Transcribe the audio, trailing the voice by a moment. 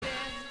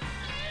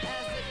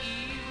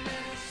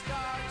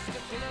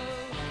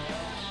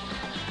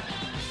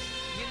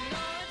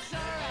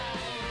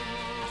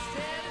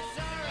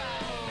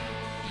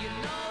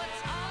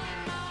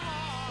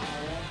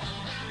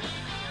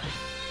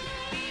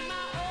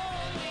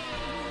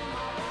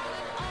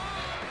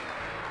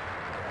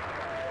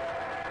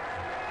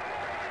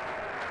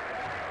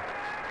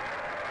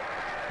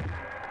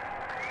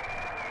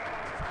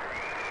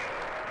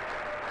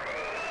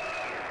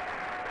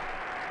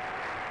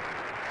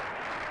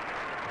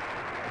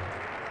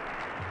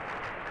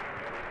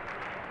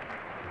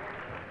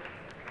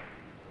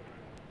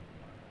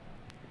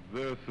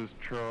This is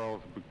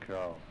Charles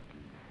Bukowski.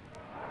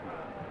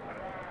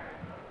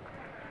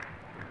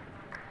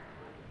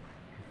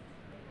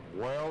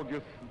 Well,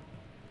 just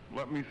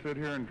let me sit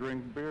here and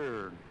drink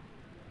beer.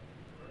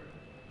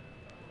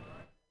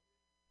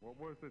 What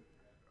was it?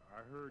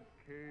 I heard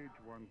Cage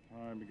one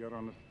time. He got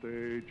on the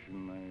stage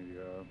and they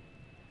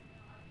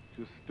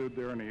just stood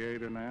there and he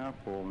ate an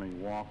apple and he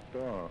walked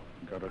off.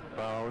 Got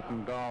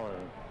 $1,000.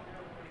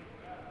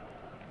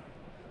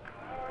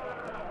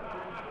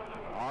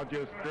 I'll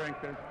just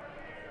drink this.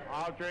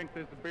 I'll drink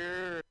this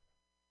beer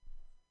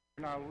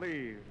and I'll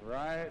leave,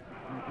 right?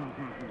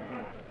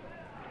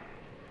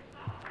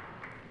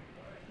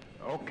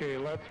 Okay,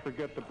 let's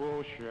forget the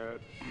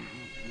bullshit.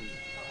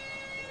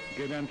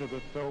 Get into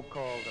the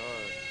so-called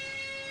art.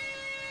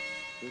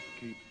 This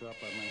keeps up,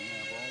 I may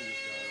have all you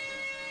guys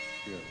on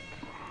shit.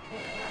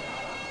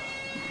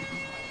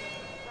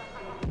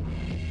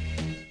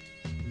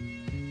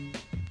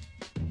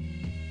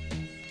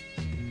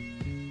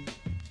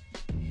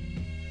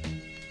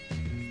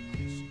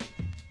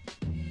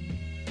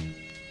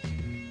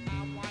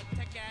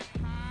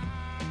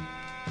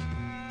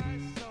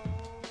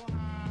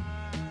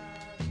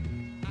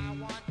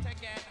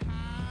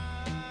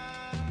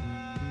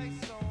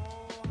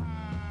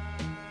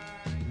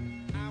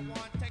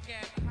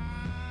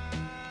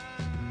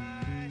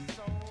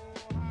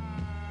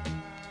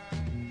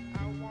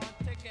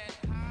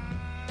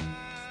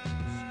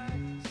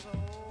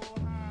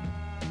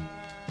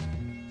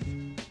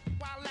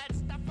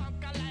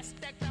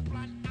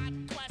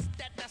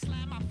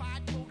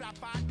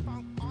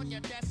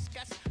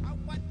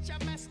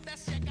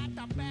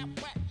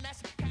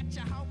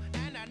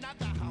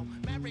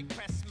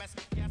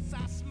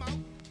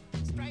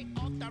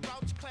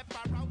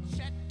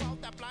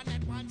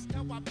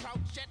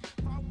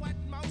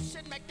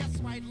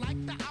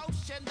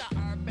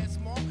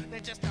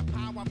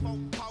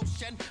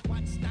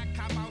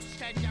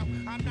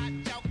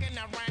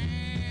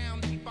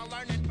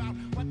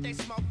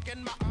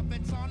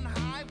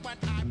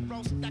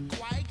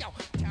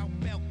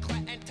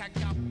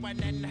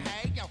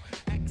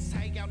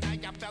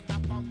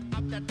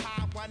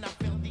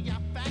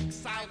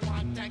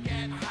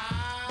 Get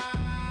high.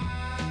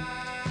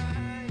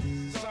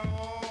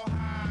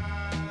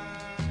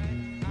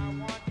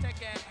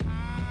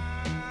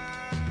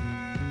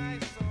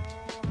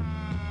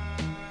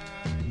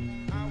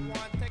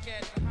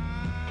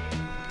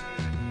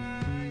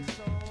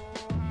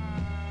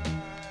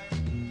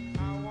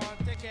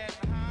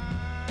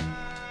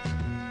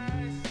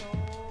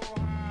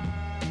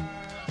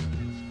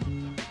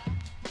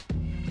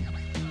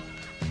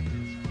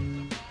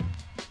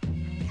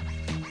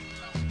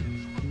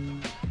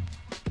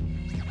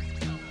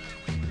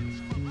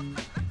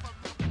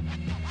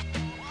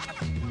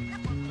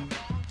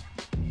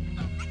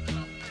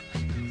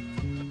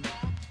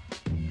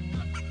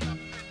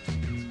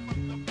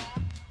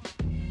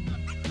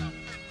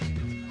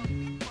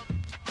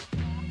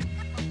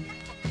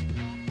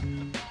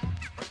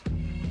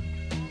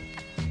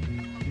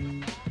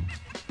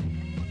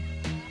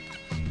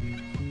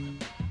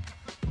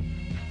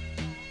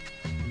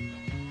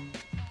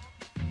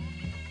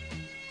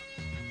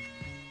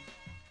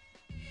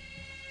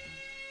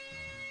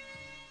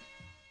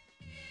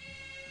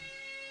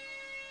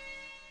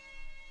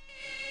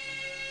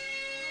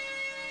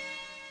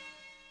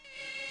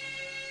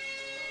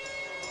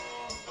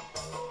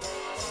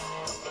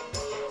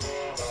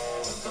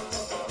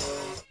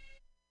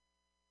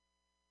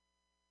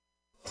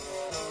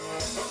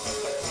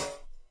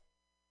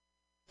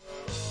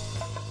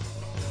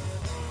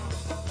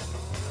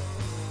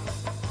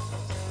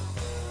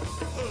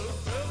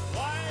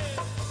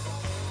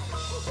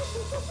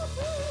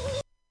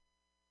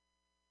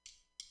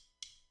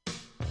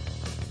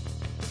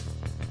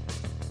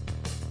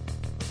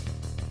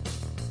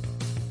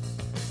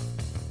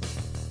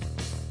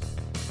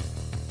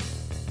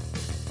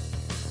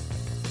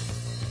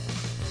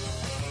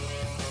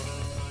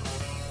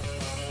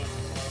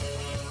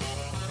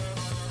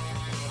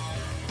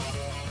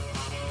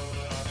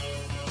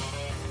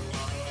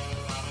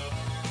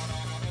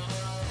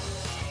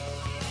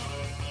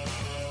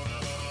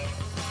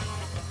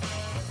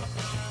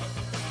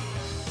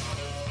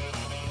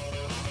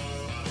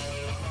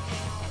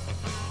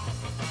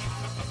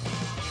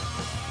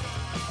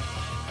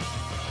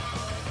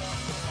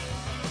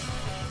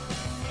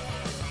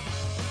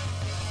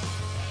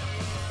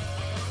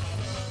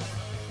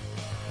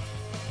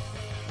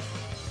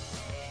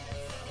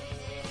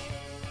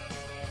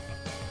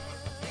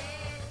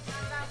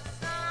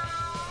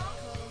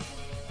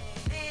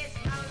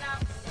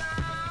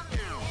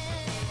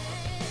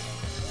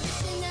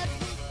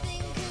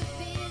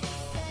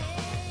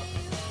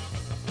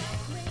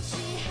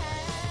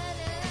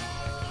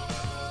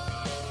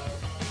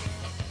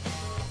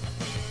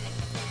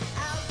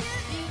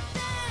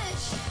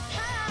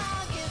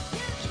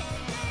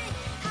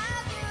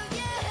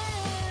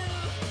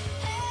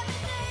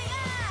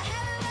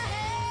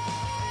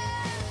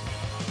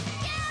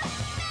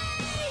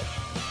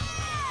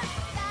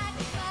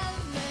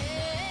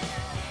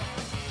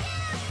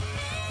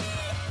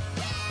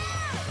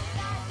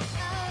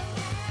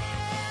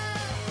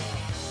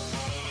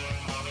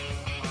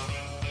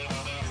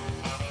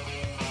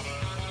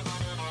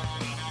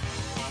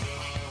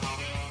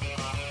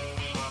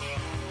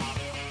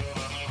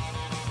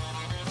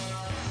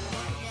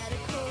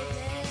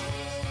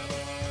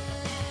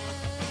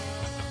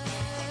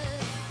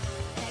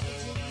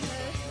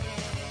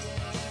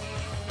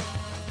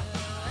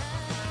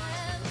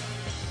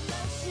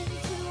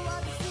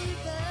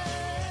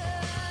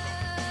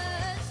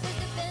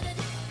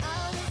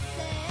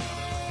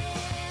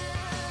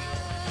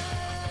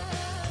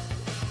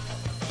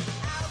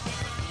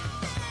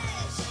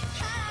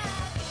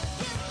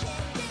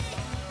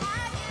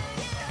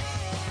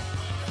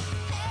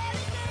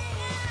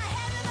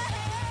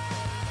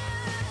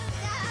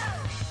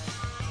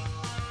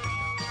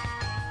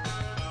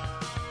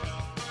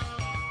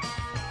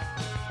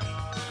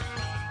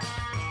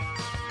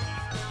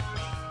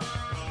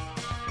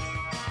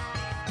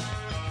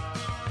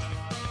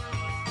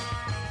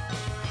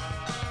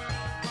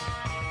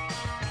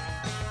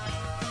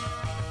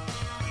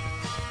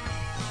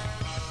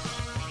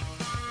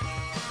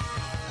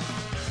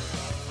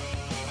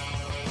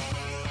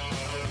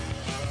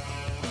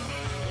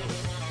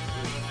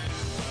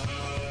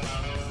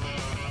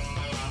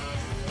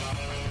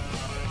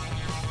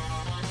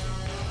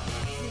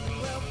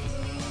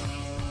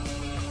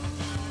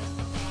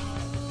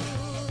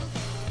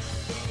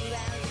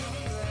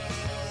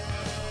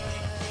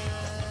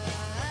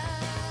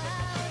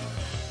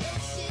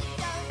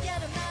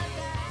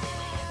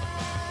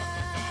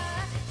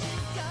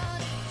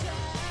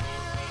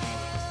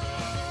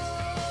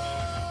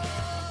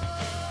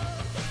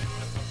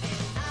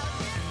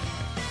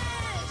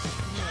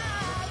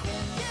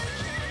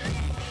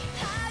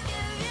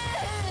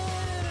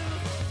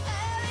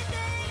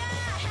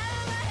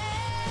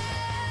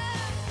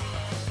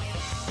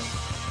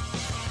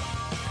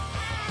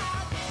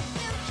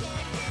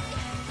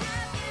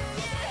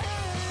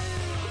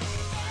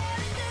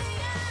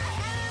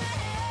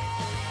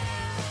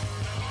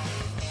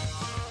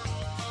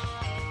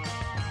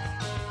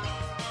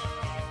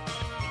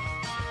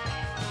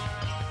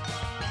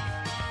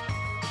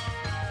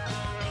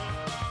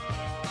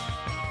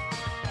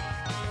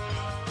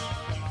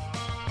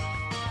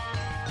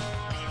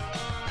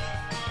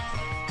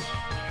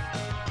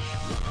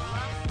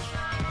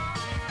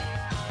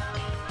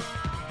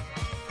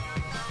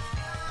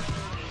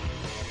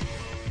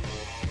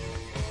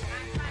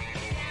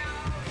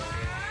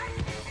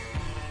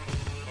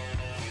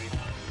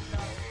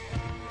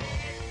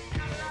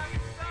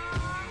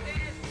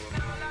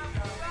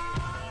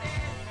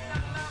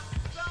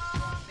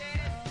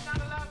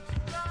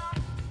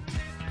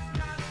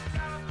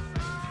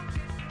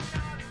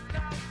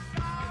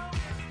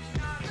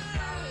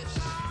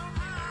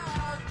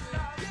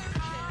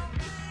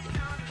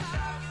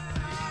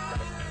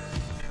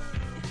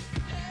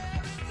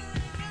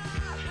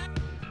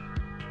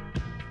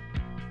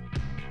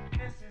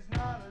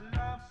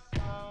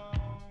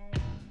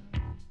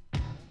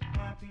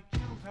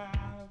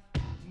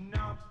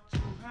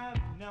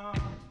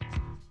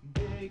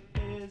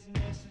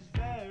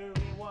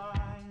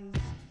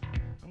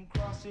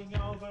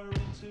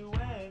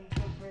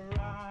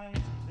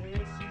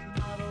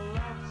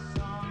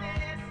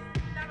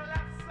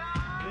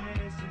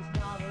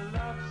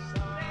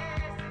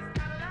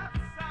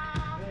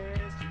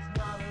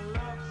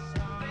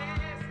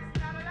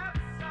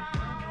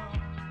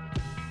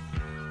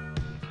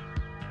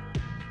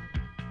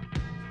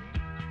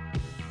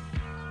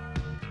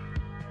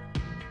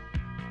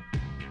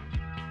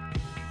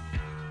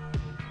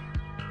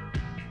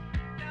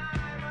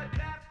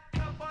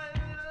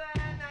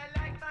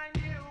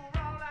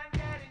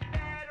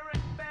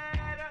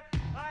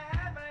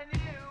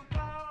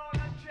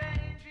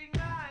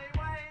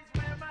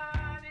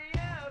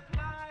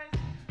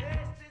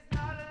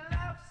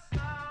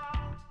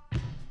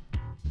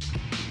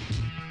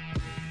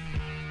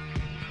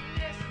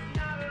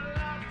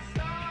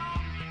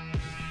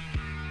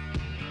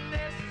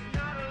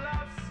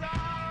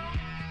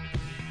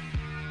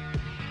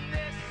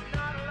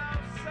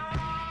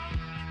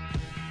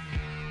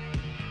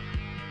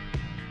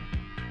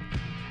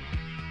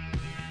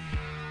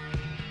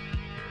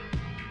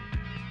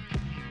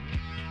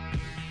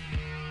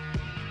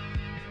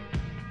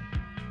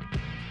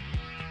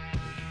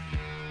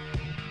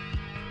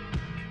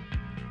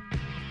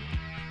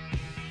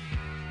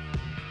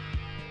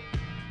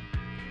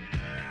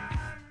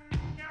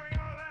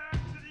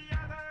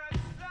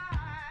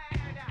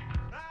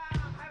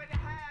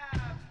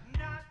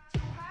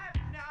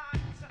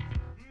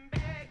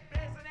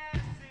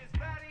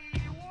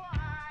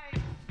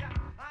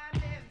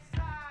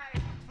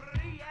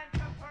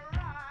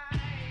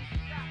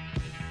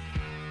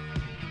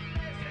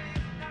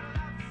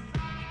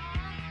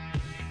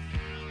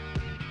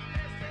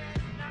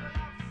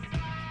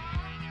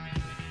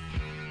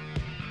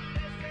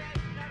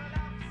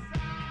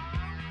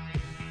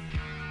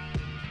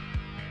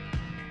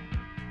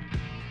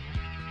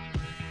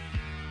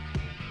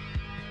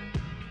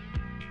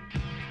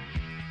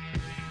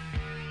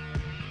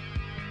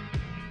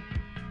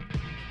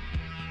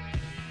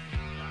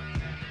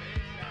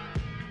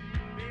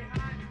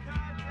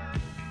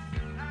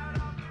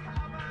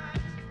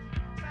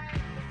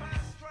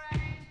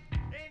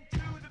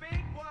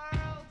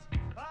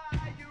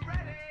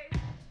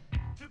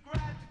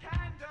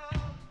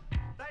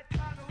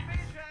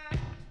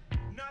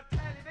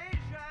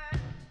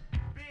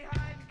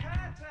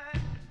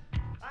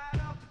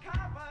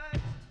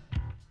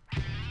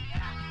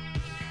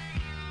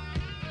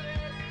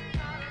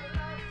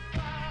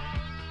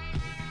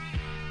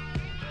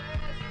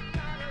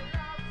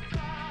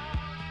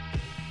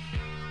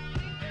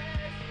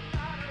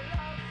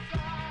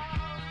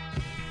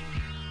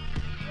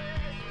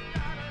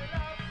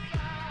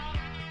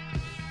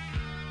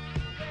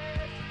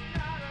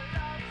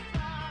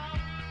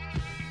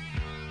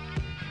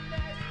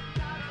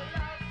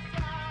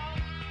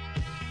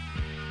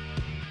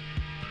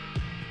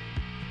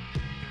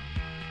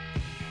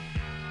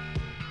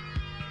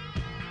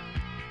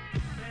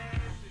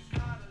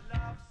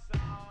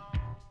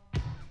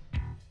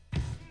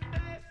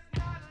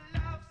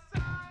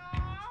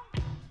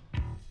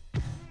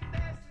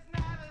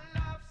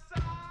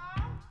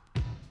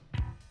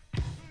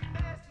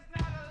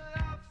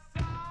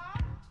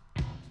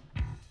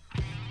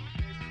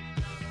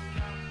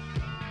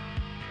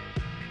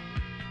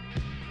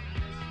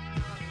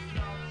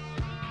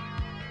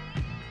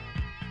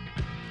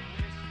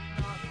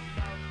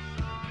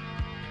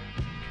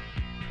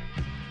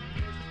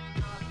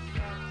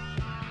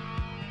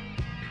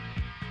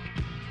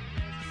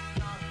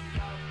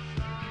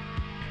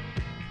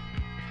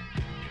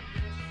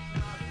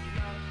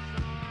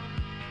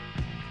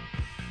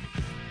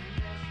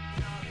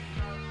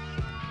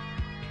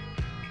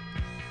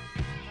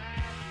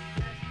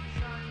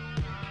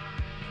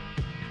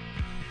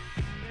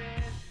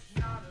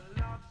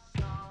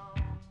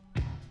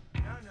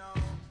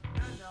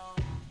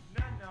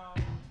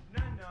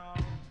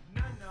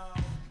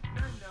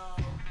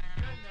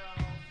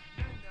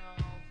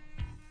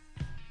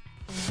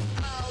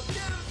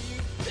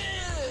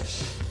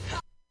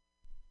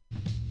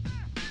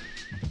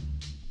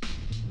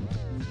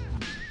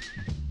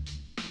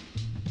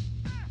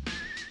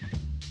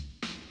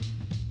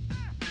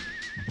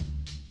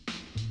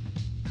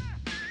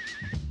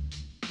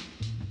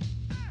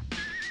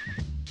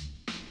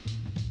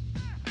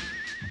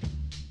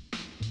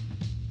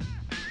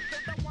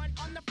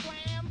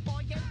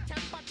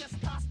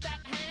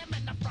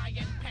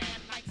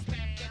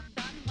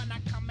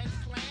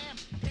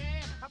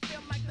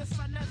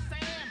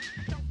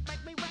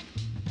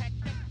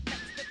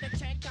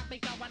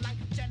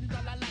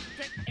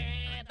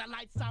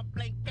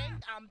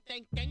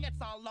 thinking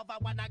it's all over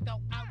when I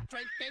go out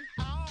drinking.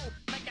 Oh,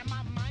 making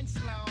my mind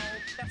slow.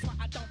 That's why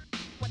I don't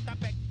with the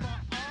big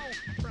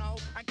 4-0, bro.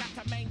 I got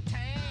to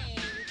maintain,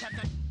 cause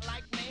a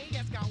like me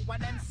is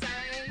going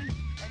insane.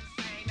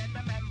 Insane in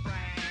the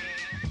membrane.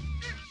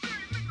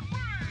 Insane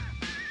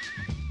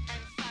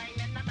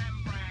in the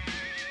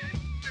membrane.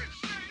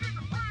 Insane in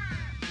the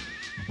brain.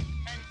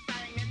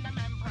 Insane in the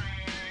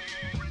membrane.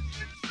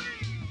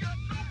 Insane, got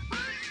no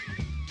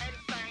brain.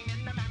 Insane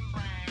in the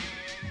membrane.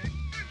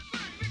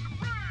 Insane in the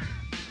brain.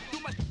 Too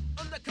much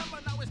undercover,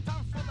 now it's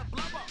time for the blood.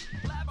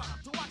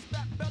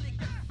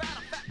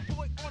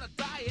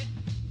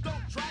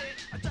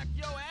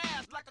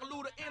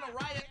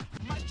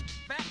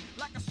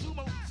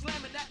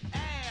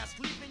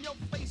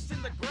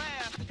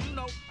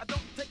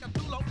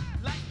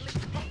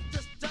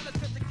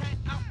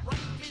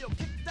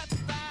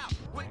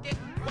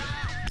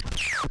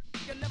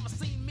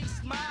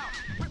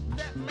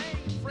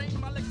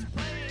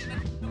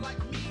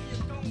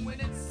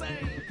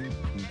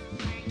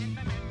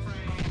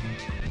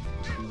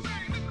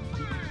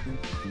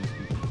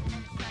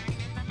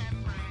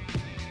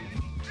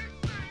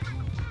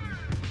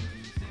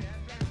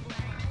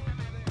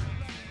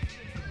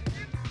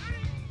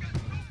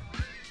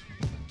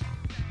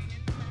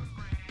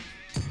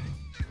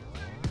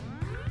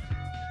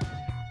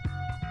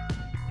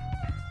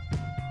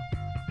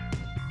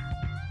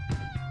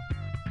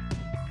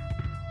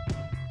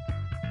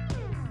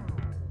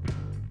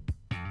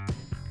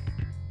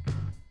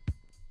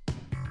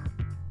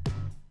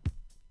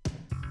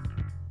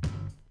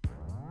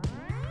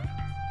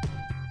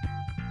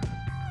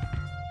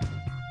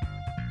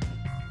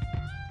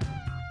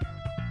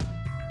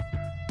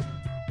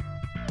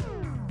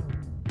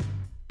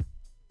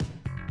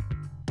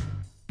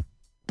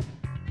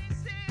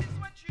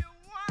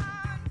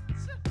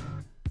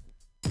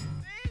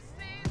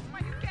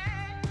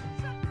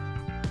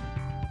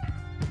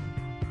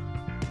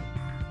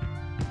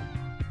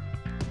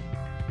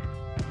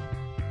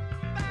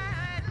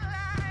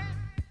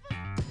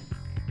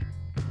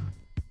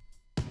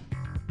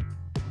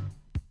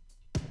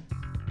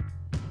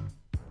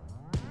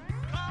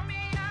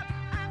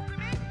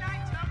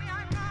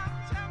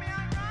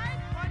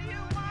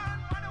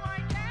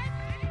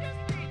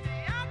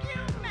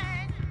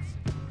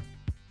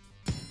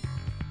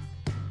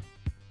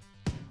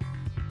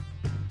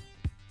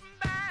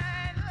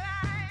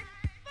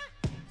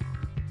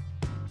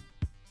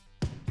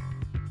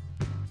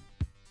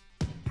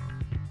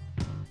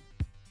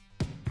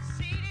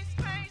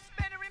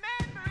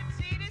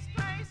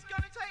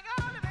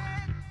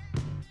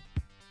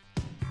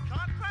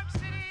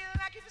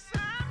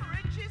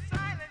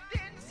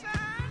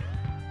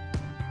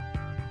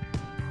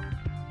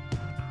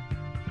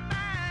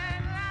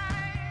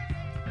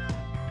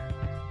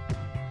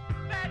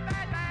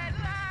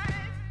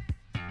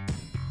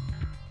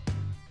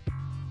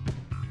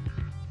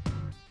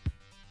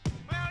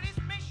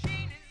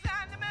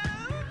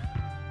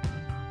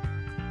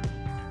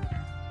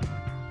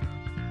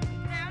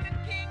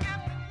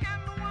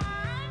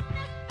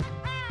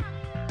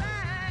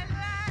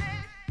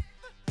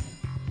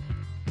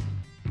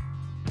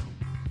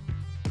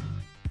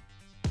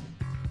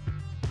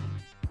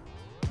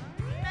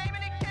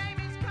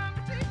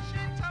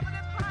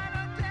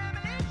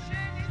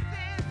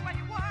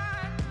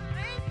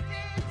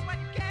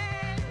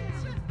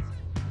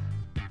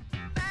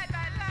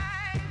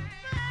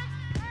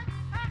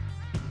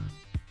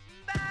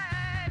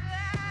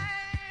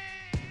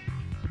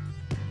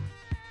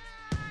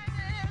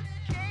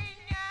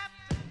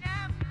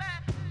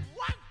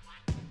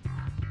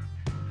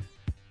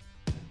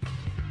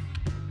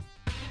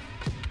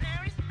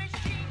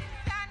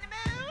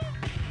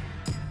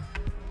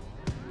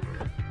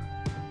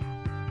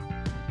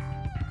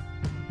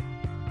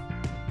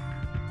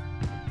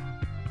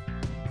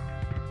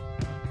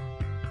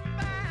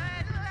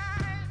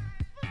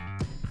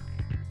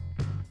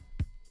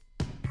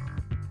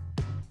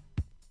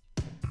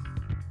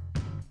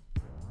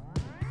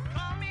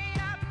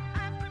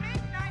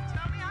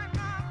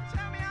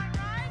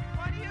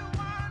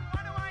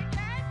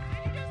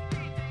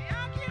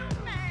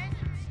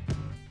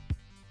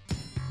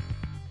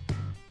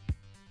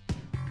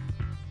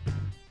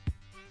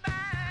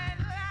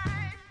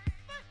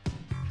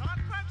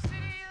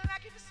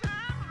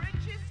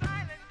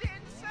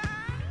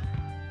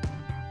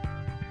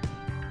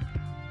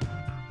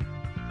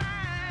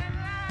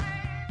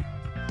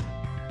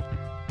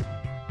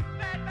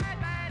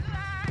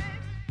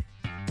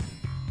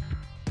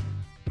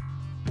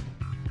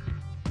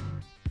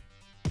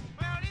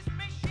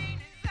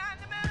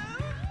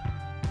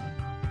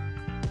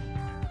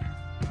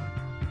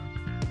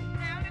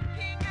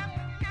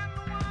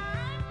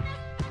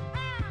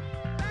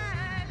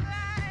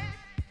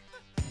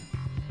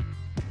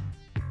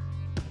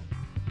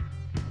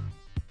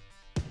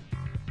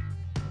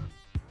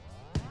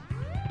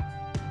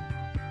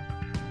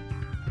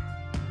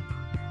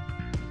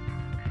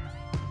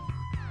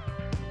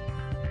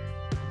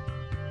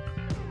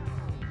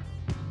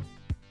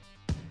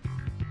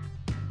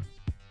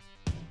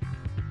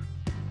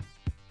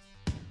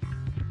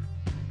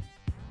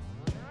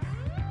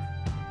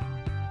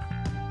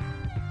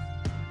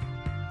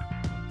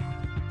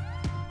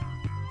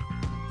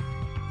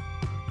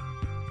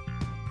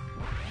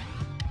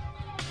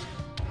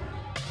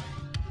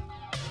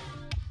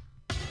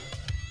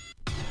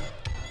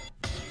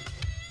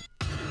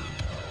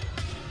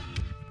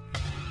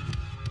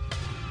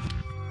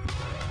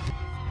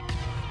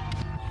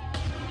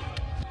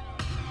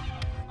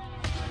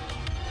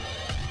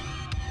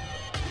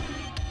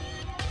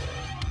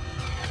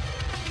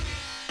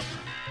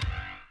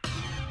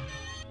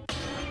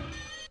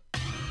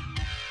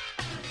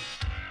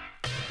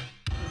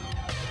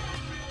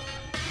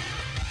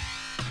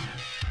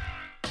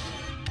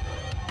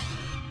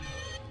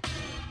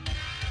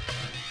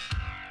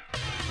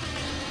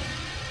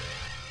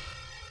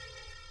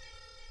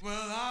 Well,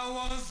 I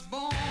was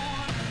born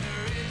an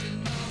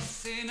original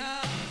sinner.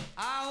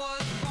 I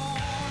was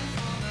born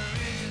for the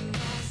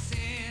original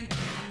sin.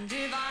 And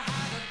if I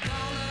had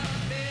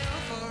 $1 bill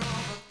for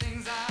all the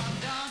things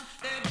I've done,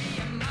 there'd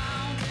be a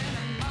mountain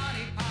of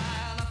money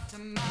piled up to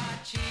my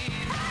chin.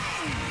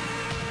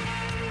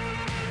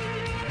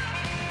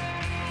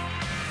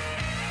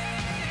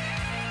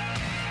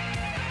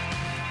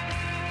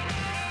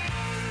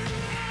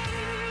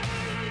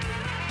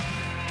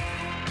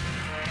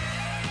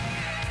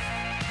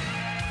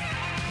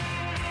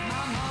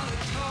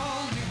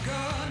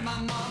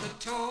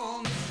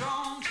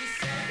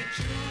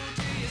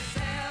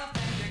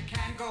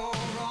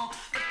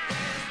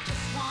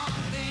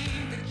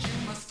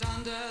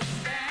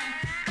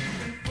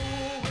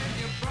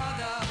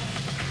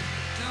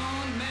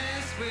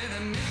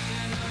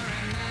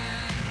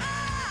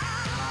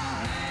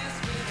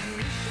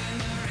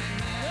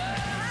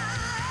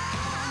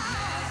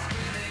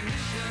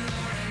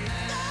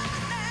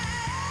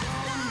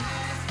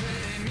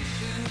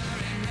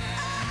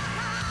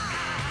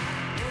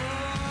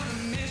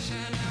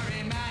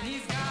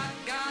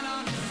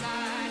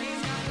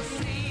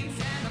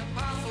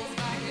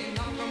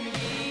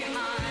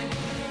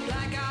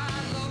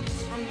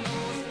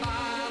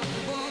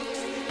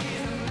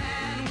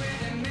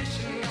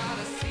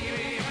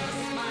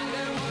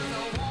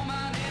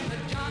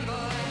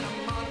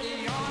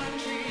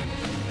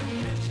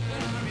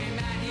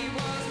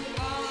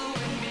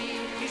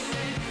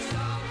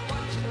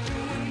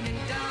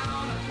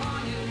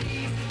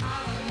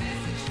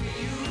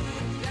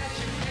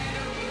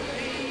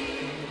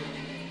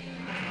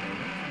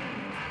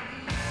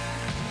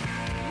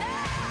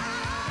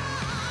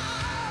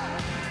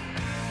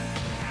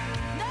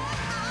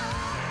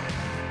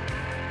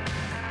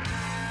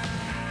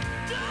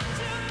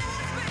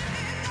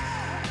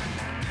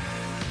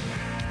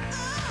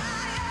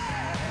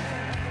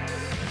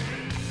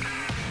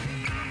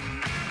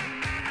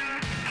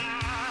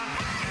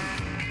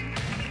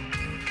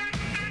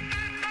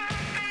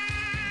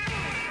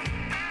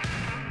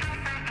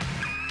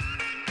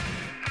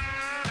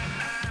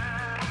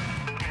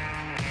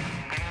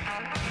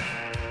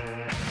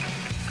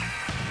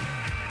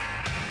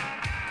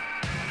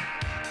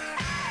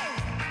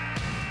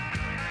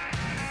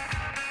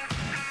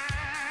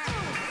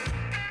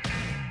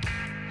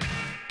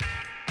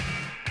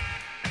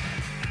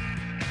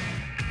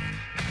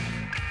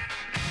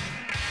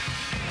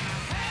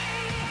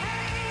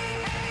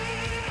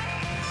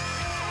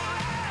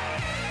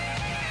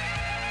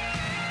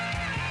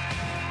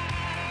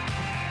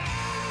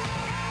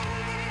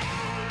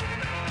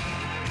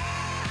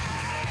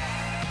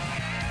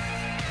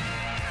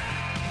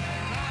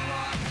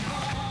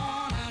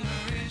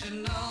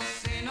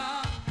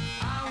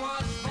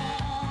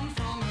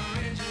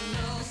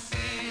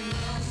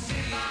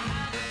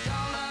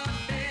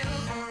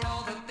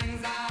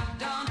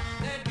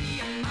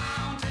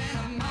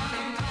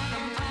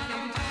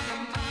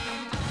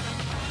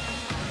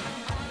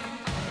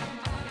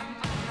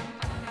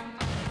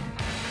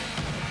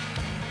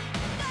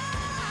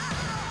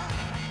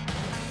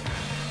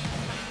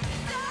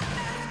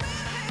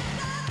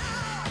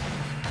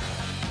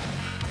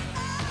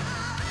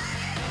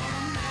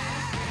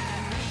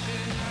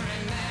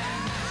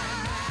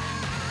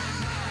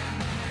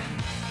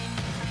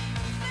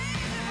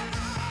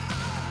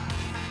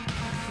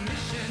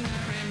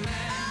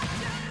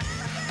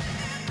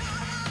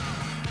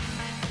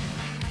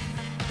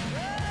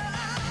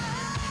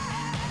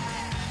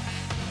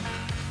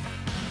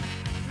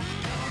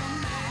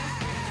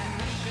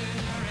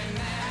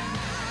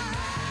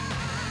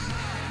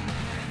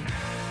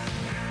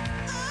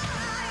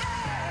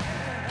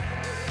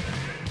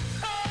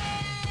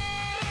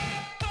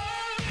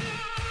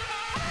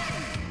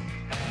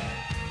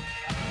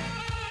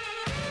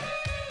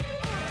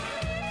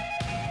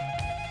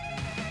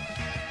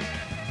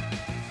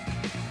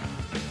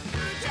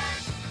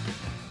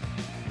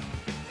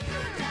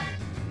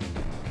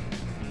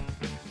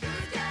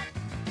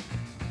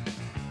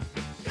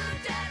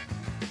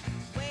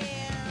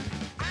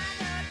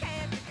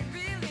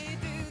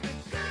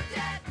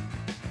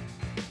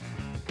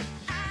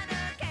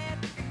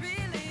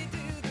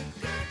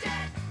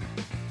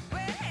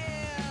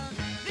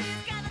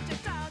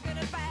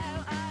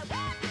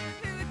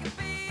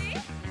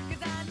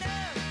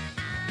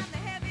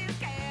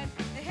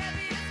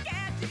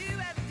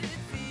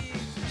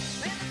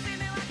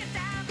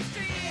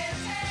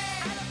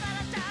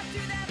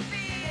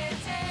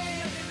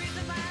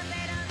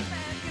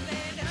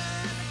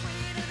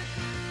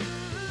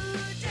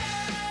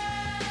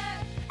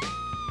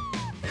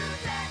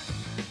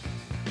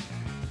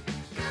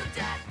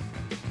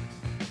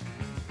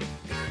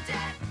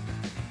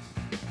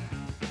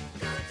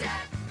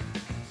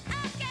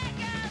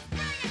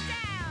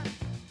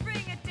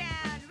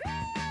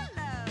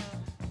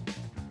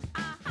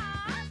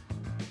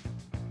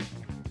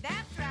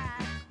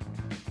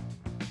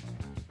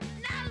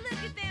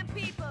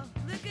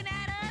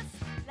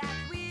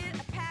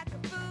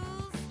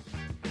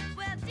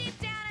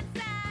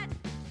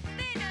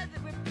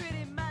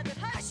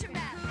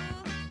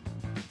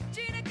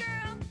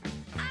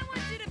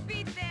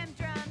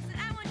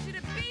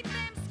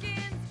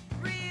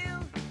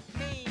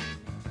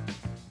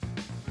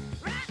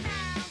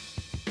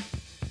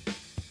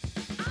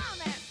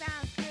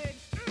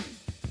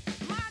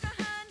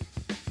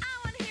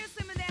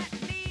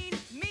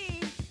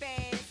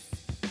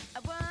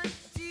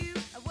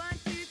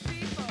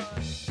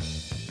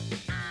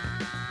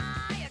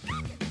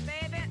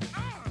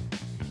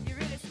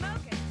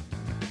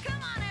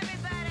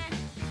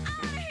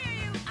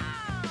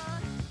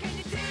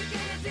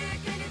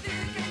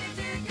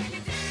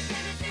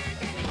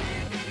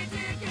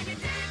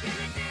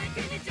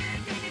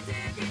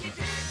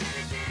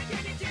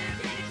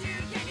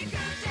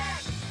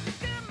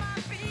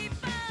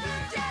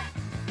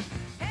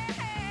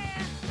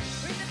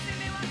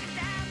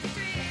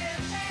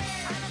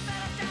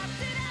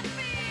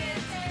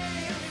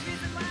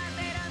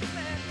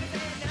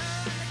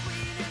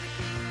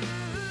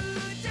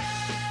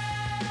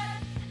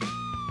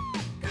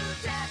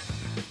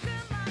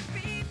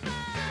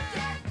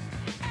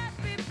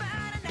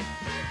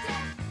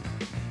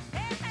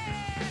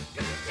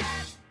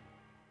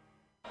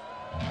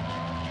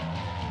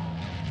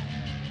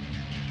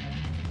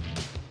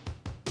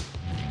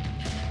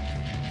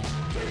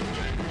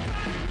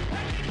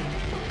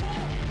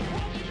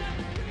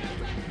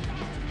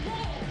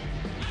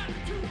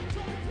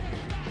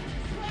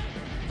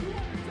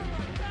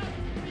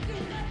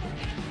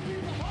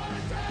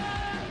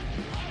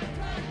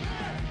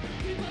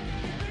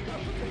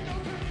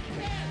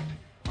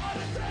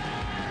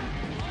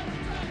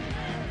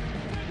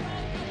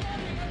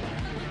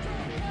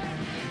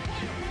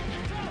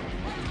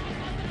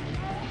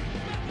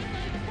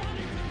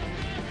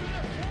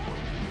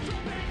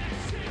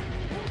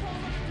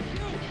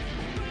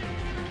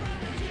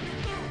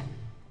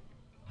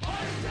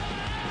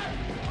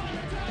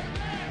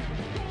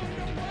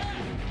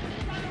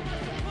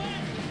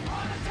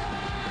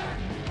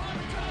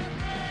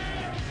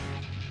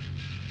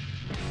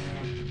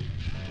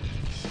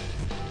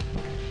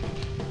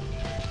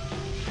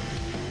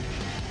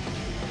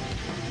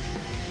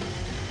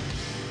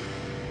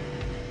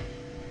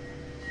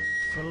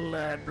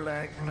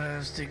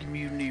 FlatBlackPlastic,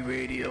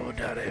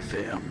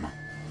 MutinyRadio.fm.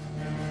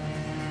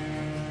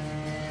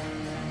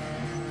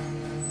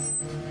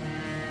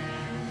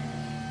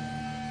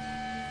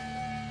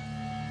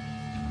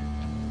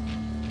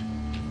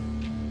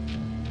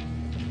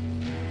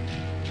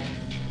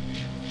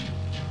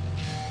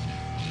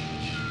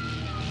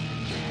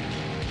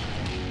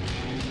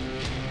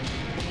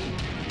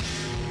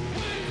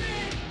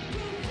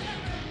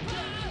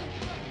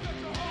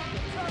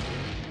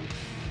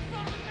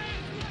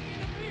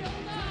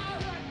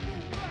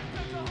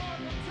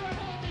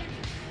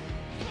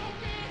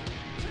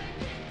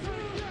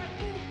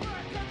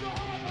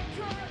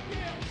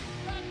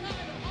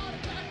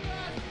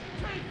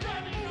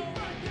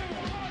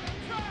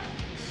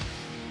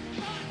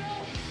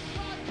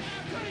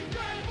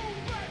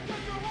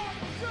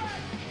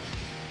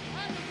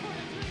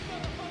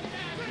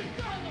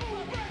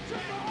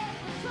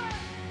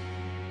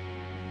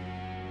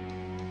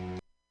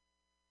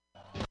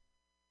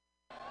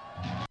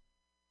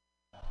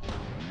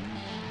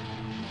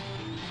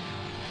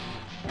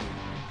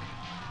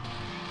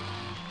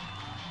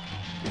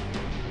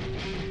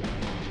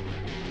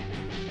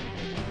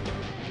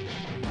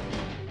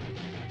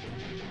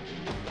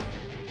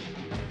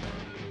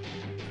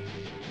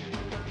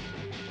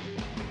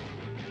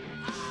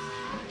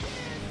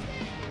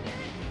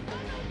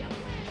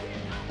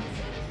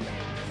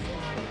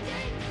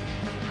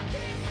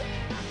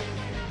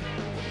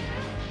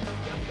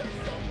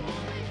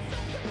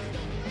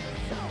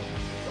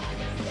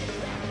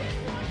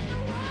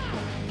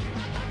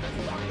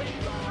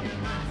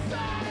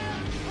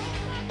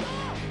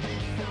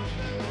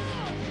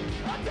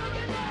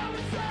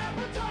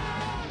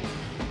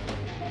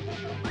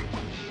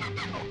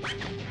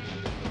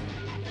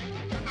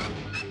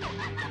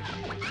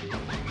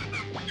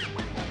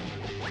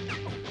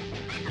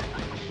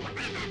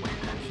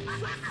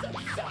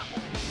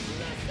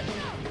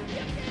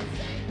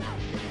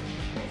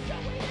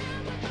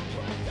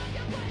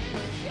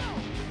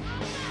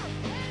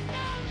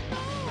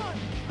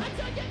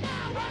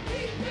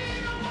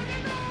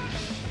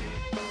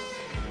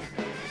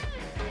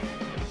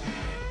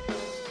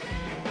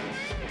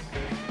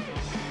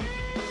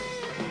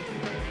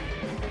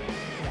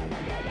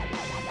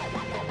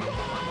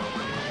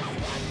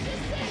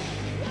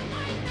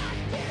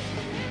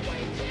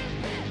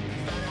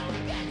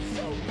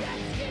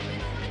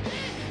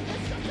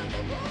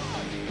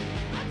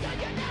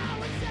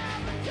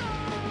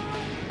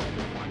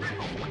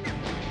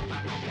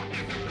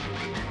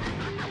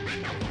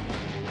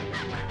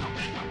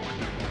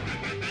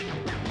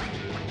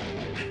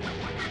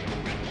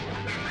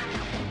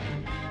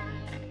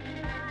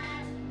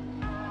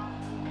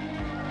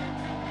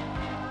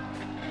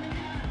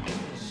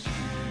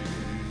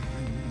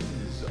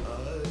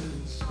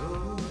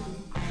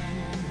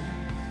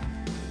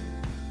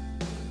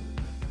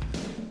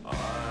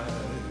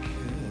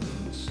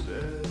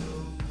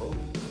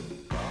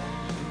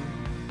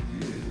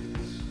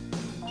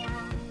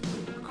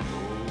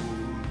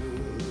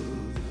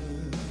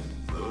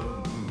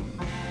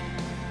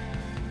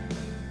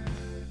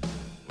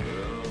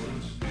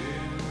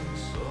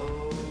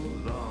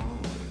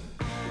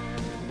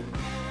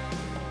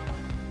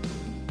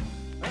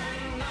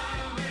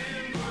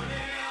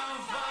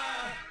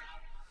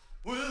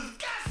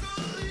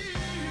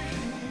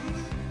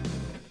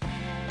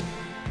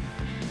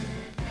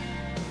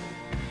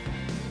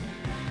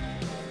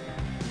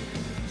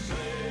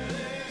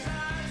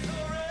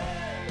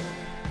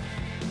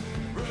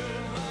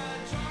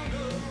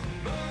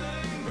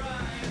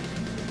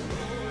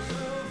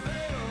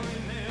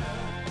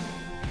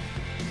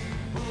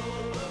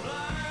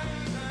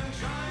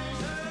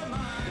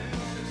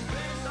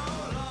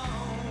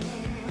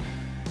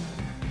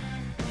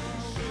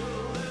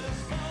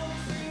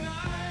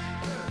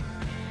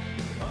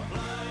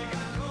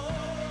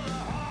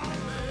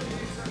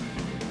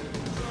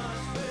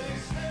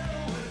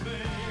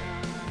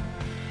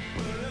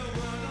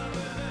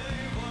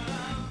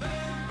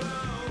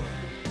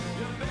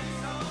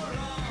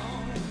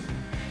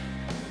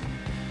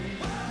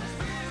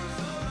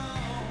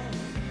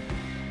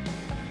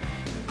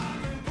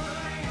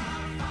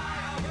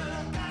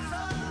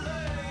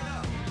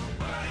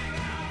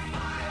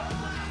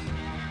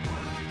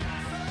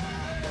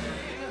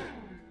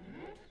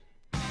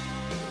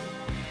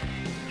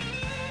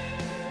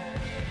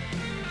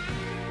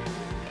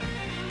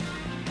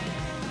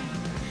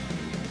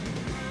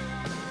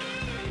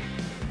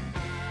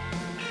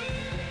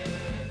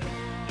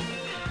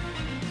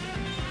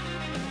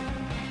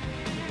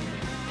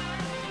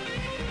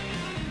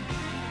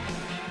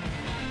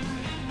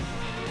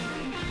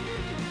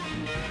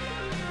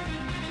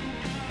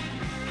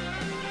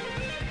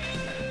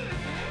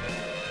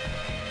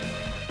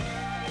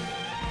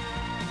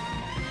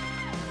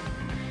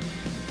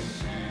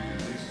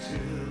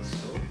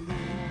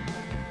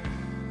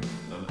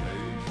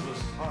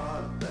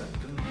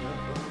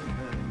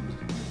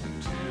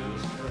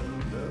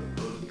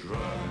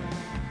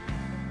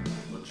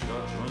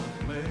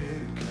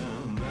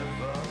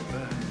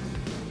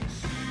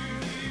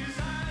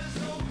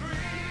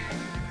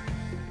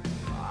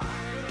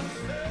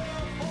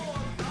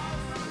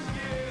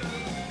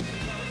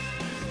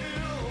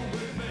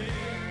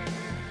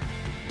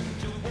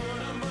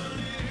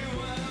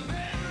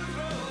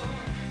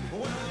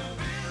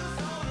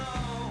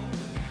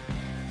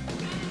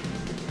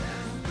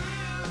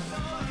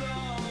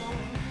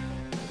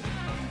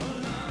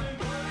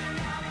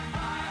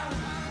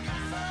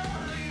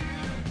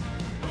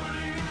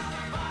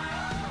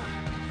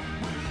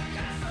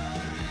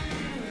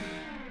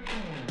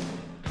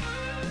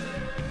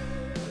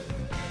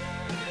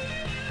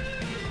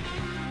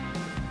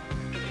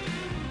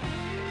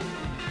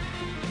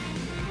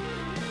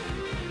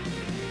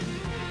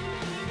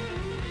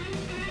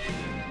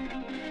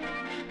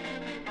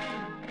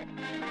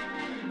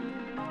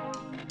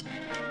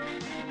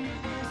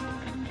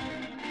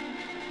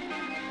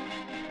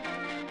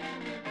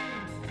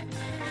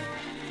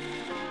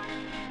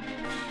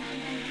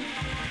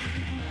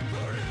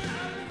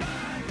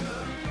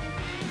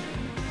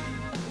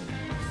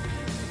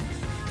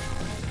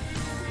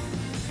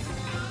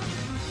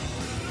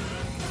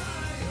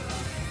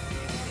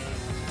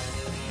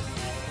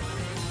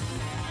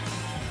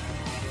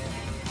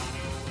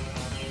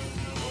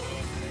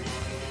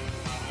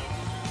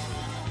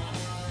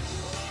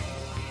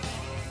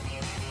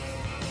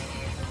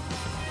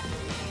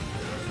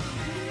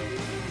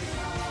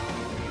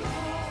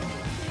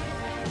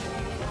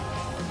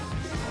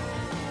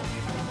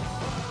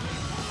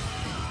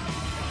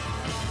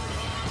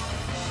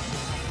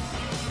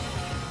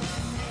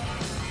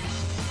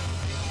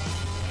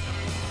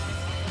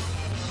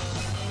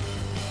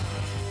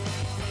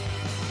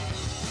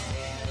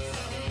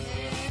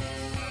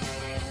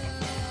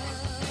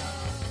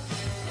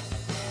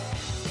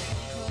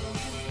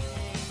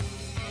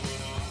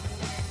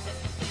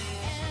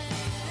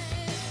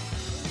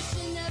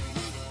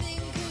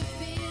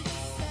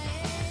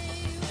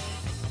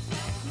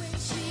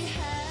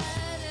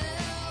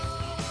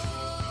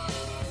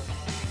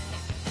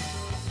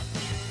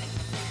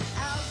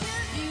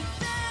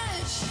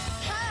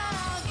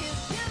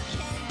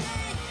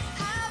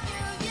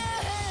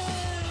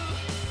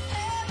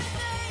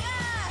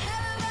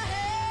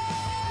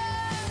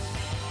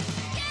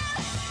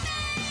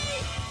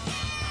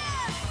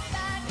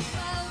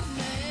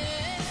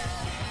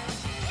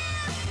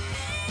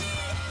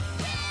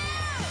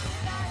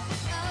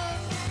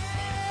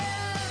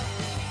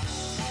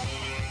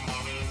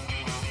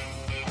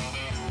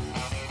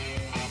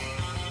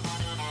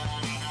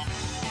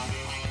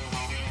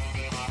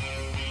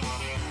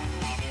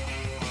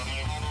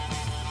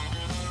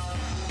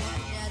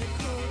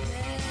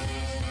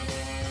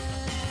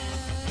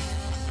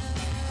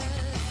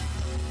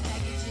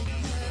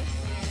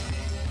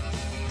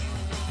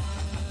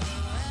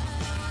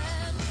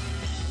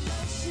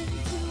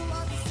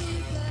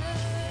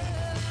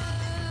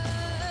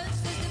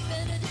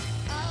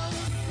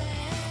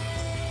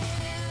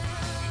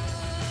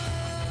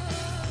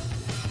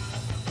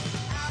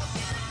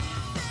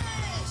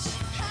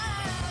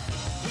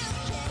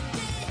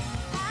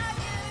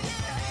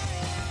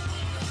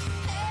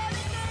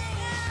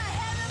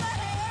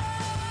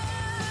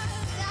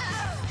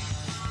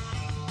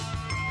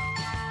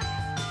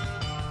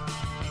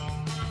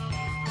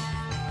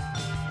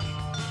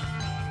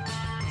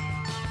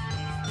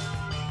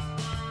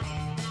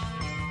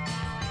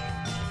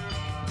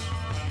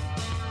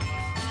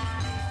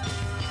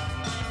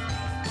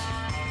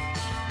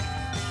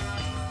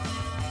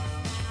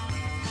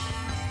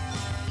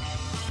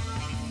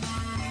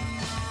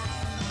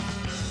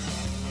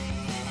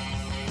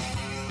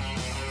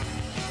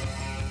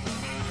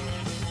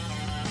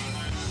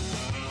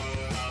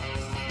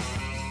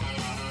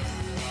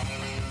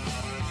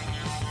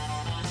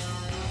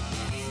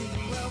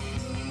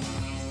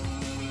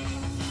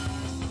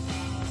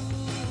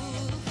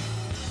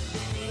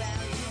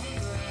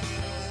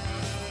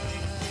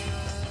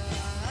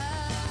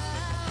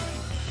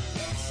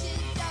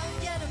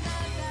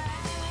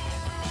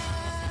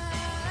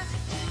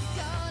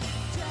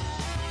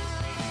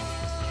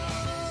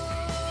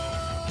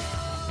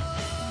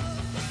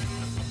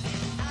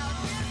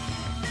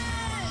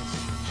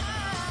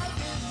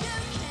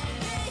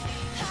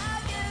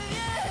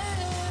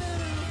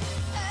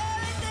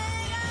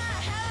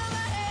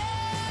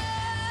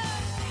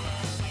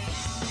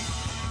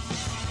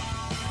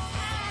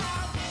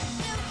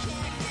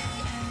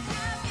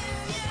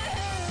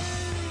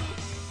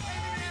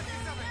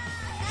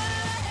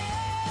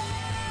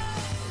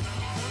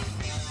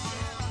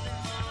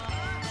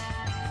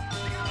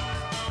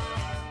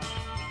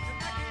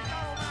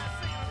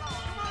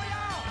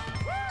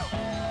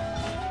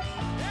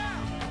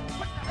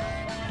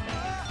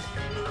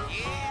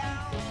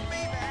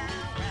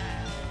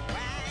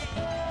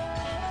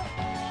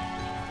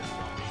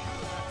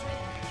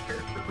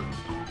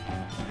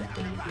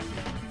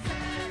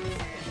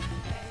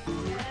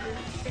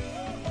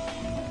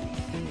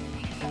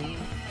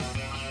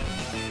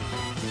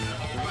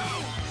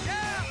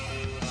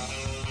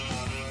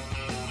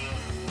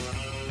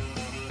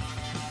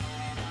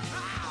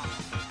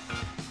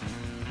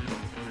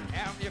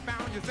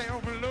 say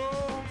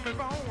overload me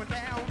going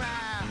down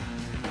my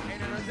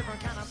ain't it a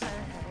different kind of thing.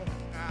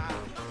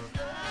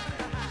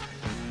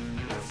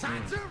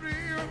 Such a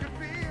real good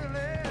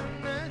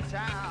feeling,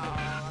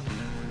 child.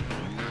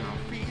 I'm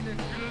feeling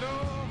your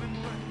love and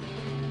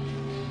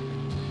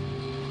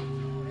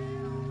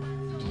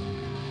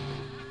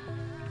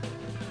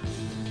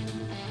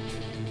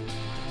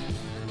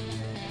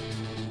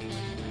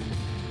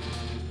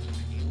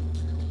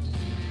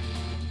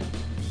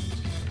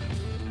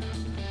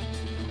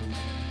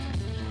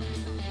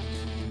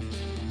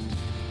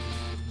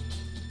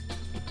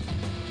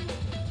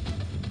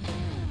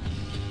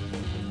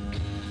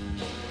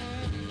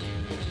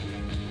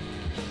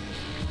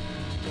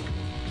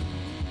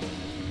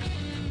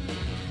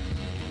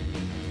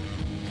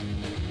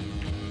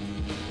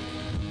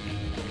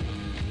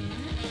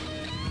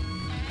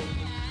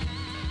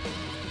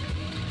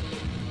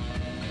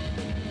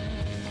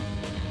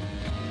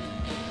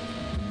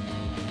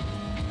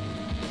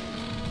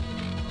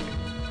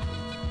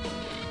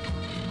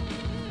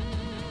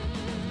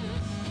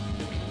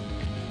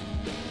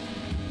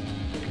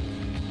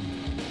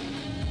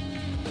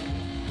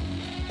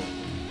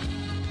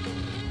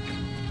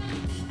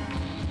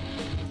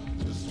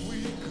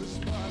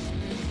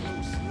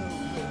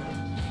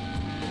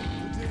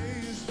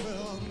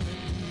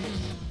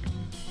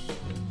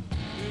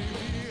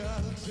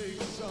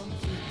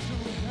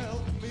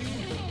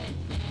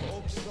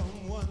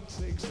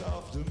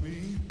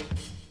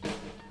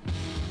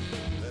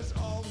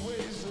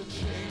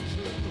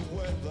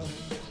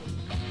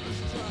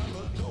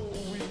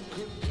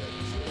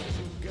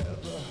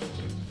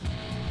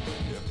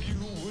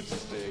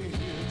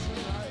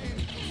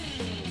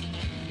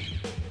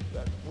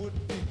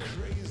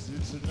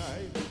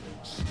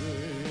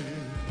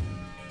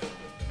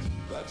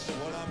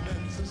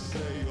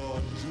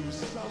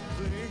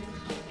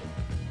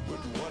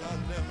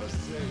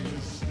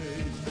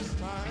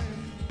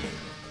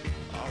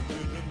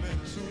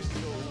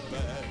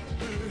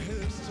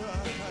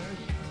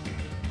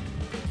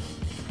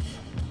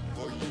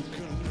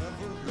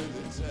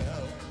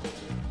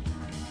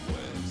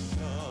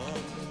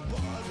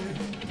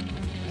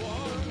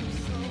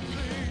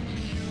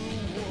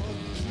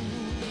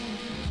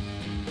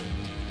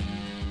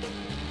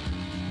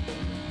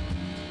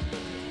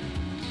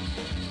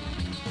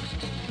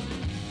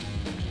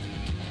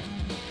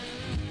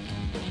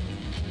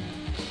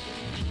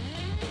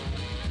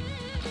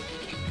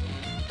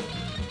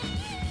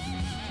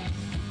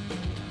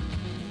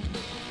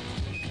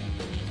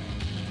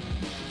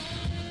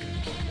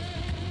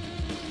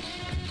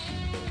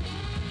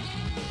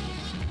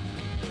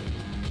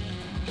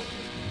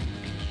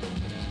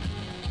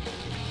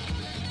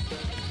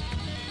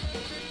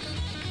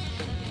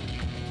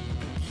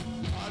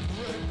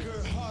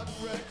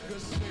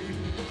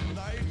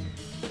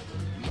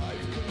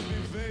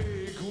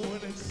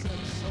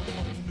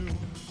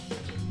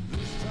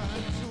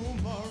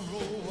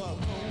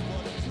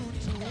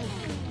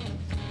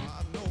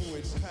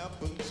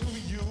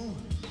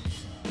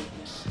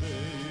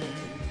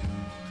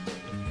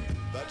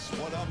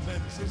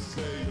to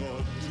say or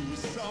do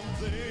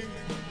something,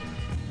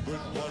 but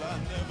what I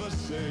never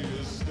say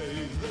is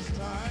stay this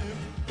time.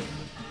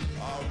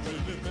 I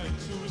really meant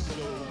to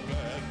so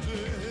bad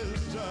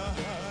this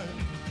time,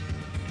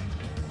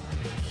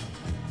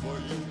 for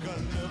you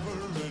can never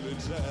really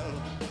tell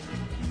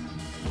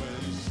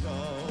when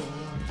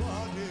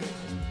somebody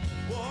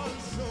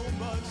wants so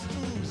much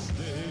to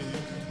stay.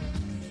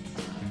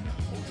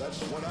 Oh,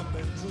 that's what I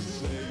meant to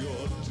say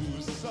or do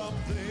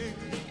something,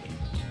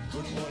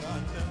 but what I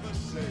never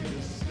say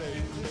is stay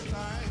this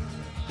time.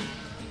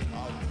 I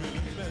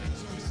really meant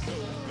to so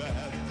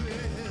bad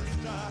this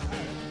time,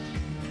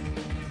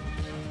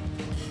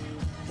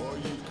 for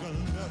you can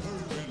never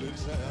really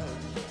tell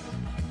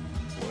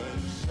when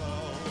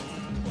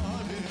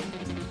somebody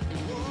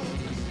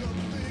wants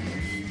something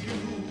you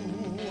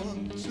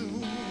want to.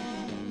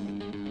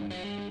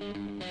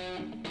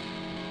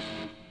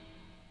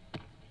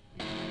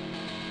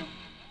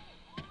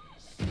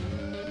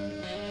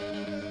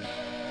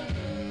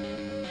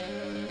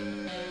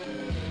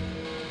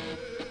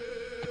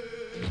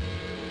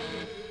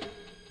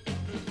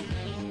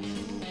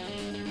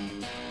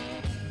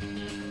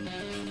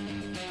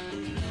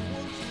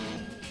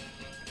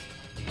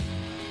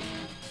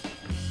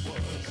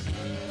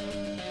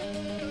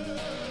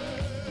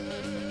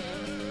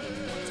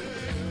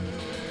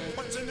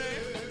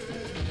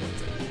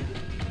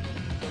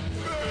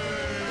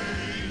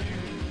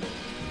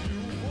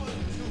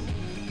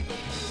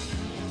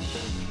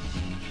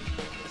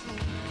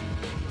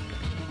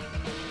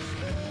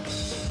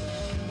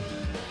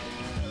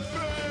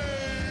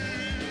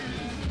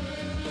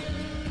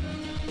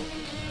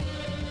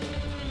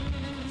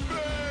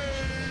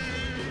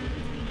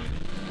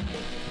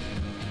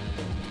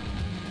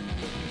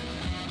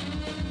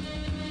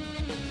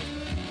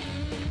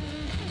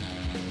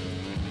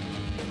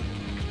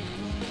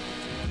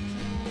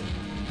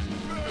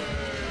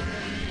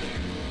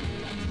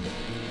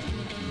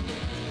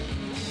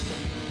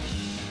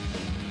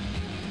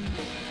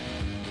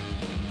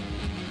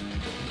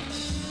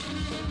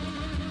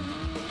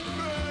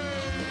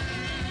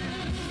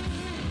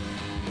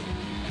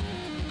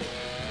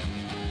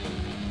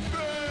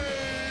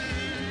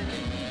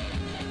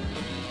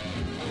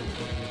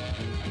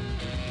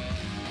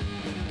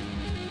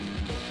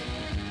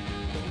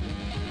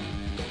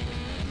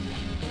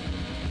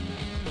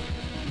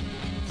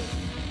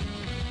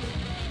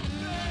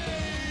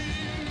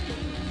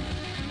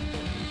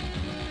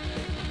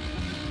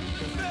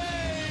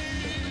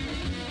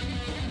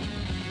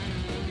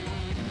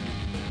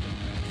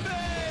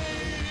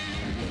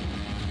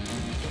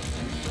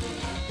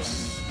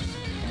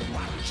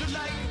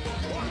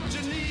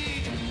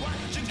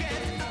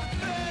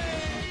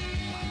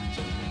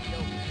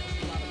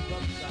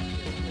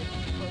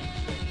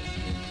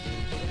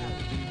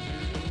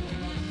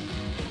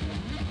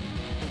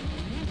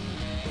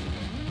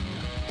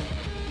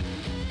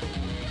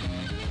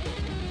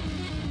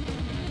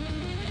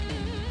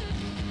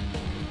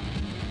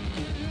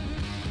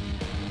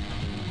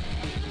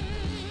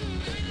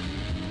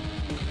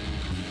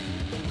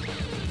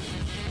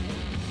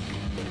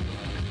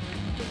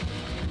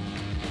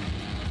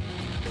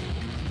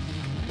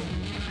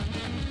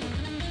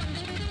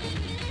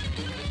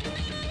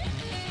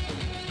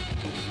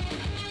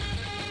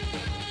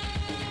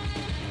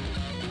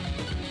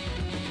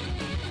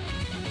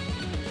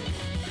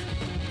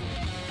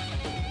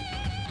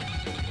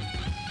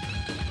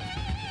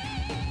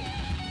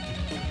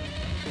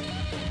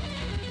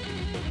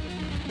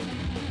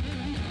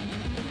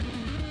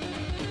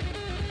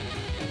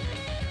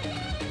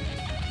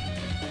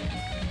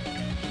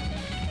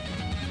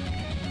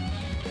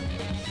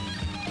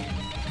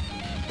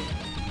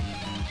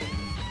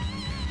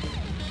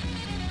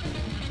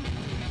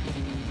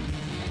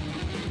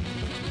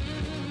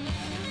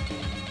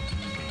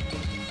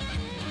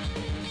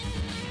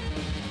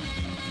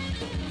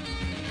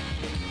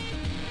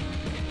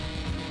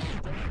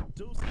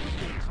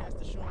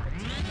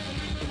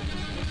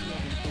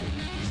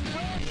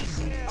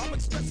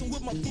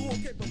 with my full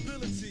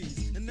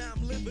capabilities, and now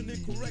I'm living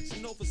in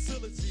correctional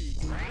facilities.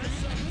 And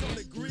some don't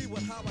agree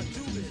with how I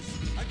do this.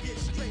 I get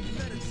straight,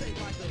 meditate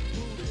like a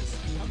Buddhist.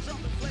 I'm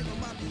dropping flavor,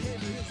 my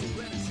behavior is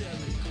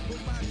hereditary, but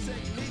my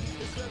technique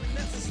is very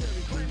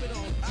necessary. Blame it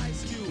on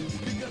Ice Cube,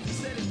 because he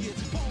said it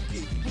gets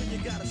funky when you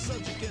got a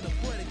subject and a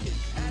predicate.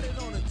 Add it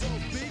on a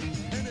dope beat,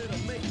 and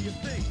it'll make you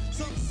think.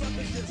 Some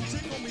suckers just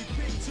tickle me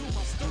pink to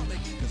my stomach,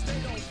 cause they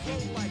don't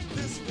flow like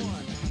this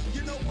one.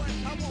 You know what?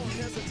 I won't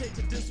hesitate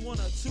to diss one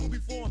or two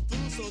before I'm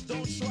through, so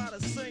don't try to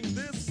sing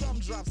this. Some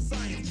drop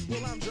science,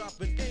 well I'm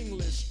dropping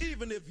English,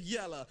 even if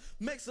Yella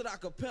makes it a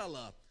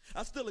cappella.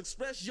 I still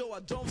express, yo, I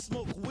don't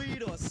smoke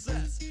weed or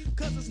cess,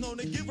 cause it's known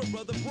to give a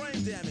brother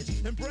brain damage.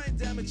 And brain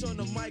damage on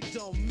the mic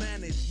don't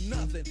manage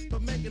nothing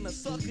but making a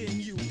sucker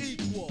in you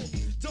equal.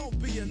 Don't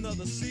be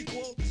another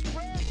sequel.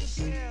 Spread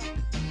yourself.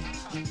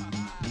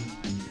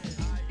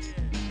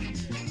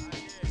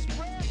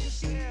 Spread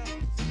yourself.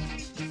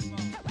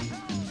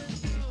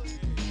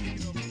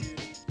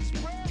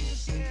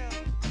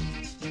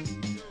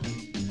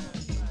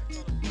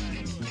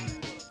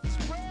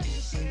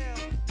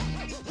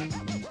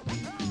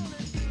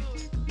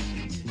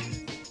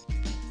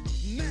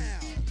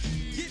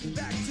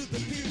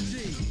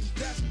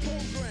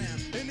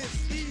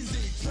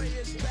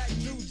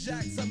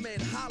 Jacks are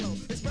made hollow,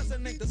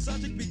 expressing ain't the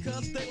subject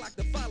because they like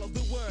to follow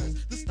the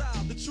words, the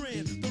style, the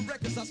trend, the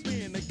records I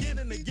spin again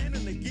and again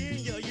and again.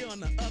 You're on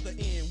the other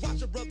end.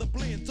 Watch a brother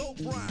blend dope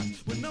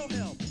rhymes with no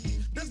help.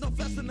 There's no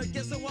fussing or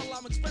guessing while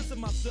I'm expressing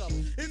myself.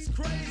 It's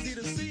crazy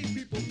to see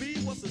people be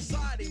what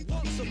society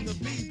wants them to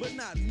be, but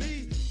not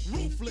me.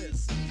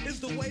 Ruthless is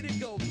the way to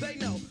go. They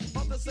know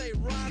others say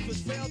rhymes which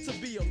fail to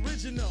be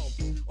original,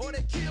 or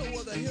they kill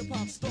where the hip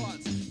hop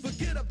starts.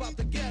 Forget about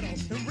the ghetto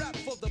and rap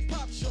for the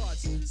pop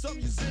charts. Some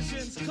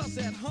musicians cuss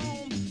at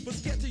home, but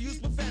scared to use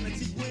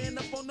profanity when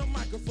up on the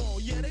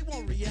microphone. Yeah, they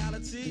want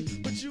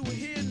reality, but you will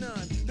hear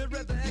none. They'd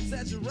rather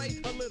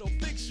exaggerate a little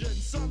fiction.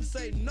 Some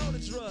say no to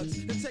drugs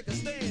and take a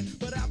stand,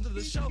 but after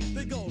the show,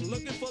 they go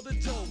looking for the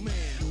dope man.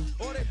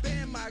 Or they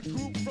ban my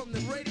group from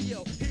the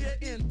radio here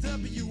in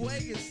WA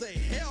and say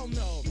hell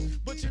no.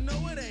 But you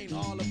know it ain't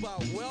all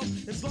about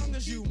wealth, as long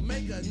as you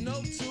make a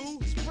note to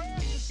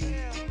spread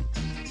yourself.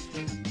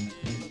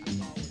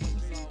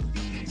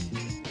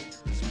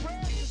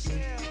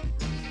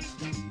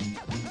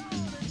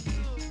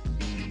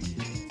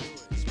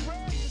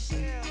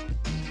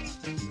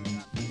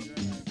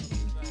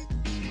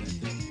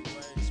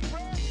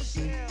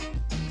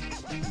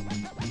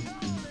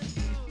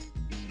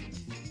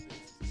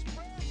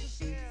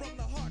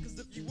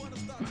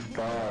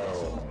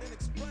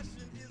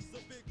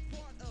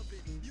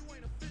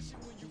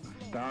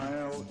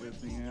 Style is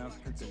the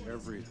answer to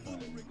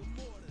everything.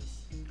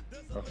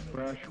 A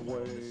fresh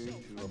way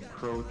to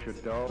approach a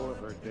dull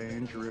or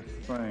dangerous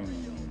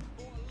thing.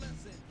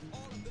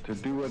 To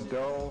do a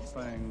dull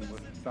thing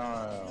with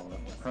style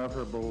is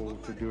preferable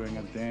to doing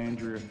a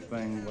dangerous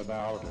thing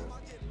without it.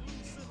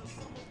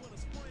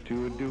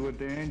 To do a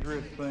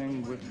dangerous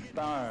thing with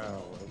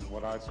style is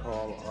what I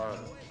call art.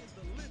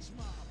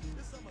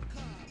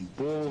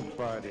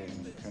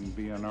 Bullfighting can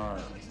be an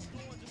art.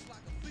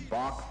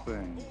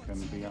 Boxing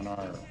can be an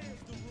art.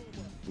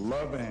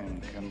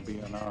 Loving can be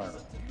an art.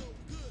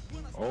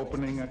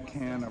 Opening a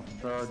can of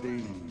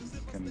sardines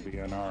can be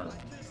an art.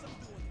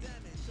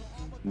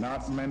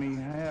 Not many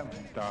have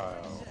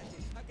style.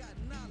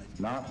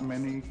 Not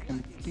many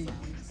can keep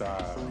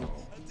style.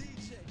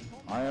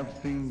 I have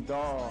seen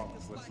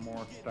dogs with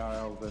more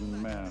style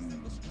than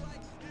men,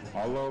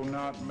 although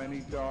not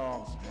many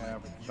dogs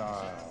have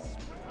style.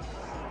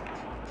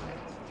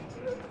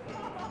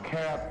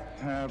 Cats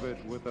have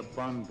it with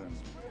abundance.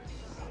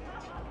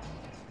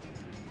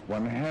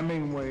 When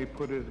Hemingway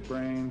put his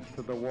brains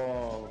to the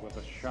wall with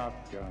a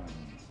shotgun,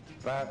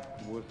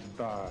 that was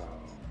style.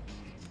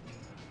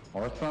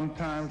 Or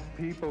sometimes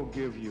people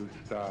give you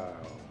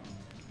style.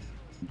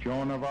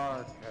 Joan of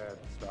Arc had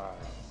style.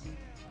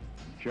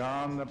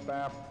 John the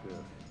Baptist,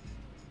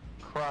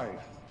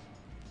 Christ,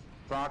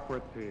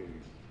 Socrates,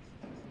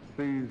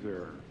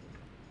 Caesar,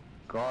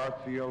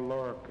 Garcia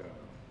Lorca.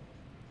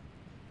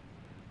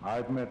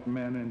 I've met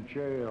men in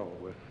jail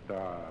with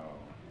style.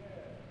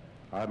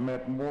 I've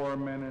met more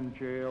men in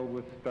jail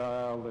with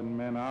style than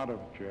men out of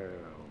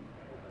jail.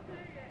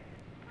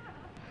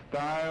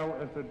 Style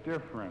is a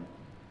difference,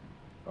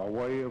 a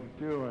way of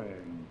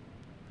doing,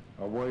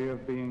 a way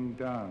of being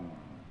done.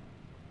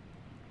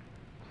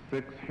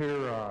 6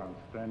 Hurons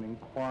standing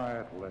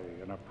quietly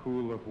in a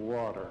pool of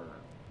water,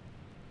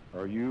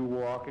 or you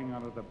walking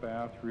out of the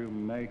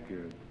bathroom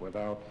naked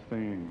without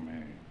seeing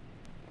me.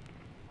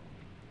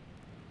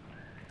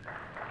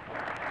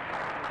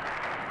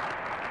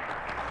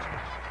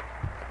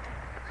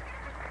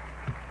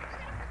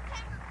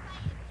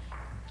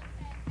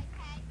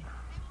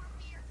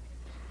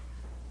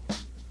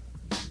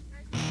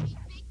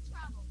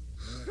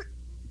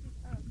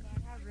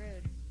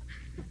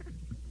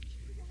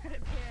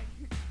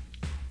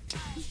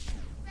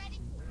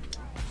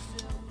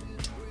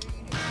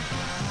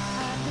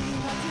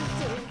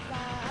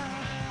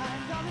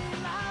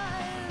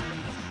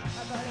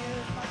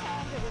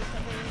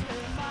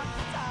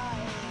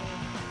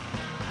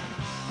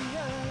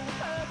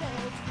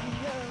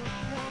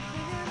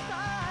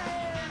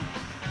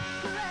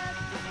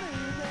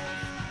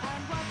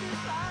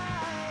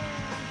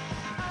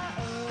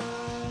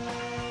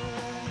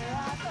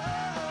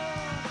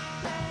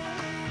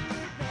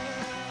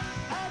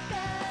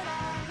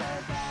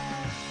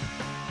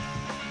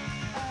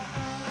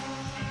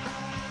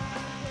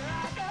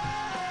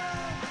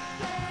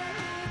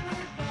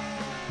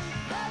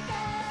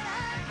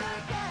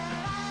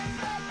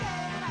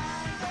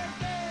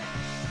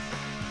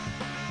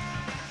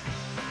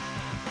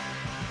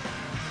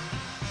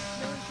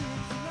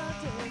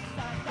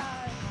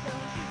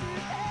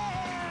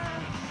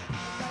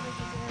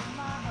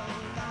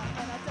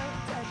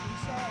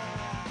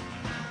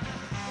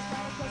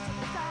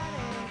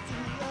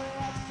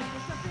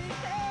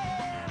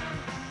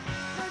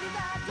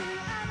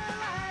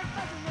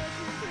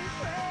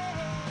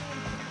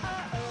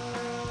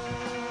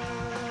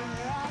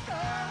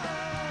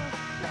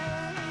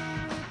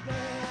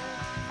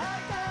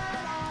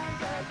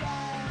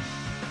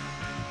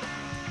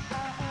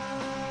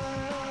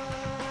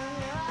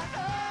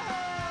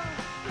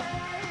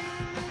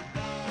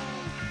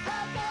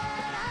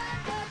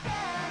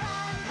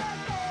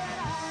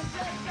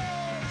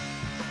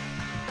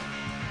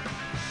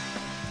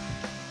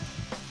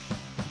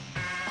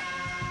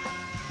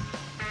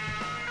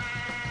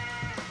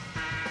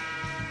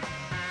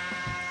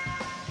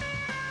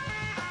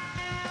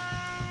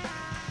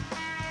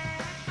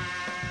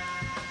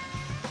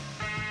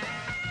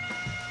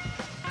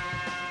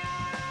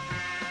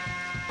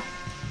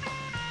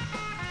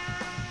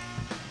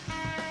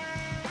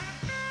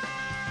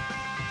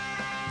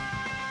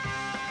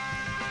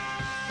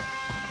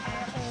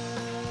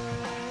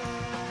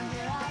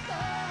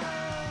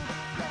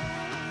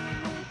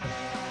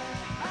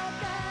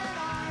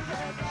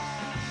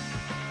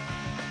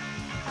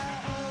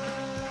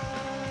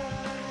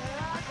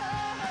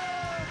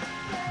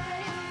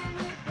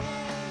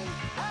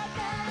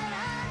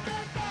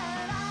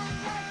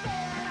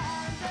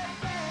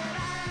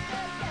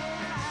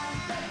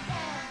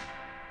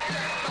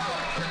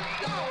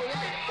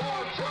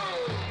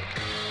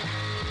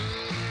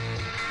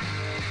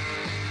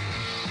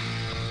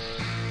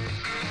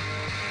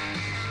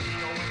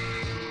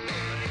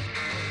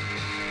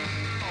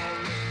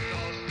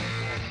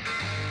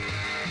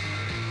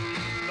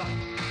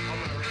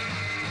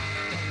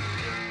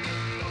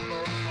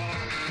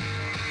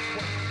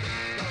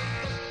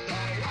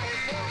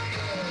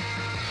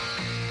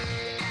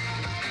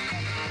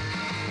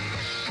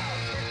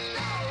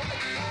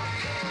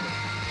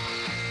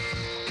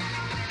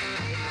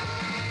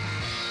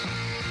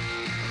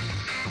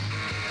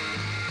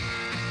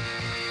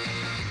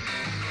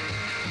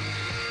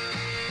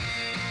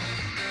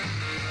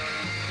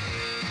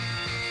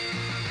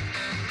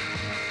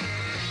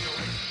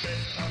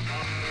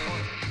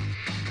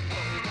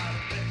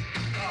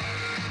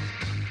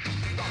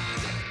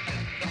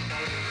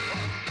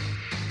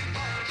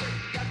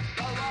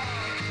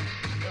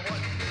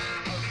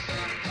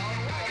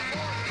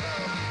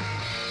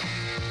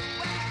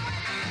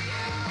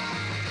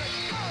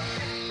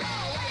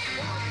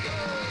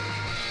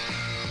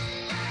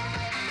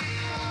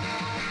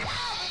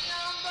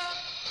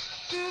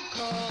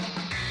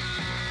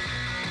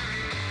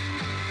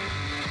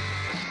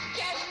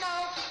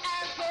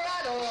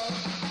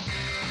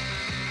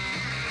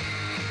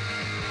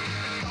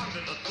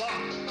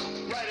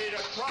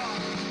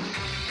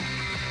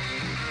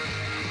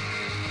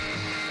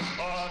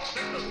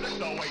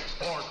 the wait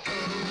for two.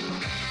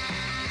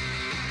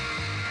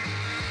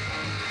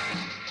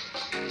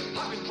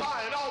 I've been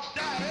trying all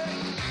day.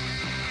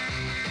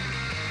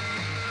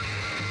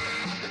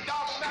 It's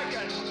not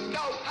making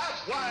no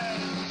headway.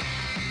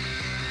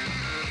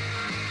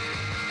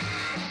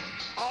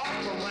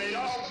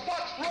 Operator,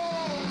 what's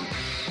wrong?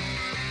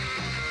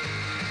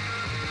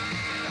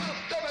 I'm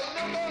giving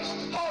numbers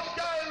all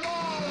day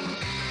long.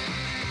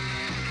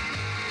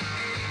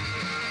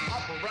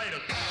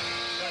 Operator,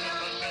 when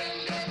everything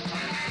gets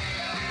tight.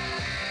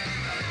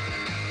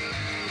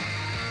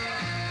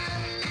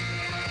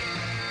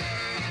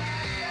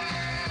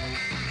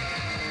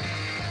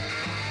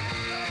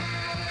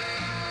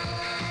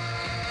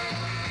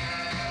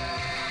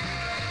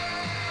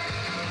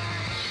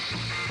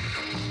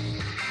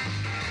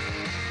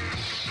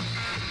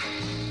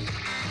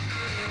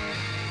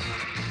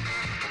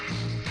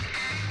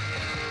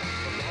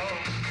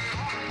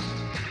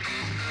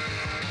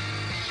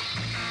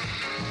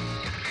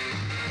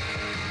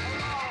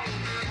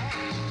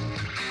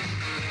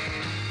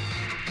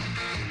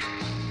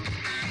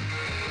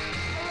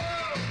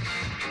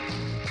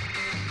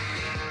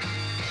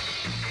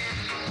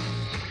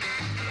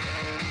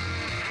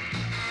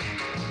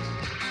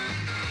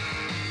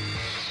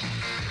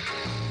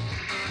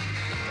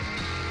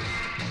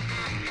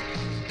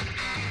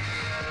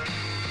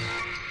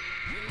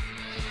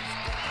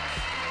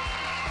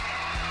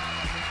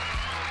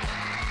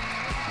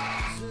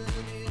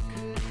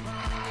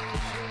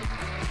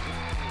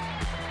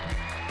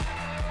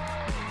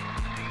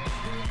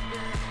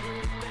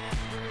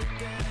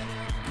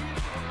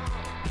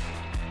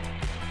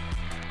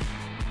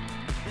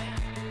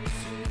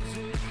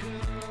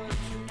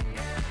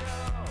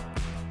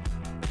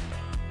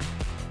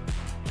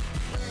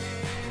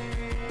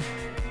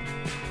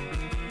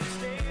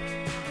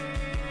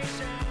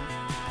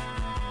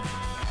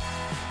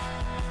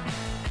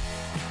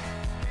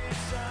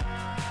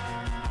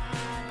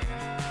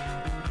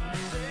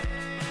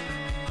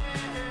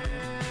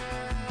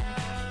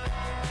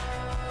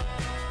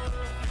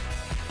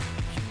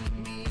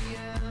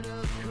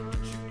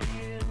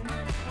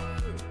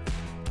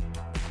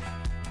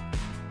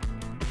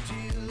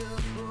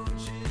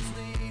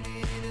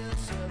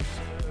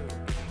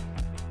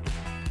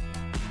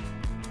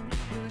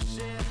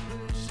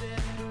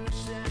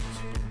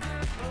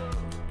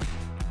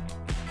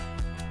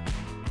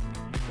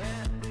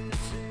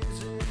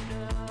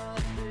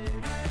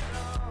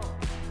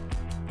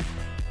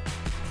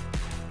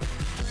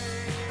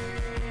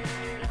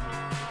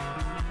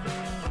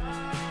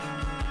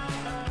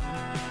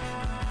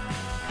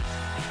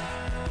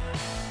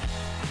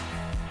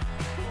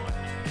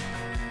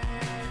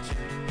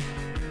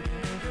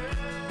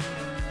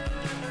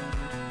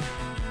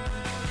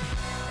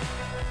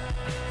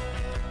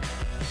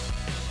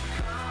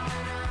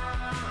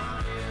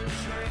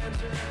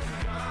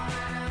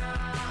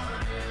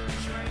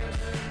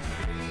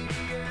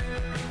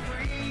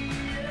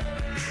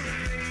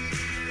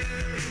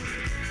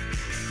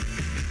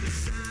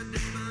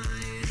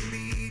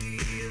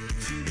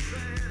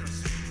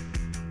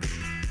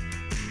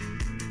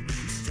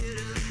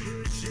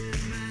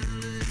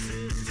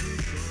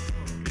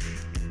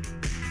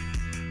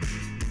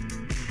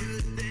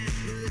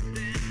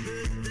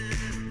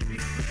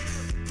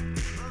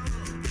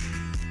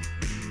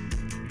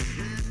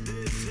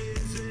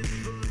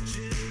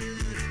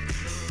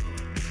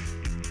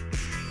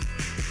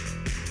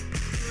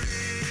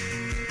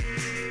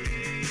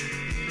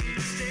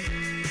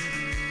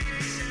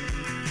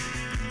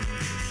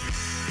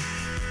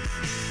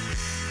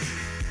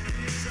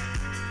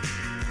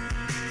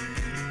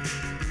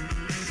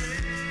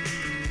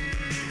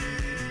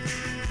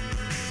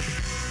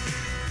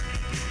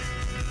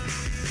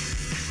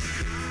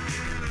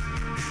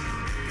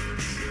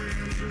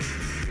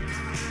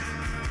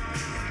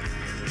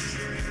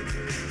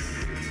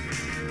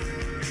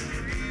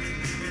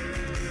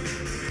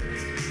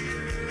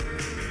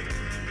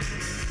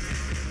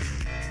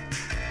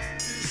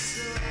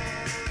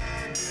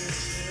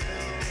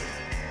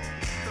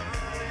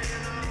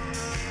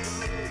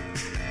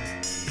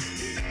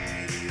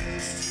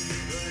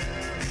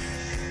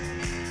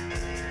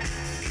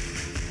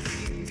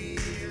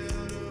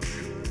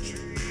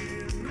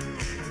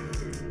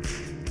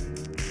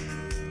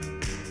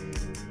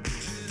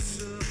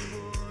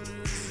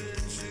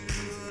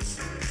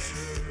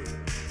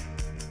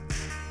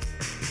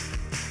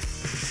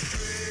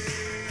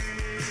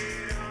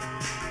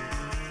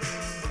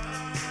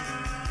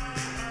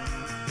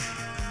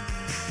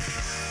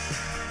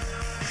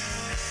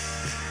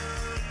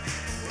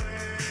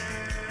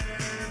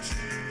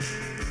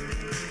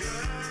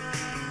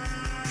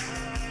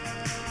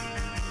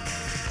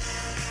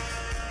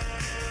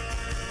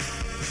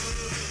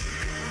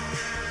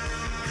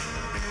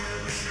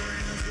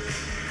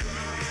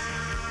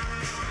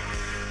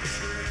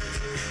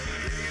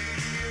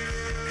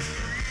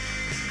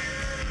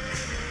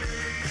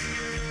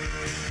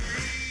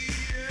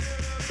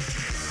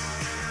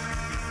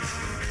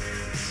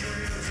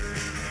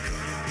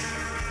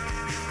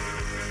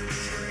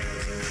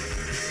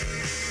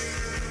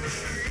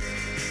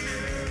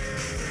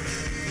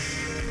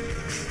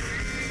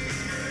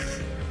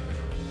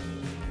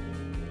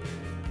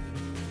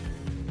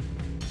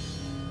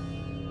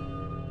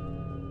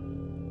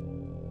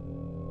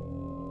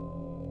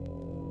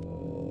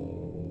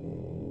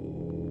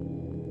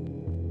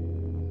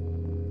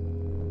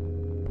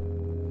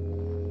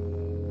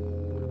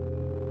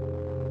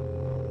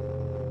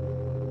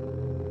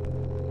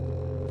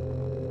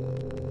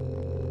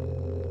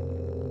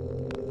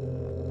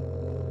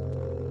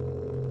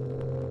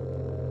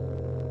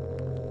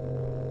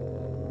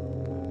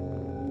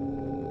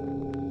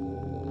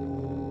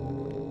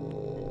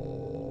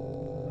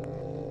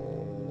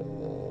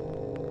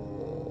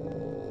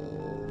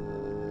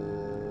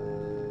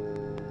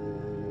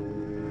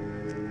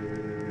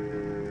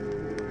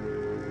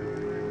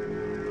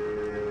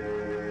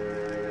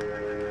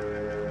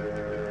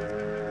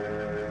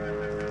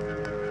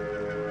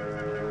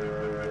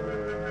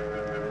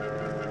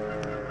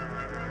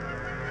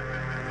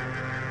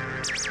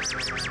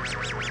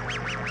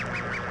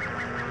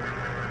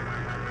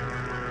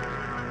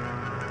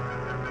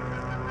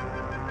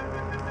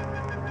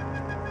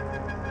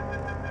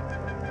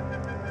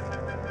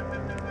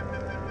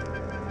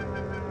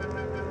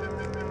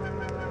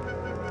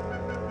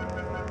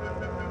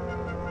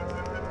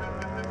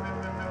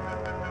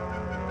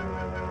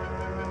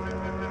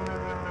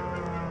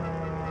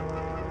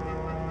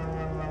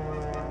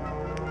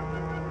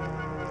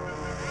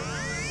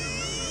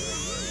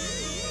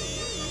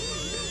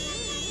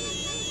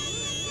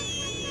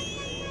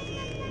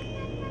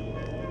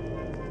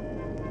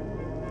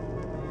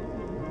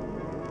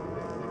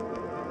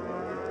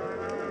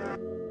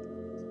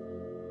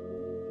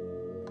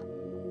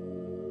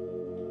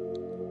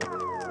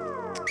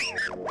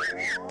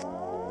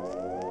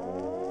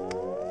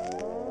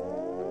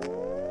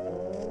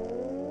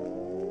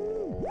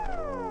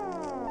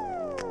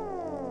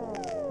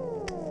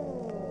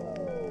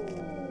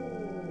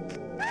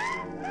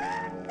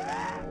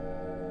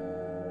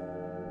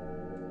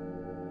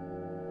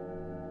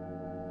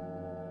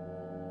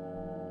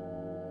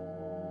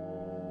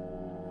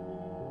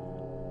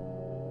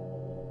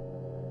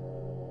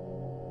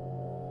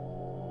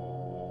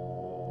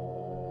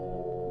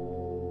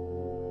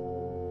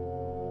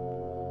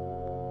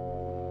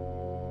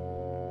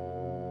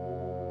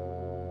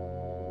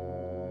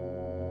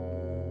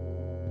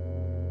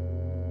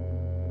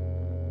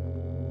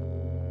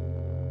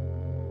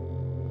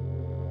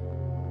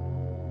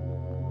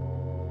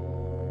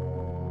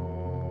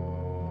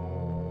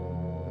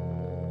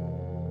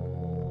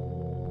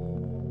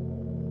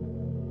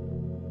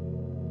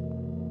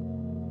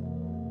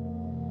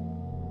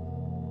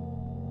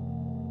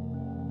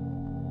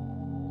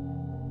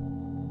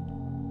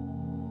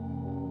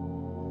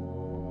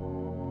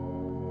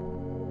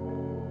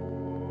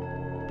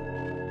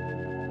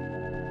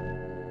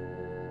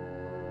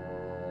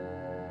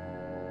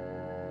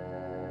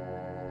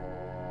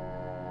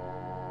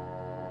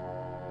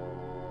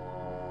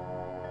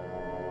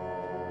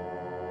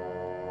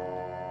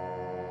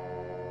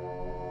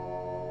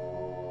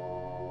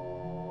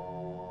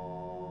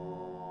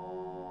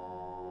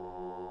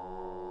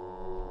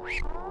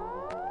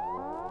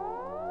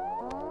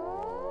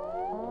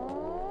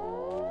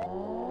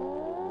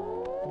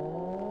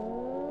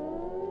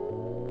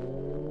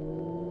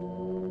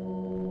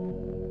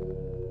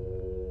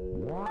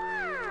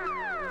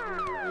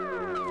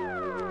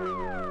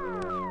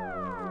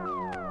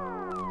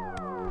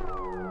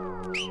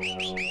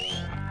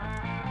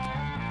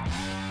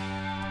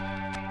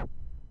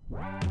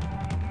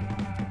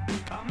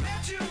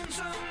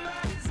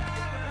 Somebody's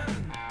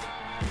island.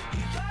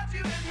 You thought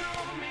you had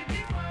known me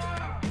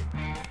before.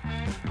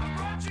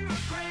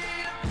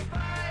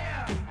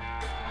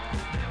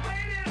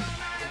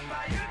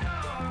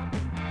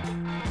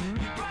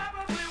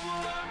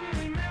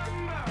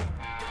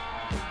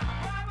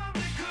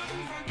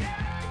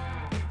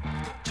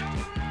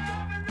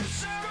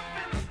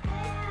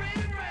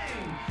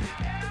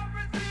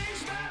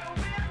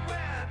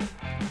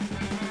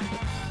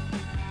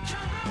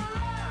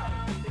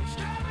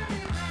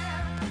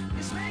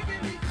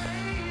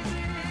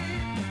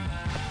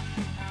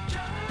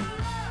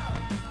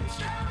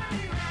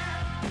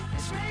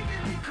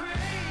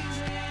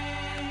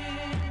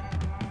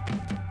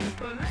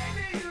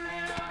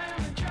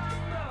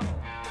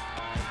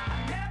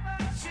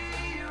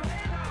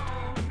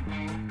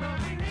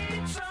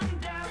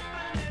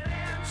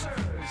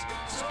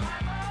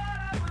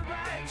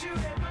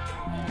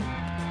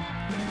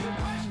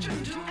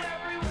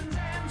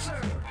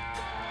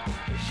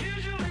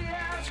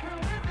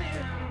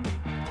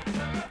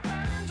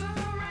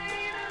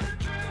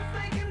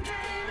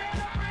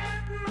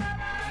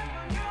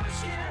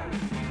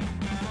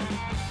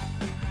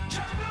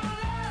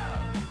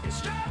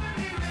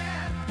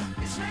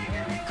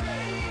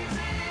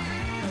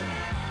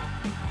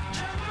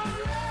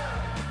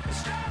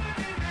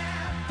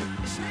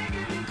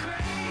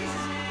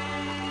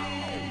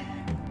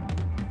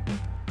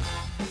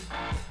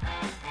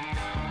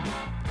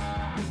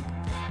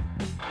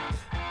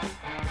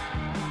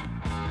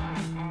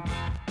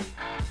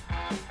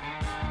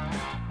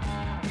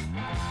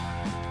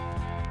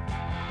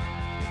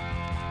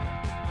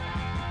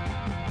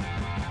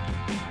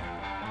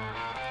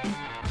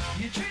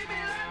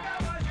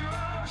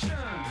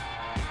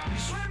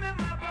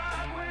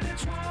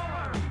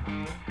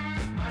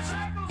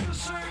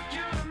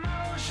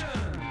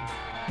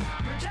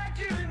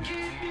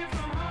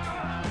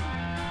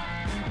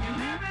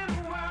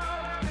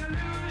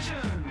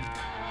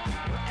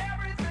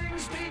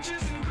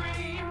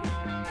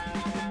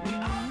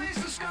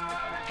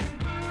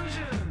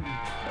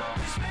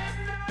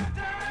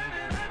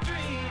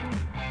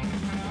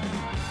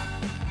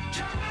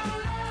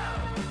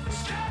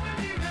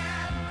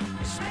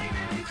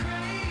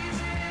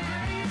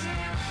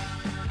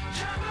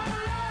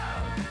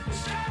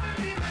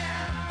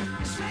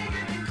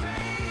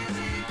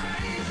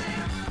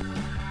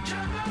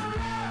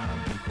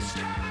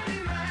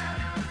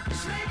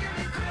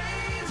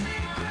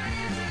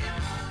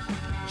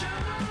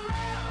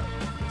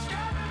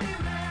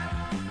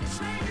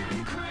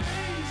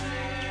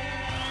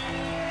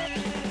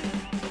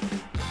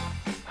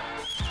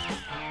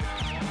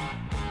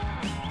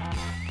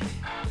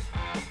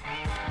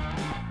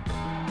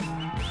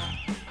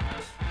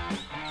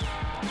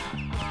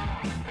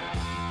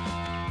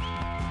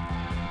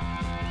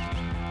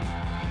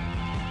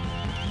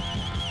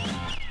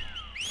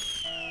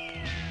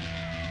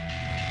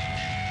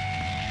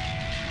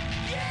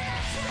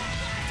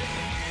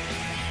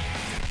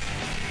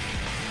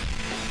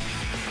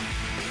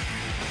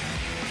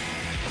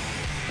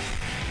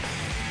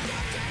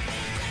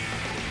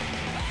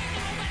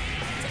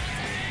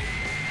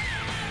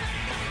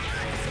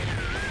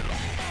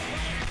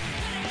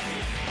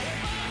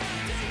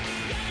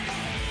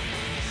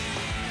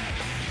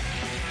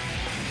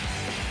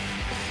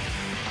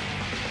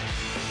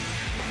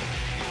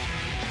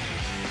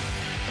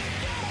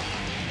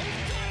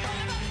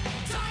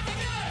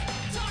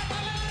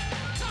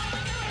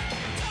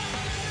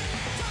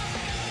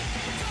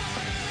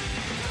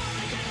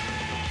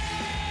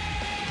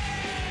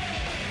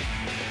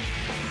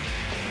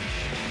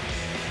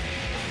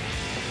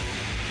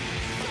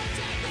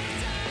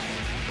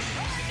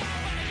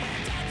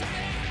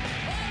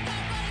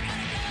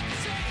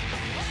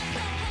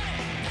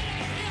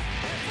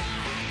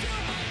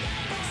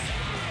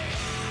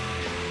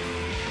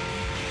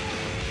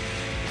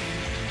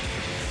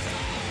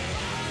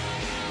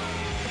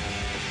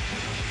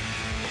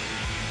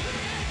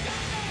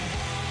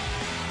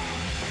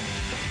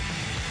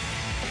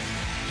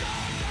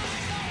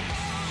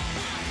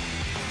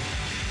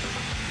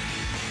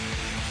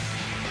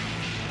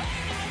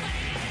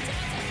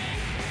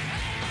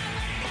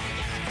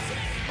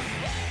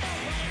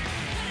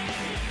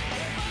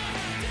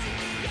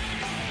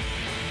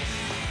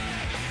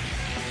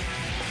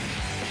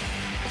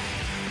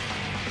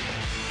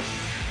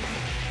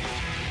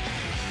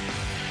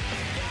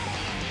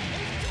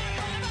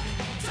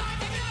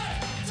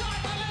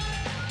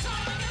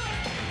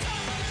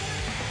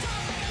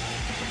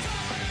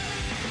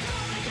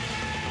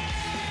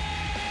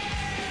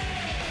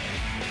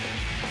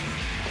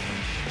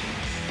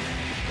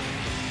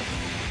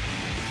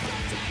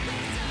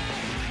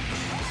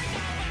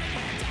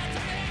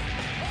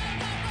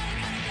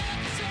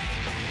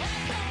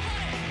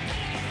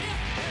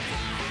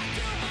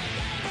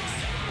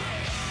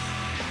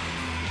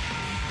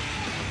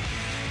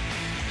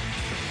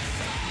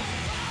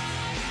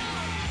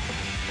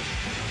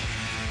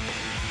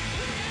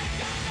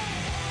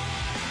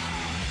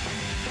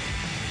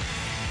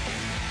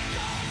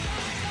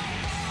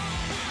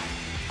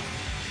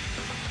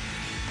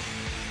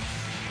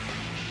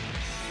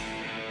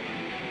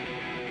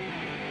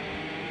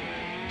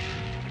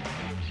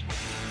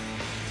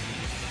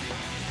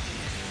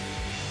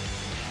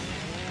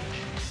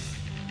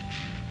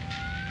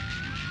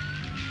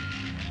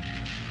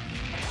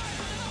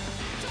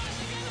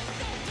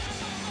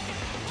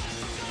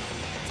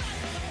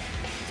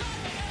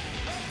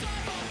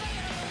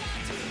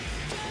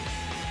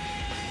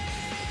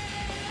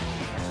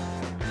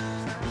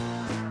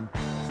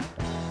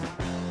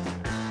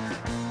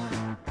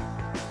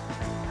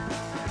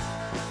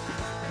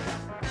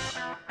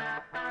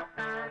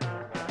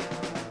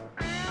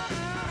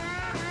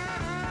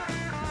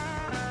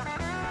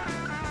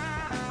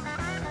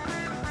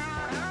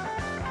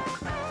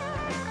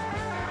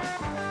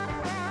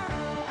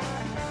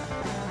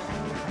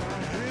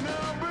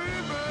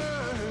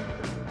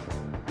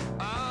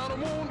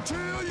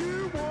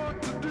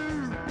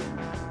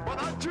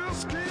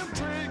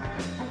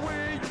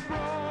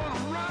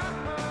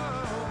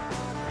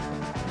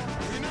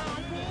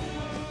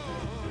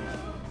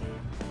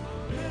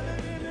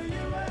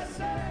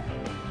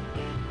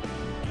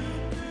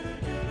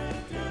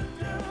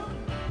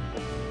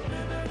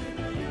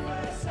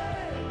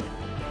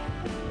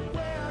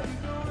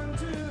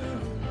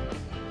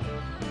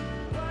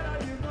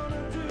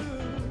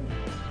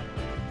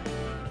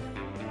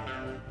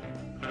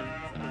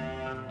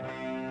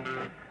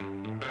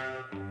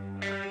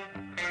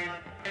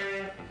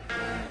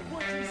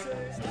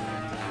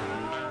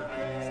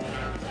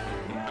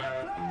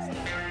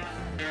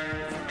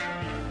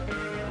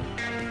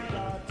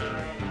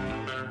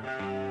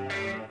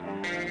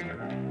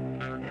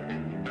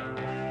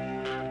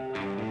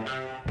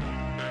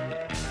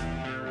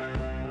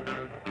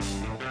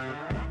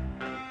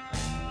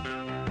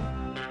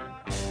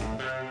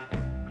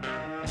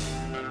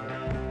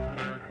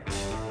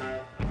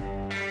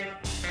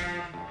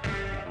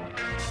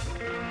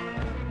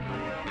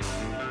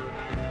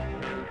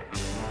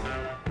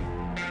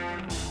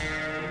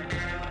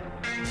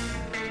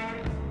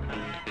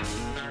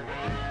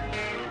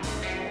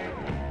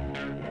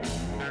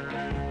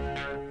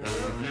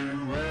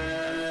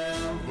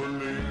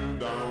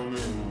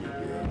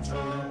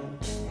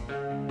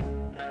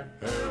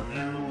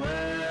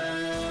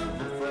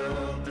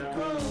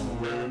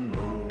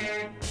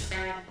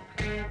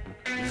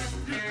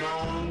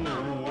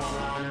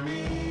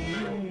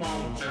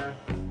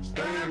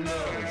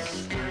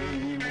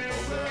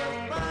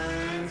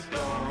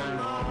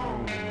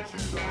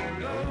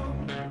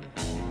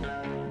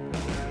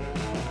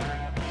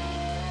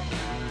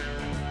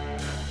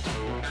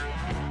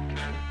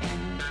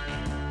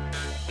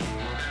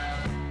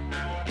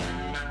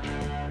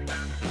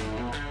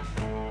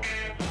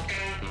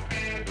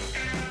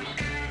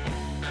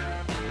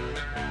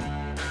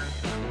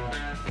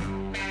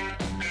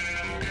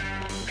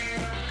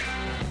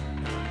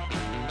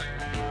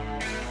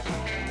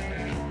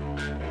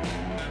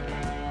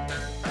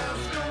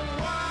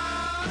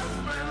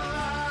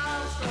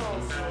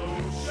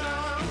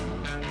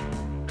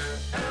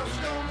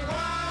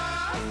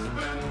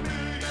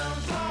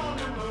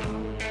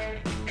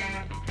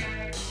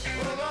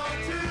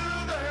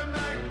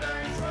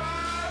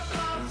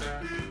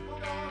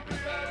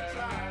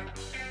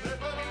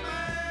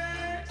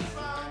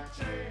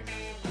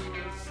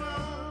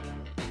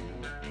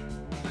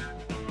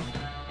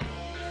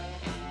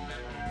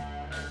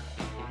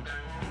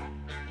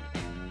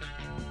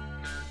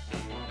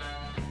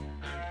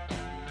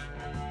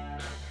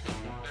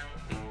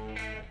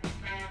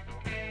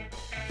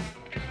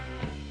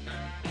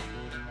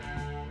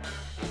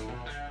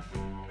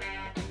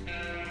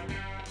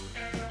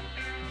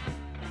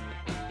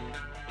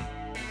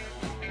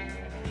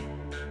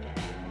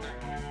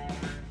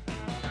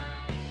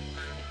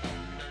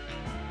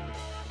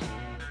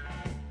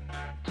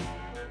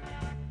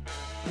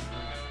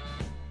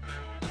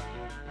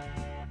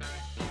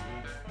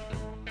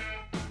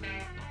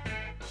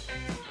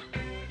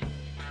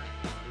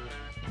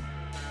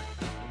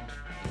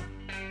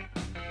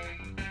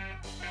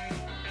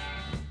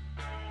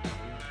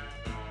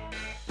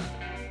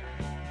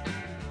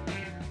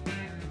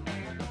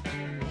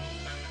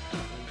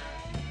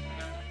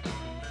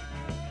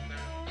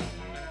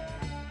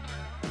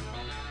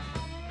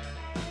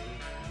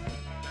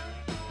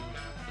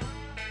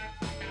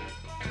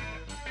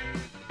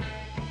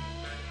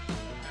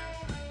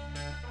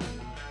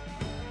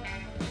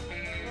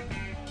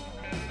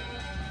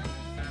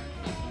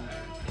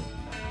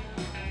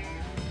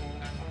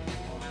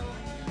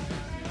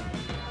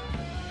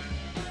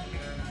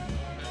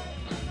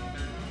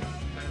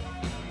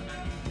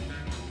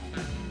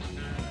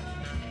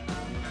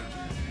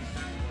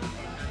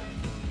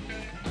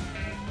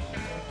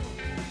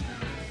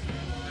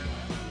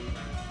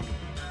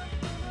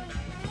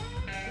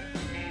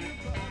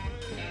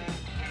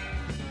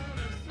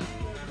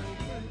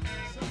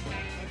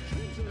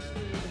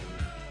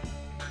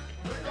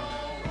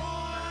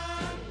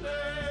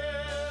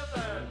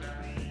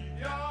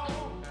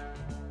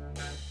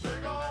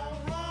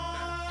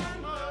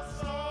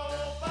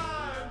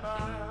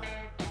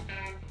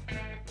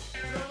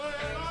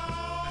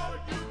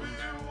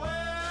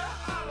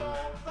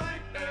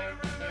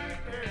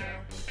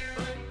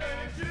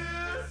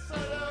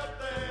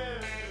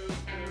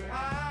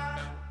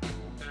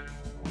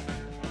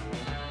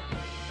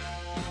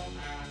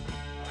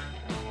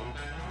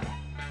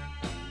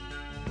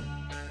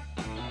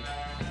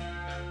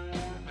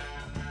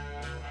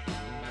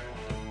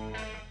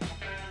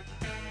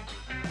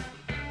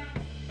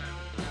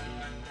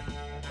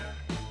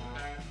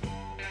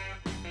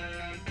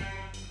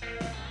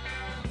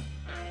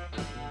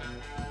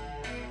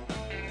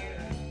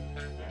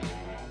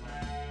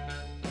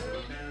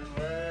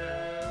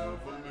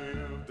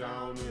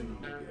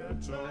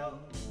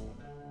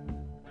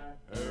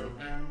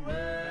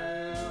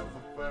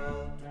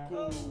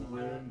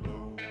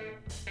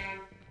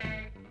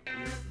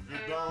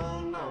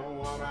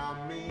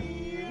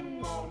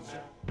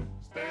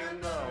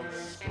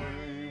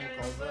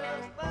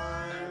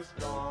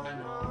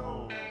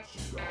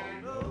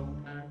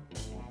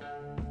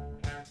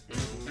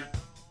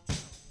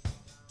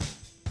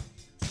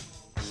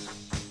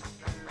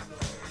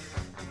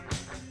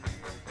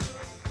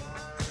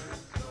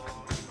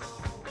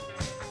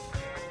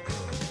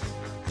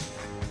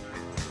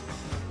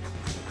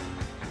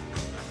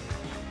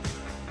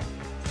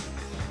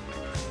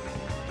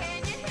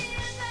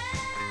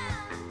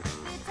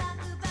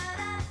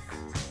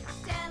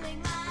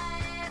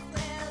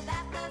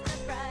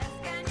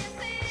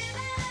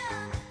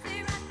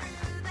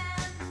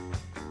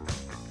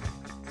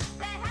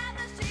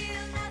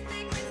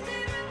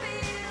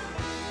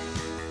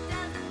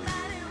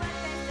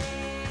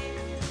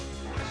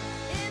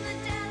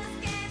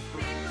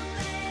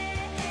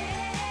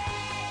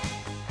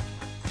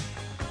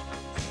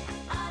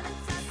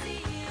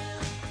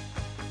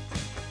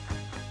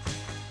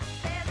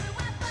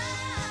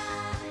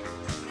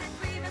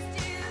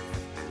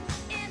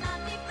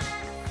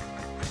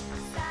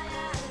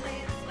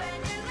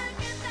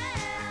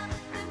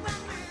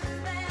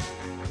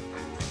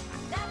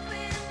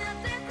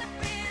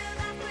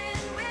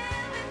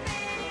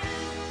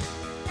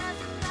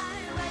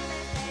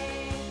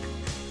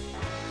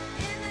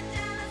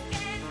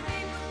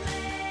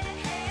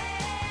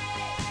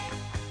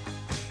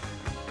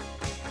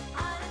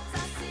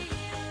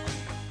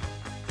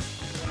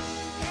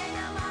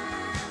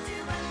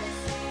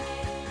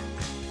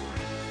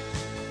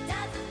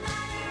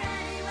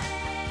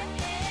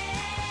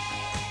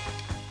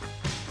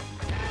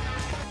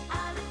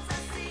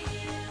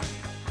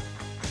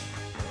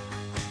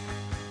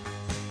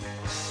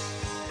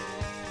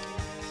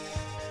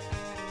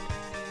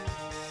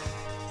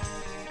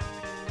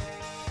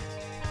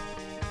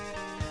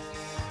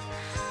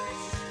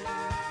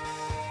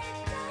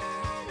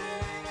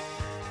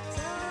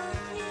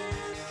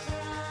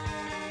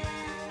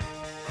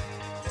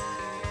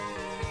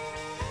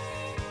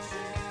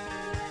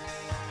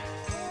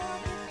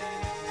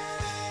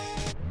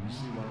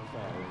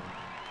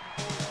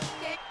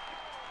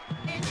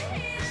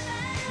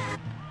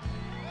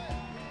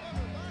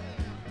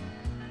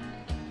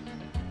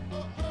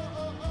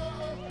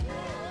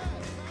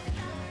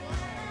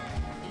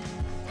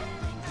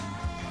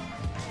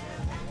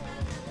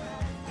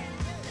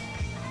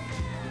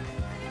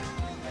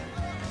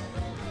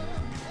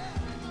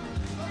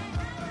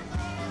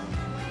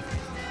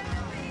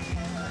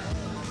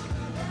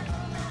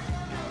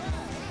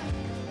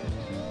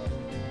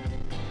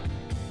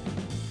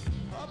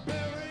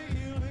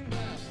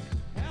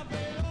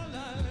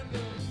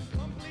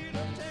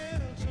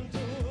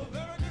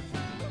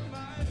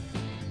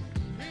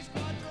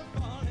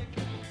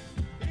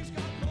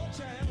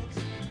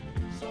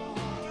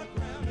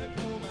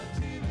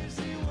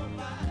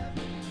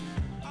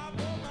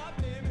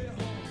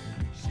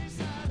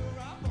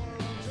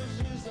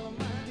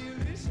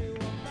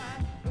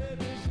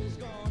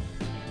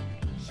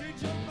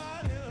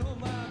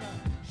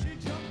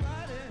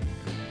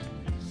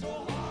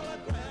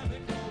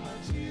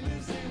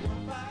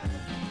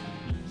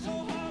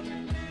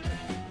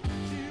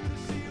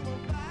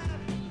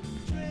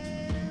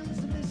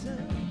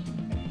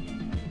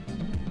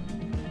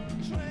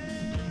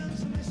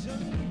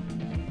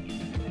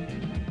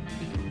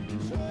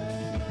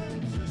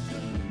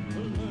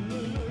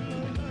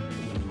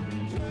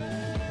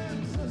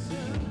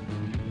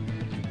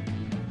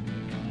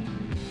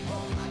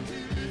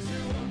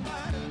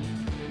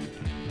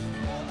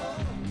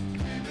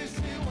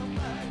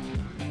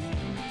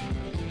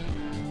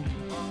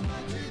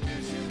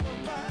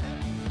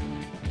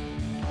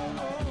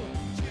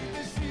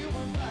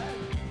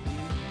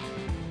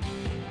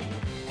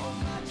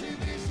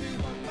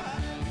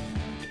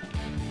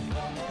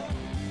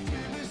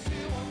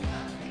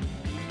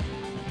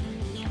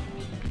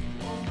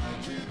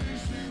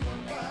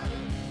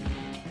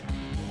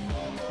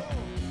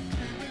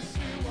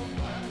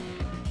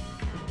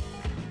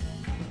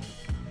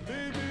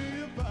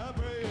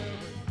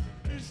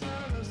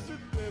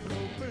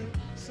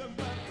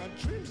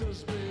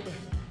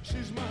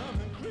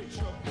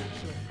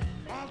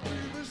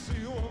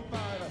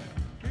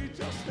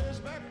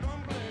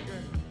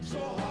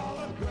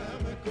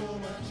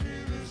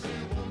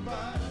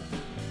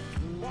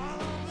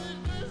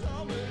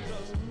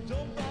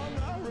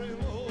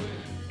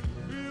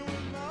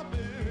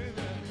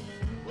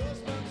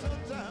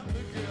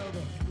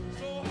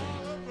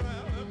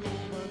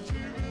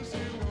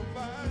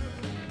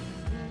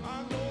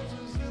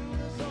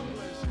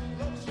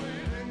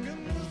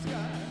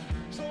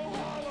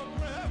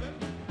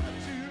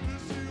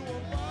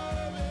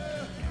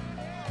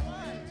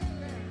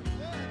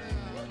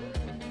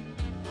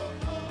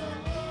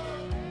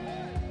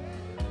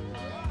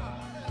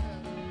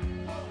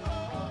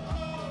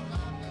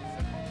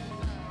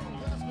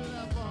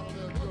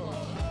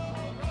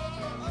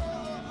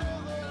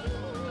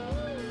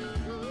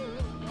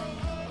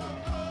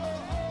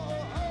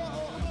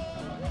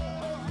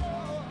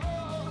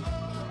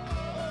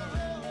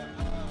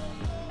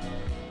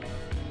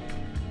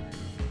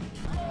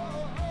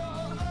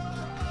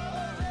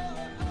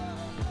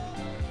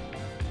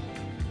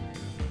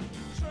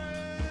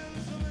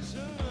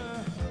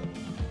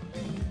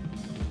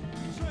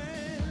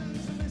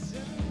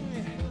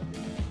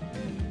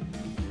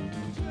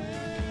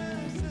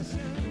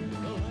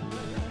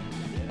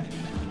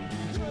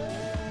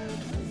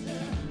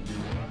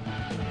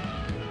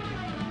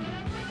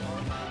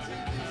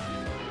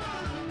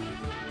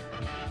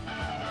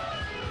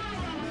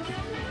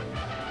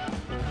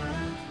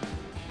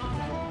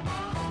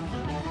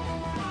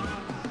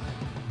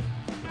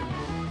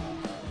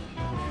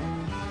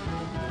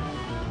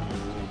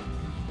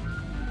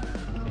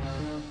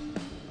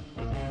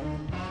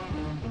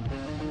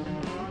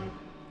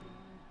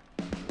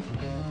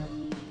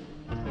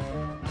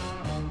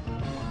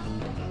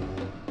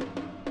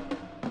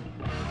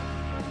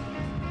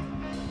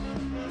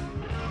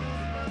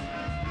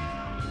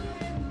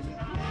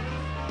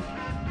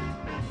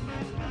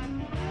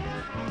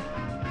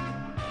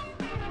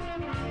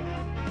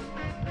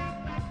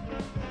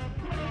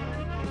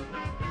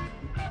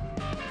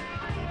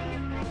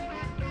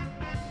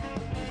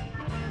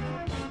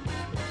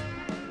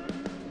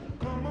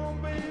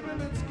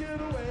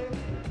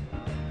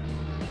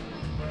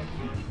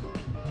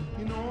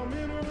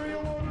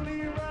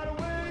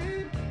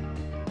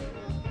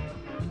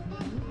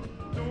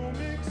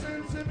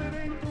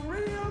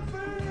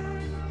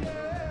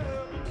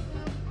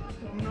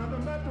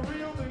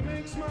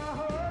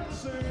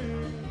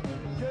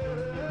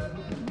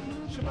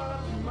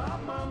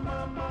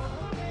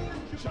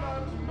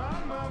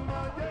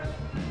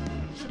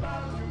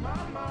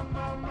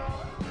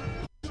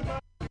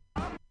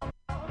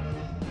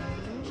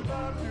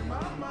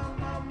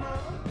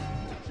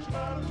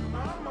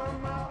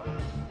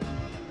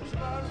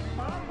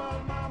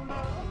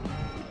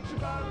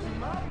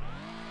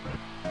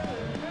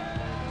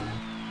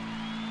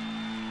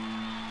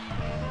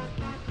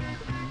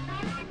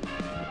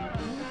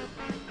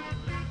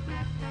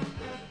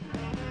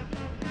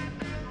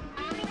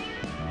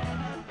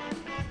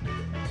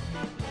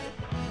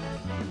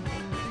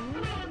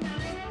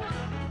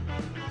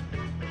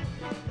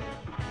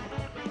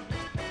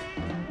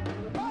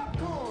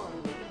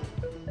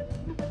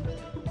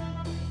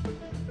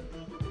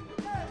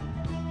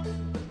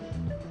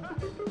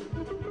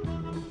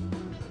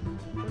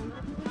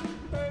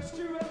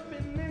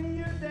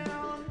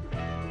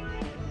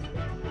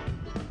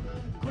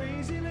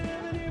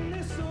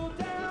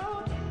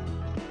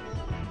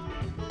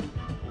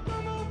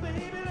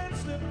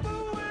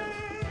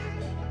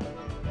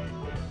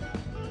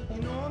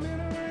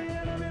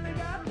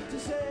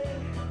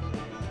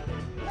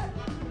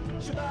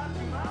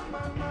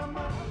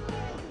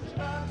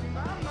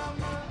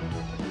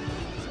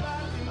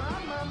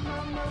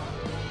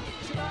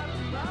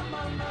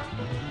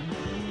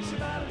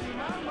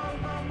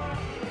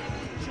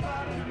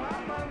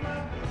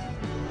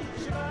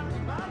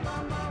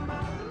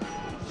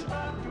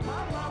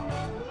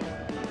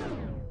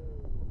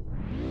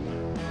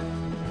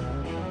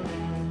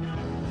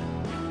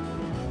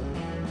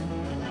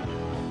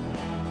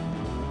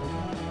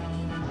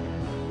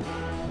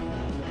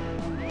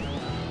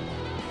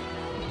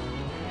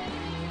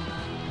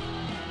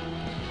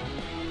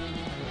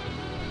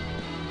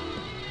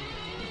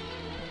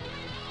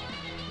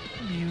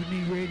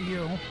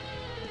 MutinyRadio.fm.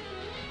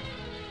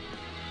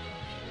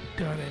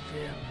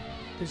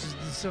 This is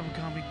the Summer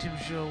Comedy 2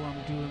 show.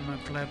 I'm doing my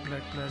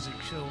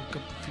FlatBlackPlastic show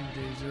a few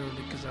days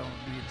early because I want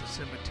to be at the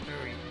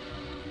cemetery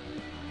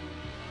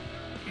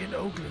in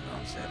Oakland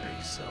on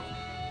Saturday, so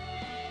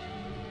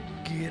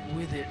get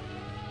with it.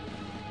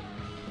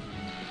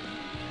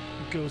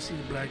 Go see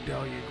the Black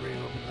Dahlia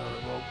grave up in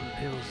the Oakland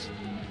Hills,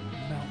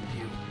 Mountain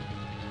View.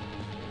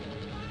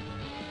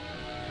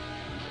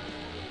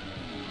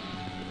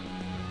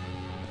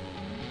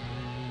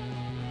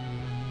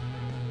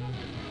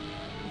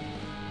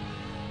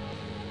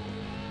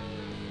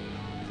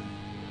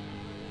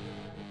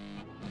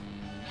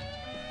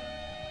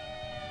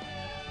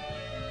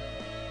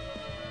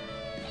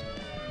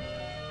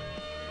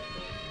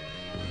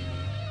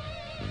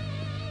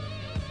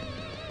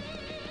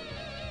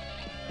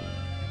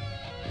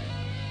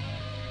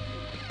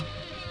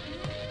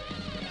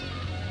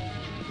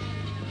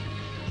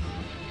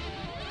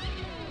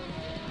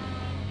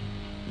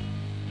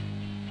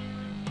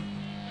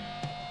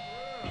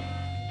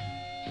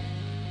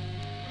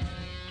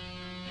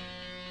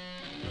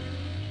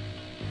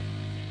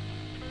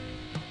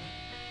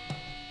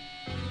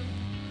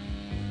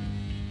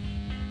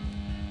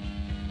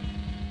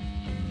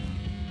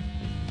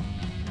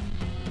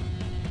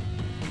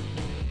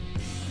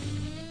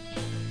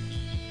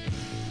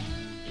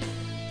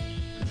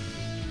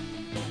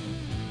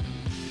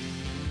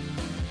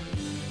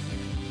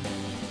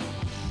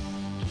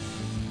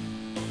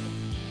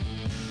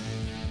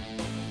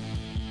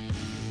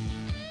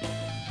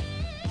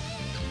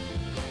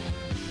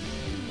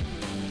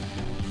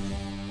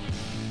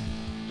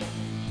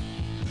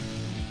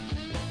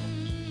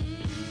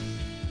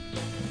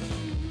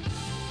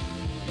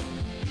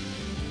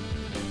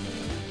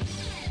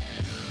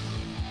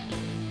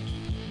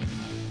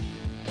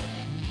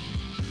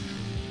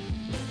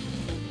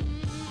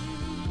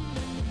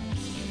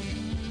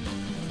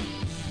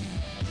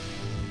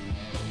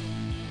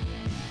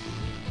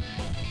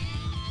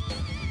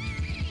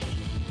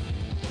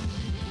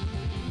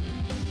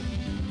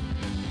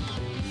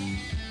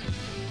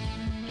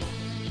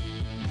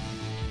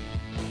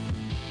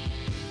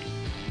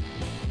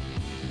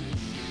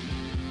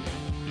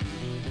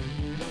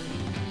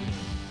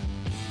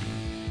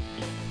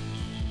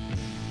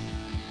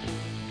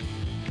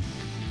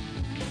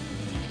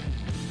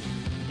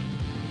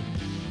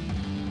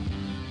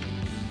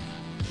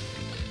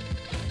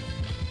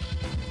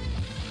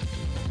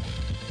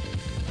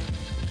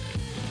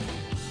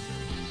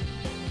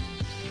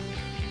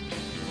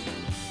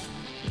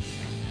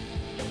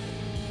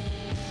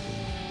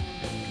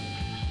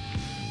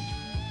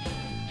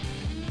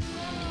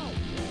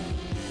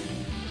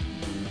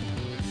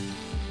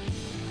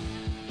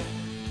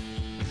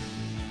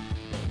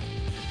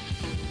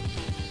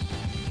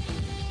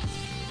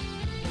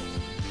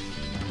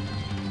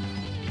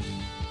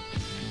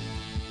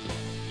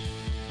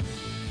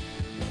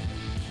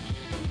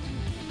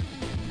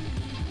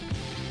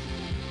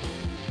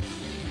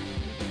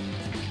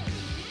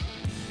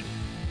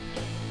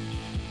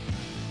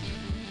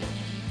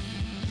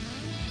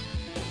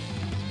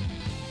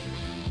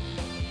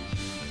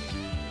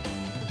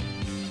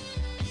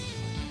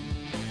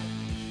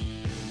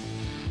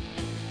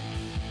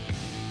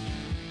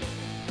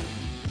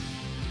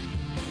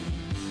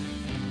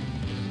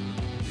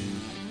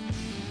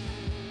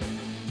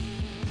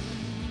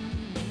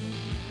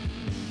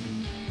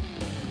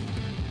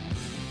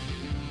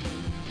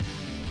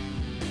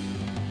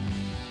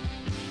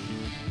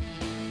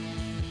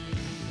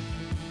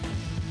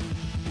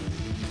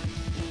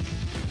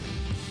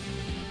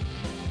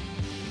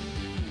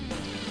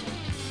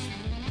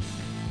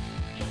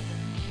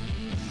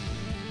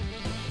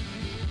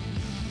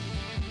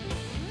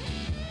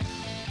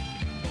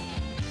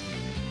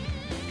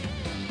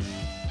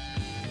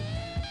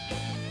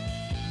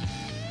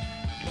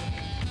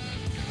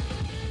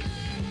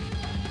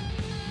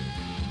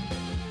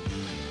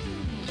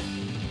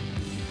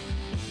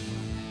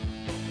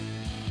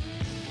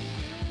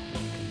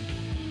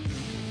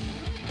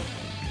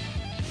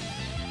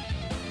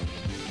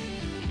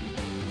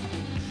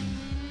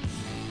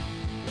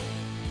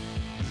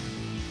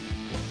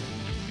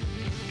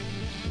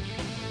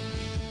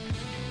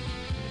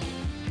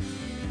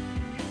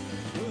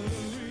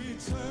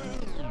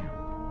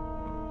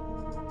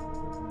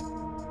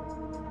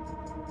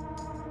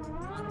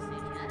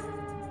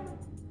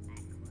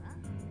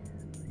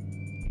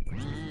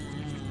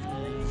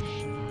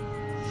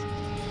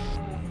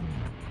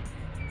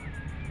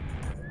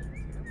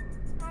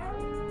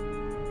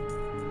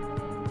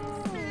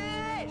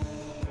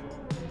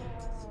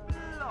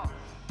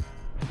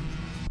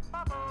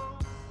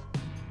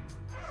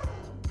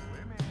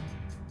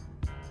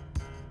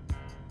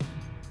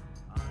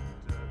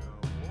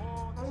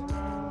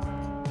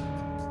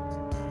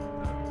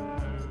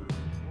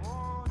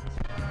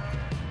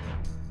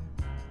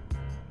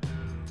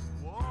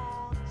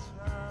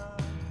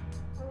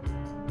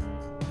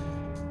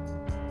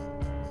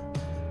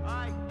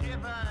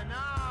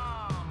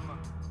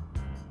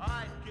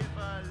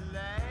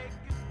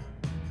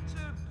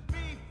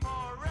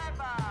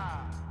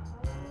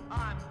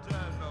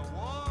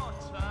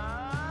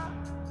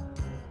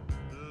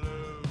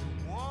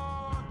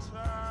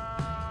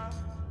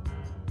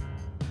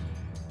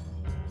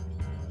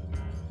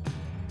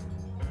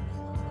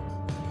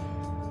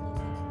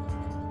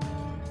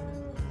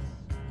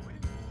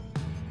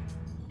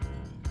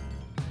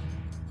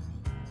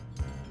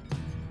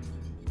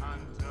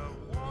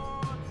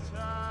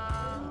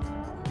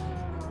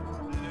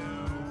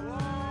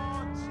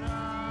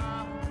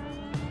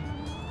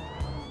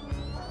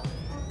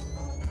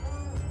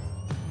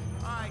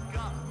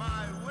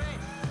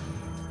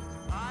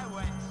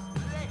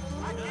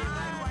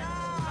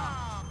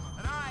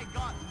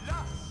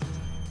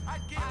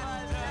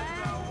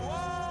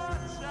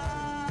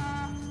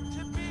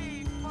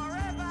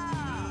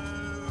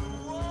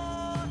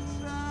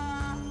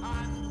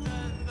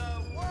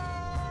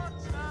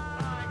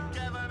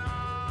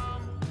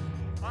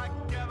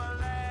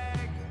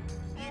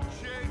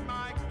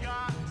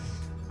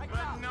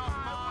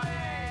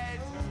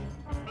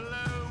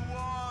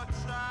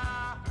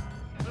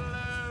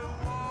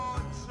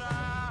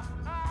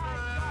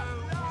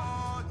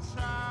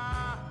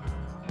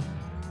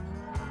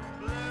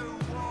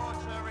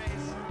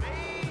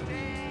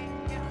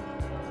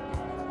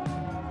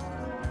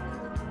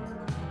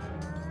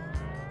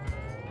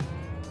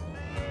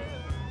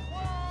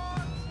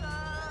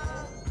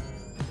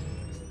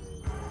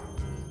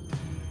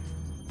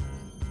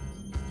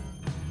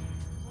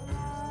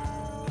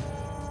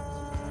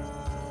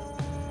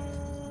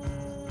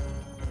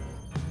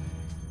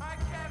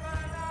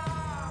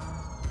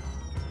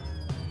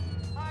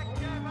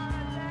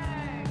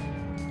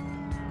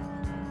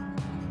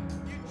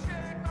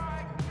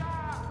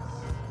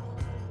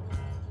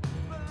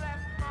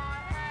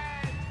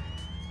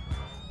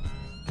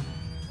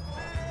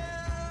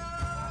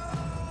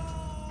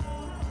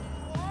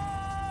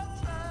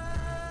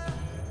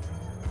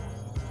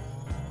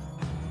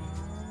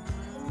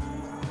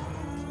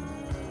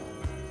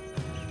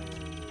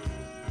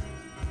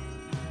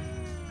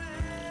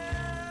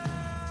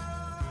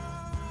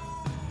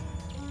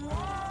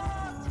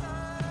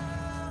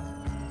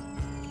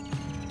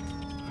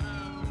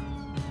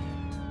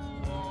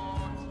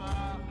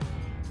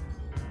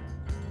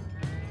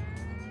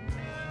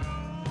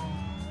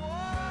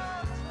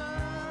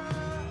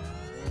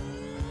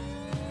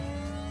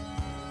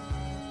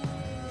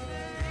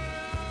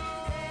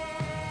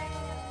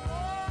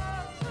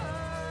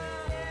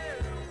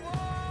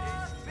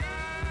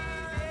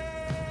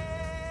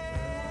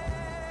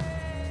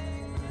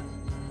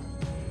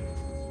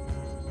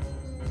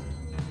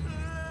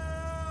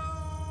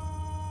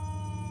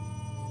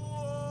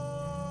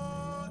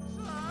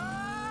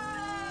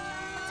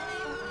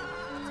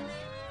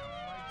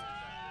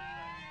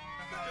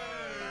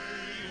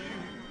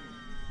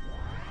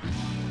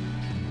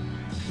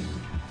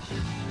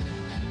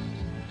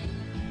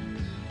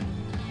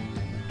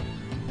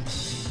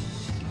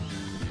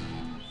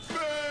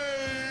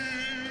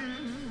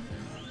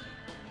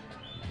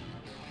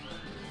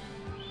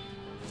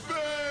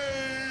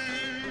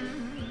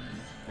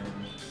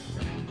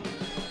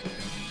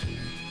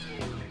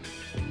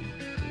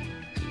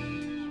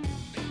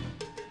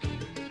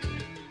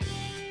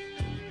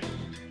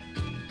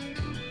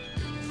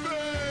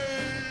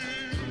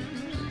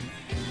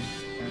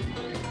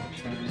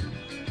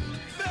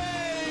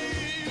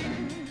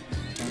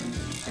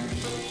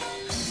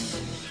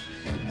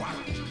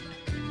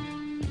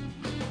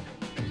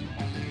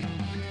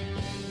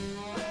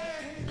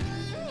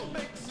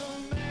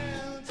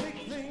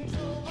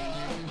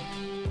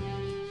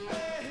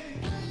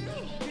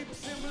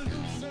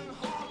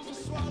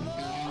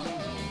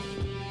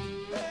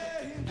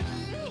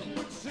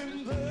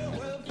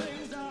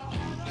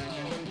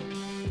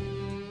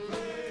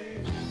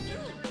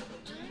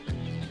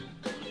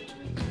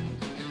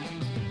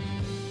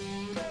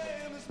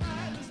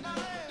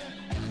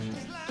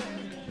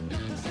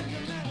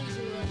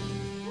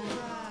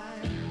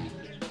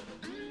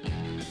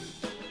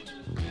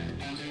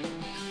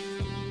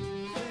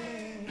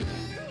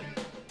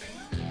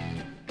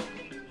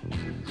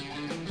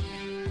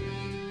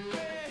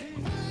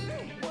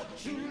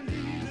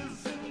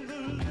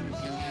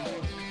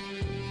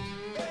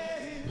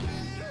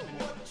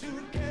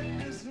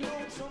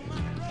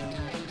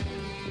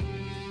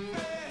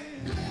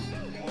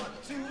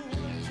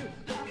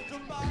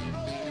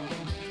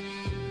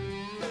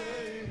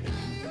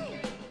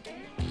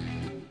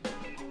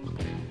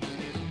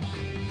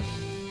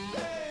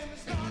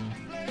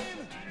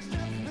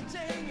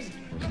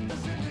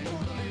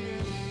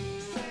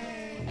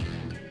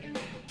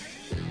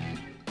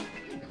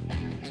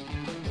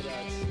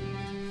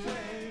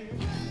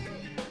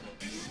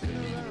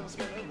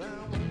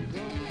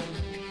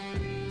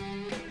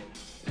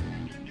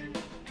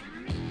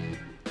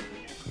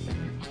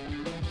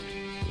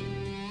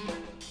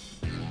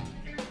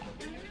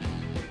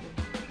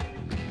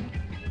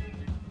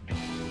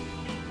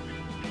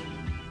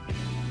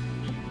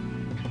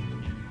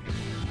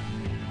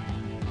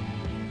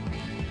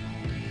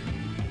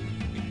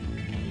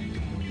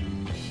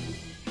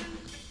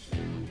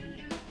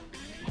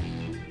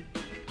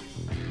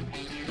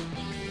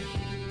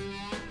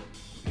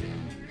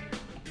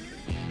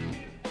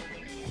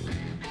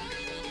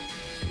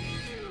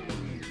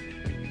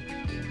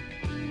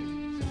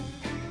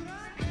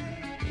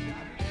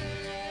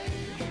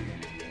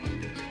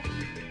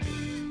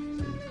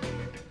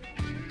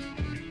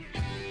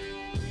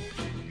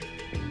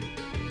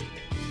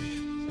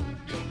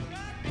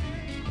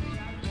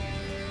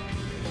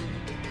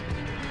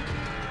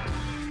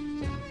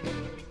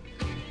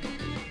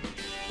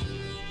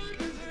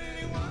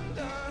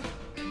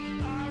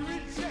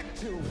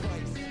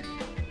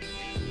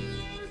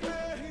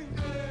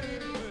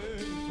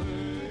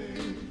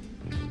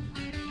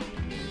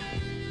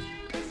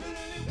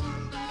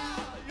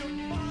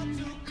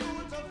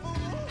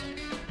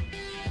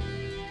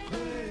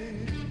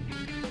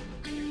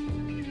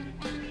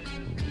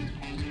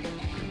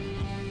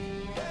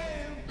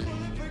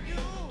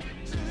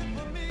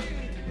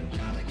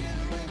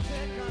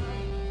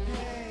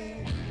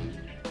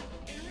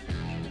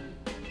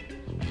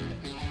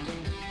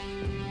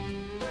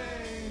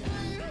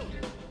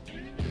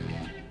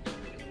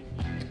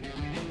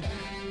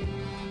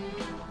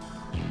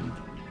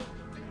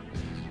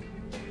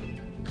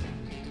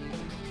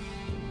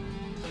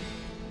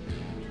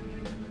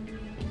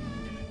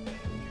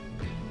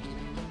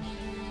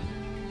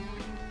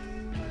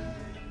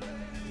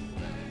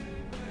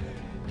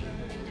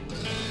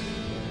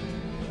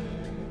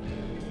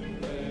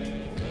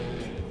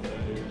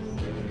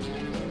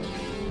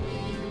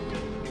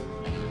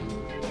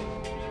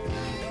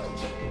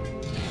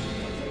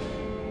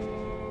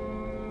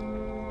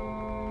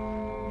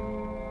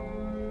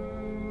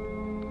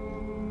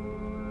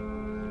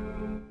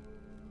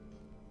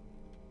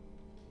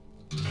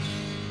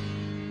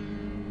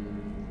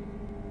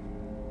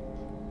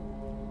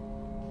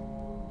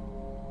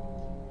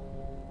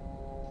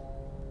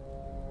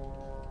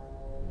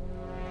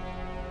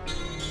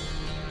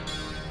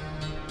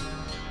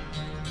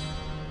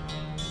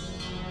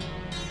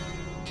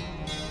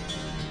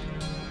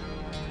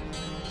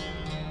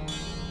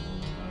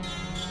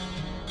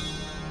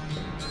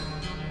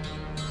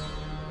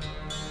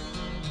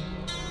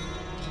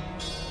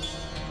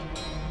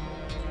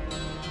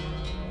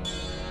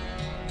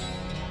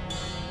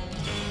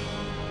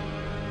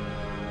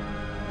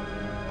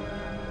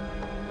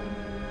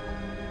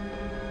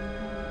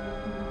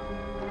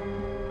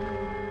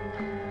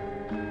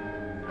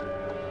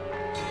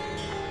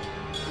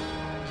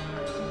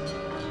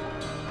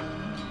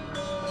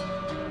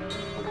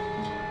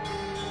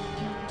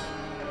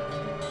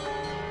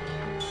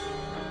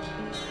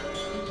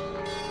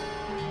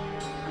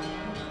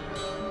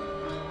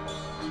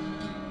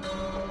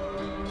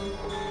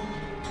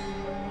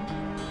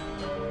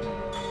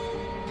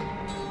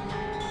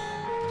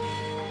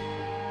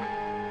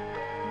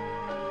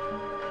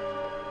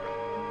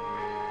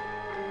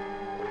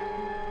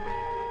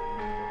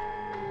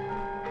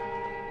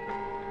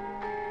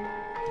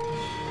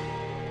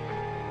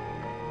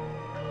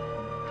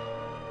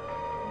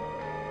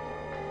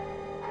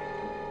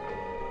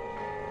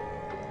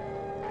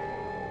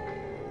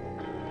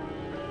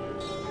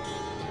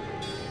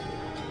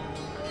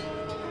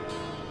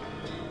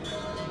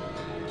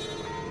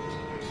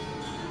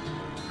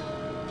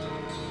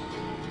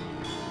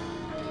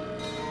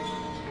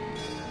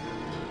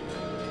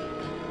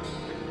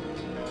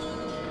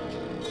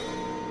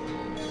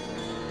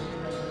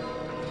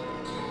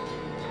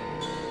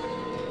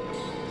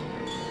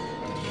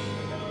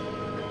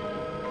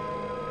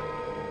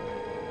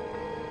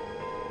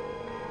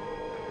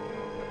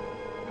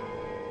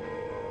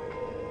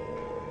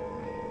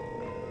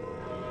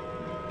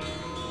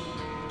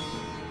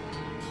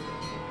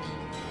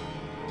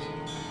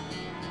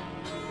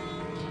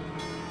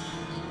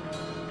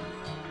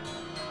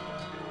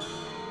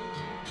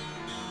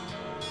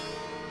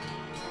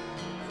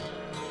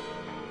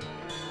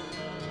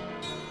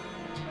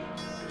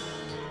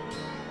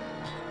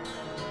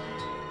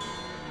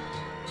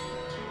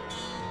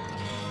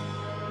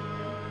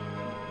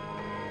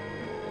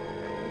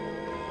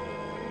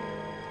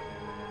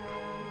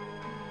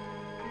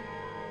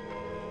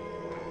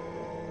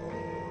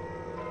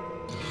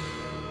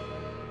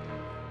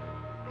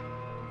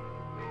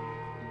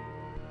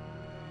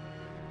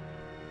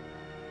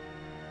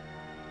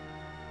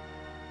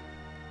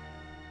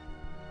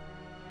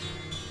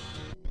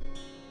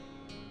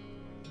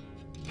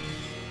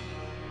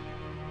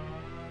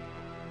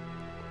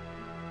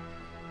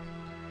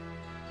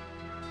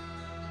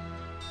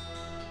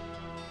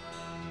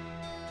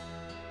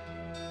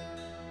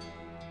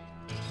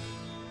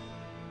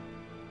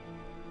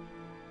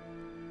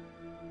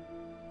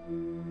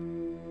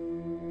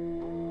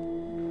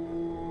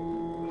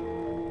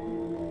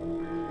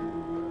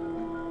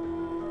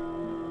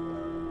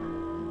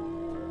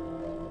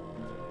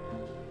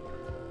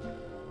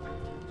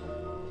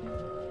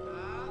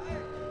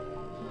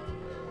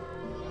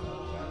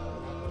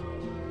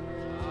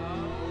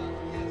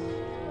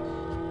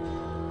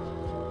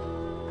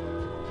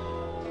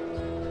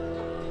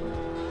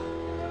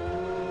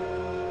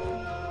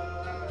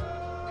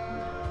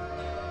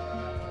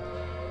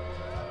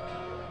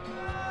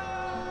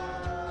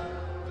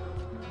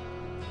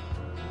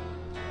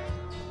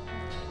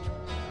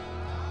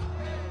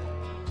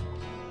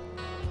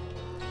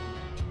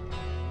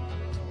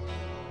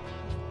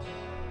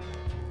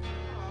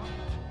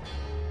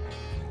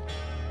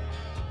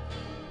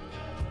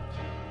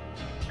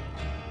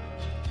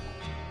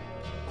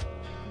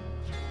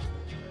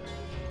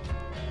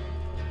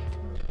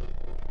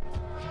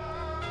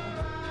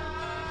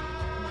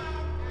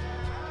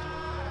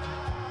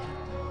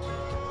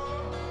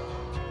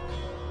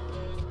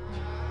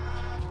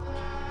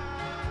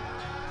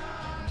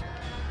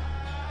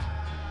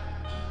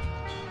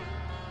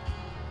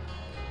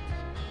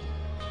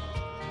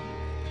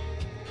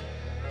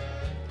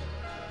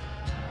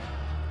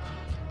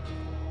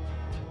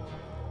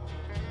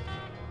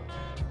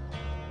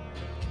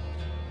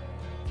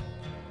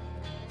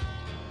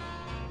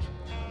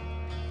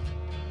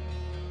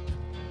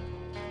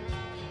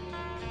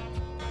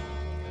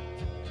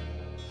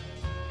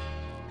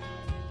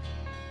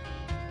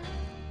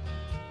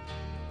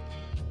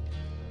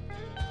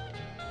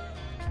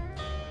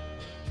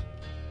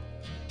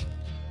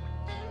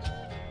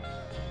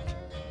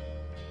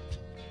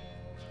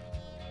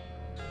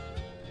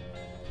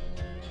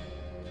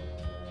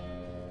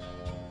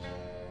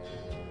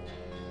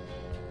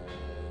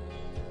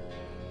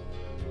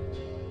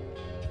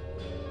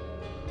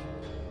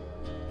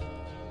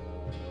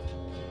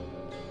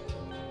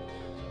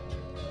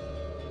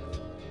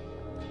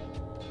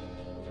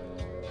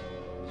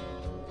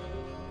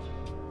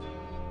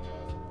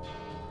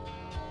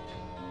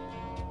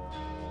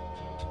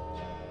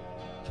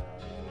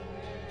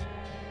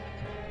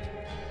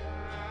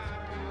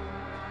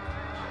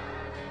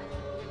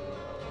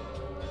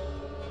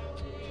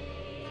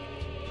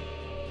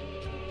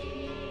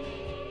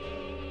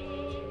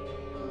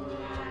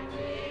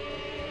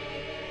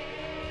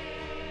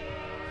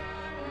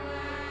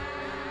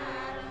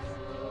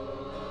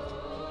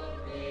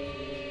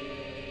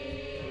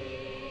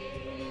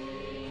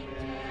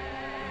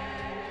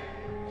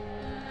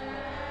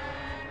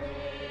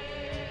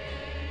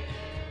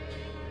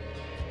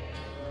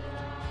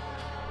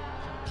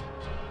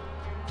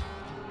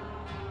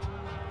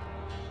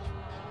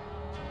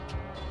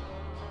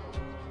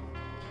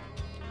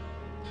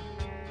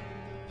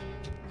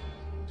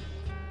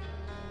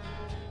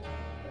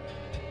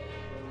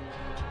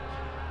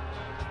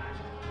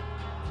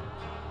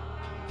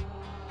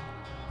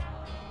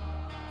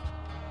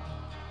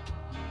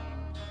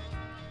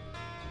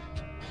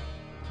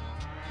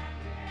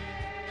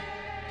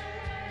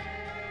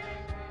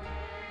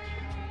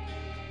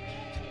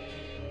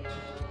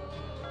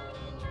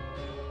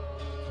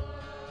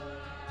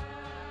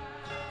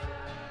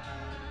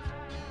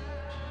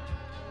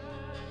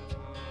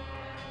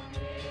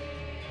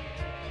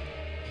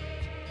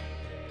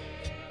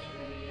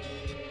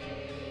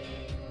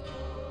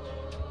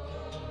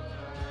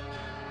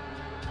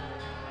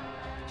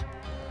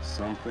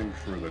 something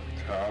for the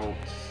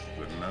touts,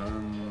 the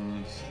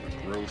nuns, the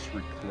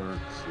grocery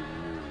clerks, and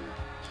you.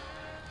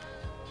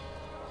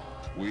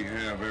 We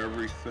have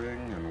everything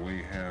and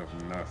we have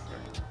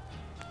nothing.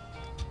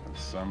 And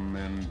some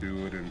men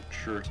do it in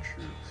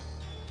churches,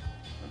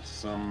 and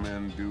some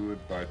men do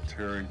it by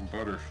tearing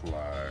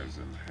butterflies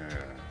in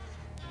half.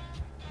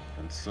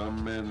 And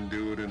some men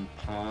do it in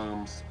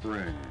Palm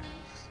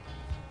Springs,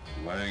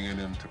 laying it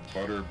into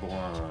butter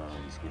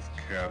blondes with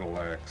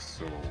Cadillac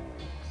souls.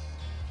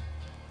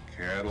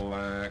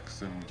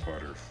 Cadillacs and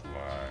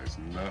butterflies,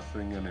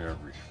 nothing and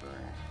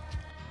everything.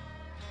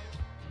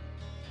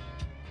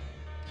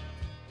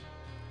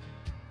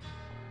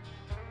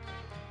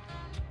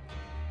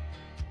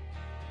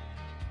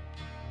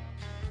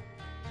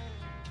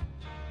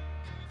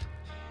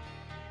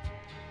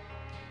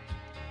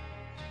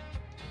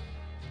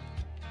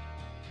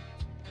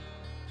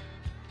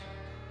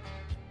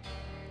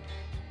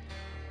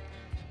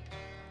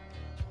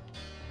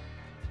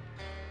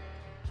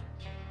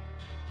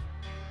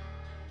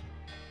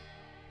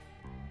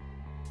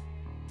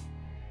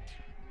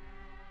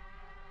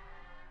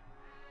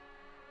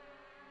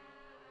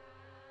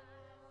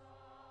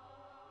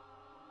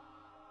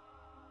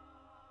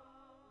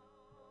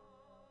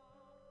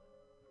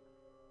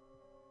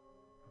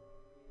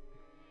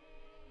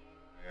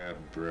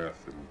 Bad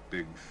breath and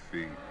big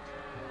feet.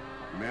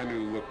 Men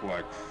who look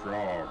like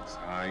frogs,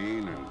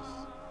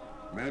 hyenas.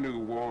 Men who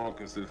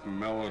walk as if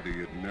melody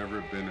had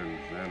never been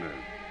invented.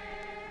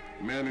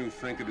 Men who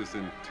think it is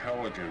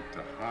intelligent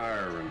to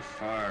hire and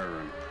fire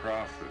and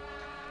profit.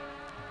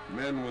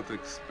 Men with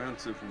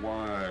expensive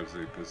wives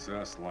they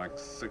possess like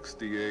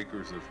 60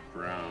 acres of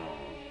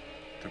ground,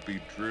 to be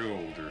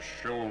drilled or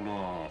shown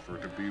off or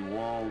to be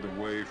walled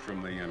away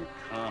from the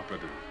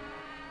incompetent.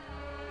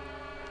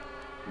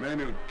 Men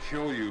who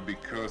kill you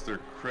because they're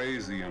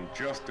crazy and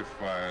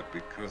justify it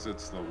because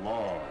it's the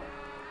law.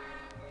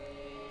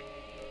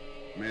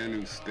 Men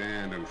who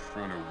stand in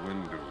front of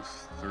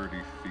windows 30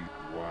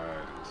 feet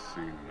wide and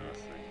see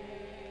nothing.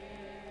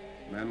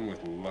 Men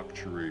with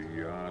luxury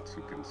yachts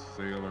who can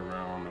sail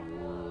around the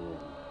world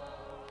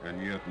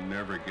and yet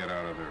never get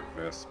out of their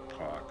vest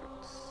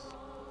pockets.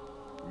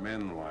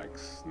 Men like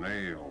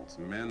snails,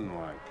 men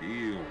like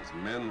eels,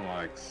 men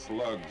like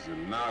slugs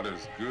and not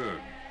as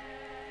good.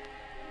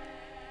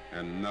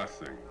 And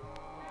nothing.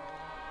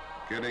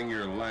 Getting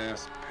your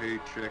last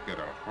paycheck at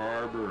a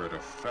harbor, at a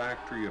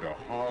factory, at a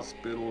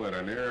hospital, at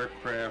an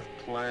aircraft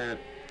plant,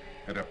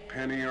 at a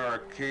penny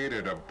arcade,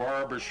 at a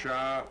barber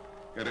shop,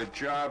 at a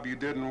job you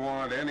didn't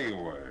want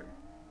anyway.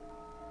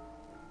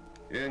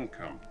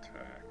 Income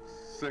tax,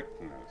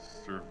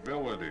 sickness,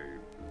 servility,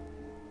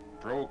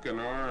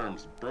 broken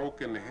arms,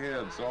 broken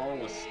heads, all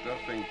the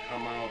stuffing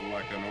come out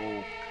like an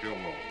old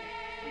pillow.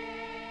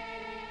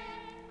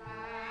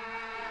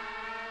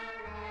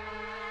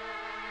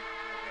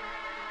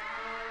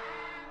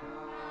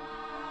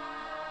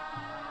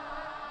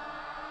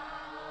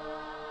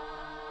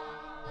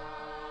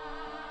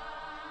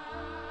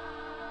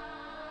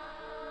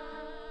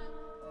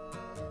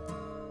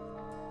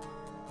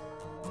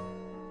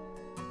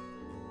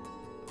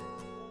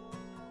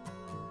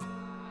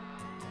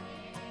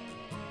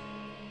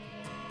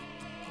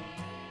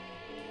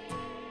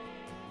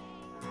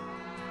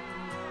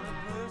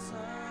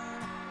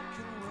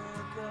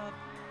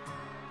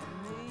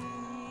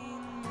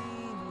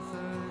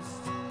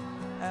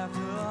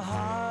 After a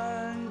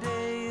hard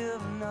day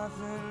of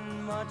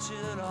nothing much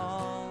at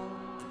all,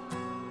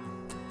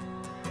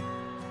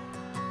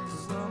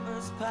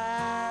 summer's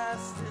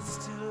past,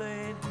 it's too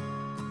late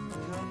to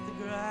cut the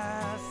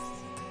grass.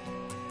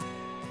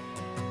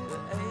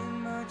 There ain't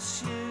much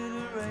here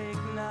to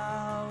rake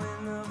now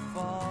in the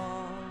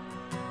fall.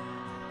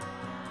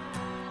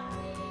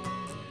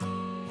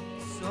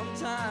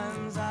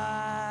 Sometimes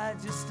I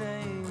just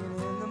ain't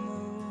in the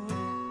mood,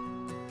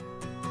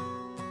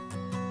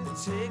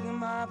 taking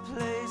my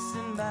place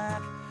and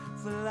back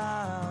for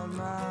loud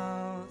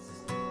mouths.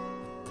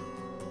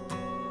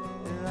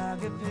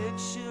 Like a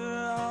picture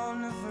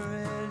on the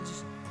fridge,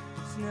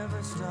 it's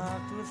never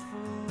stocked with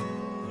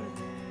food.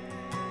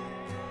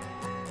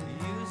 You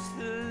used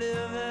to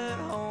live at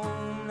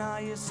home, now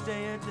you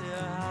stay at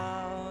their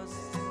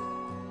house.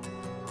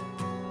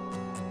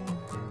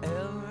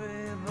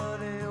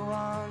 Everybody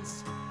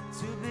wants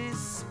to be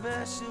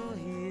special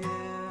here.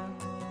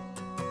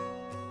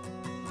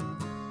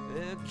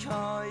 They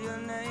call your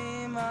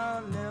name,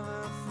 I'll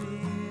never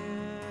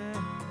fear.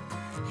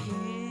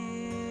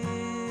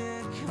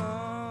 Here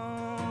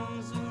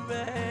comes a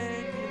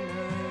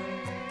regular.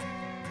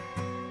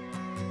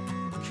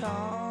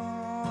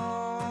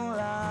 Call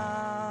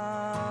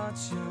out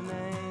your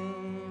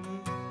name.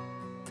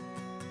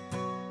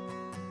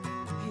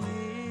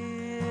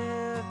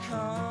 Here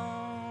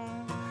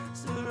comes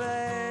a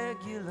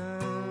regular.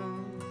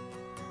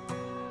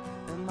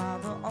 Am I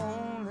the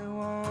only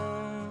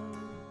one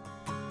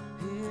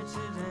here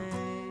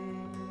today?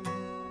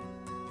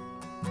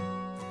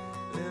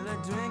 Well,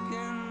 they're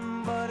drinking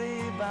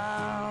buddy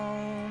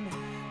bound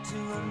to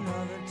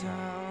another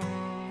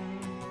town.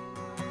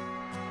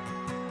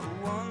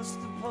 Once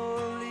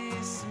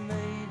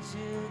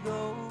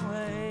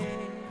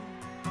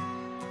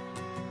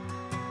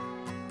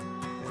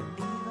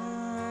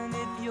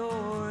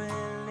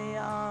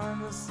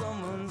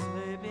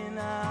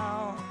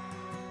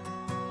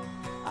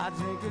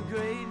drink a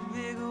great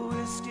big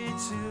whiskey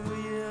to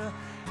you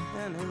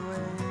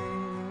anyway.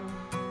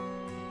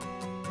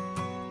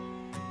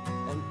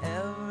 And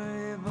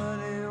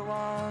everybody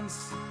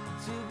wants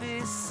to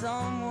be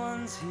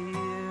someone's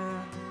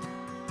here.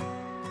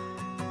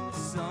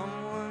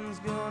 Someone's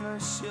gonna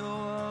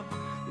show up,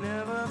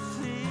 never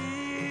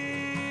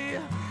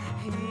fear.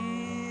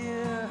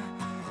 Here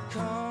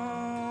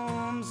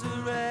comes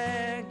a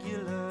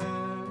regular.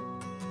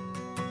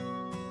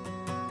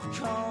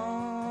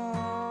 Call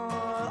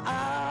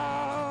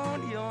out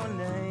your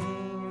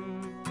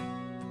name.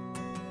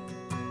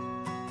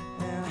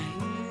 And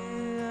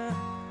here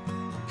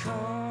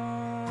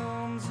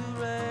comes a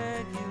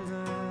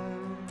regular.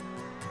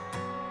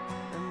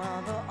 Am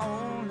I the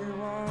only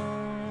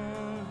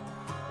one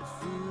that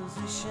feels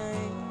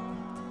ashamed?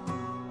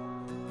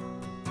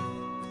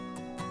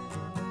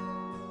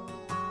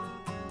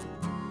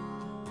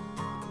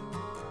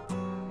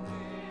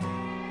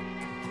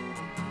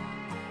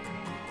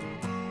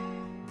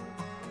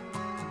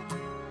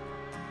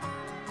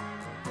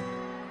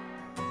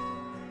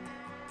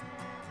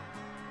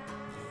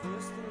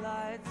 First the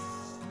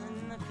lights,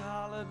 then the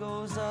collar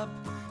goes up,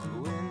 the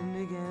wind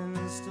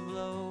begins to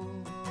blow.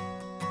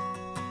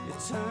 You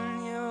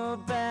turn your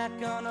back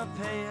on a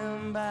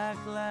paying back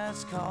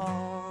last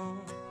call.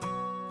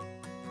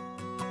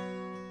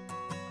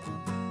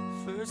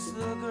 First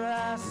the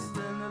grass,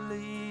 then the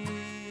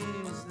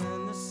leaves,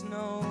 then the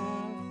snow.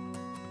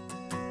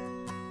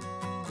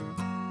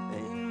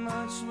 Ain't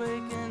much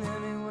waking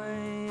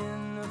anyway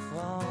in the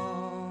fall.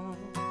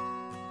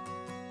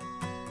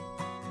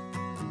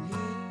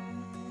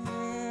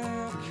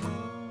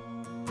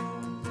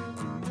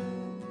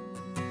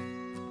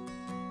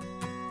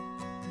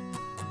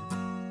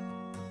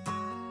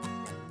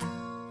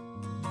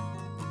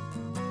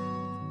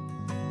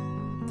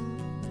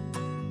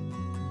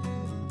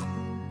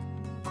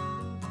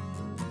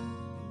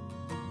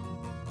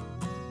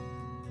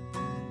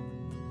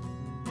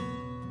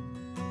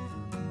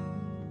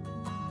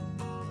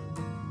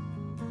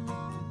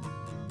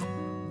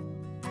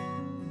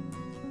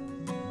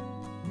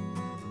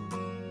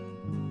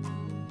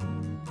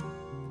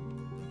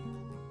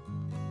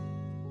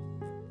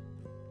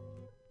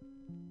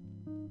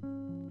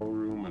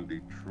 Room in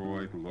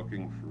Detroit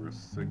looking for a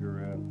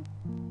cigarette.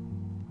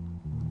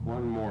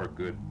 One more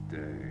good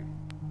day,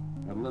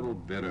 a little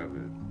bit of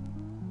it.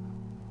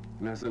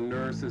 And as the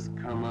nurses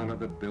come out of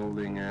the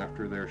building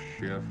after their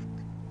shift,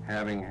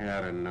 having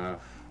had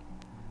enough,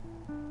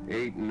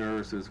 8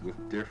 nurses with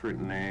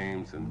different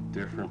names and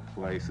different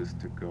places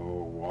to go,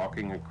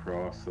 walking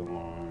across the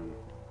lawn.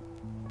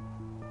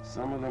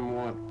 Some of them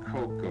want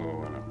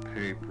cocoa and a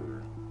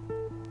paper.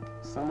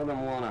 Some of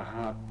them want a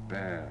hot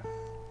bath.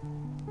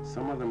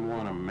 Some of them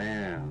want a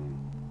man.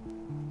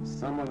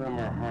 Some of them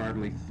are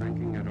hardly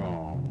thinking at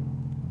all.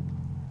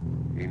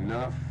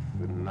 Enough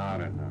and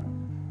not enough.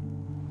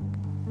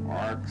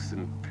 Arcs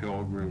and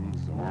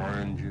pilgrims,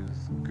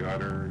 oranges,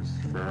 gutters,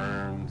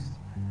 ferns,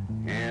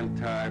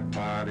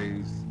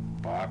 antibodies,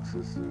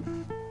 boxes of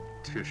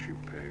tissue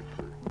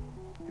paper.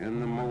 In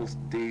the most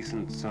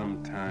decent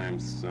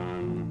sometimes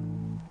sun,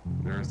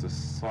 there's a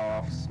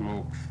soft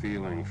smoke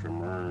feeling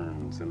from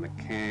urns and the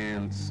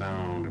canned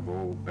sound of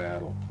old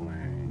battle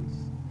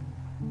planes.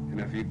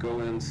 And if you go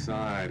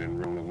inside and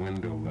run the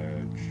window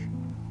ledge,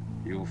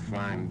 you'll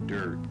find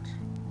dirt,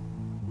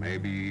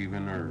 maybe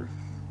even earth.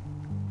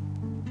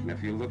 And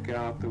if you look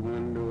out the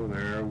window,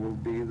 there will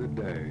be the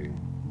day.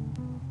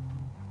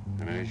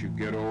 And as you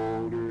get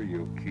older,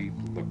 you'll keep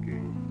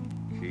looking,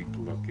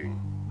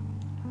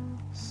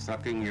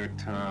 sucking your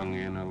tongue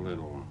in a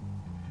little.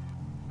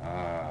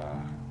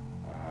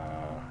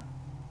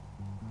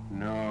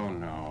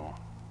 No.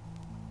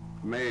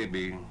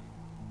 Maybe.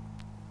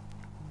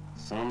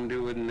 Some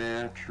do it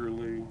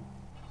naturally,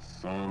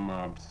 some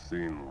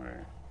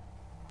obscenely.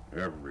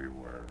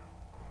 Everywhere.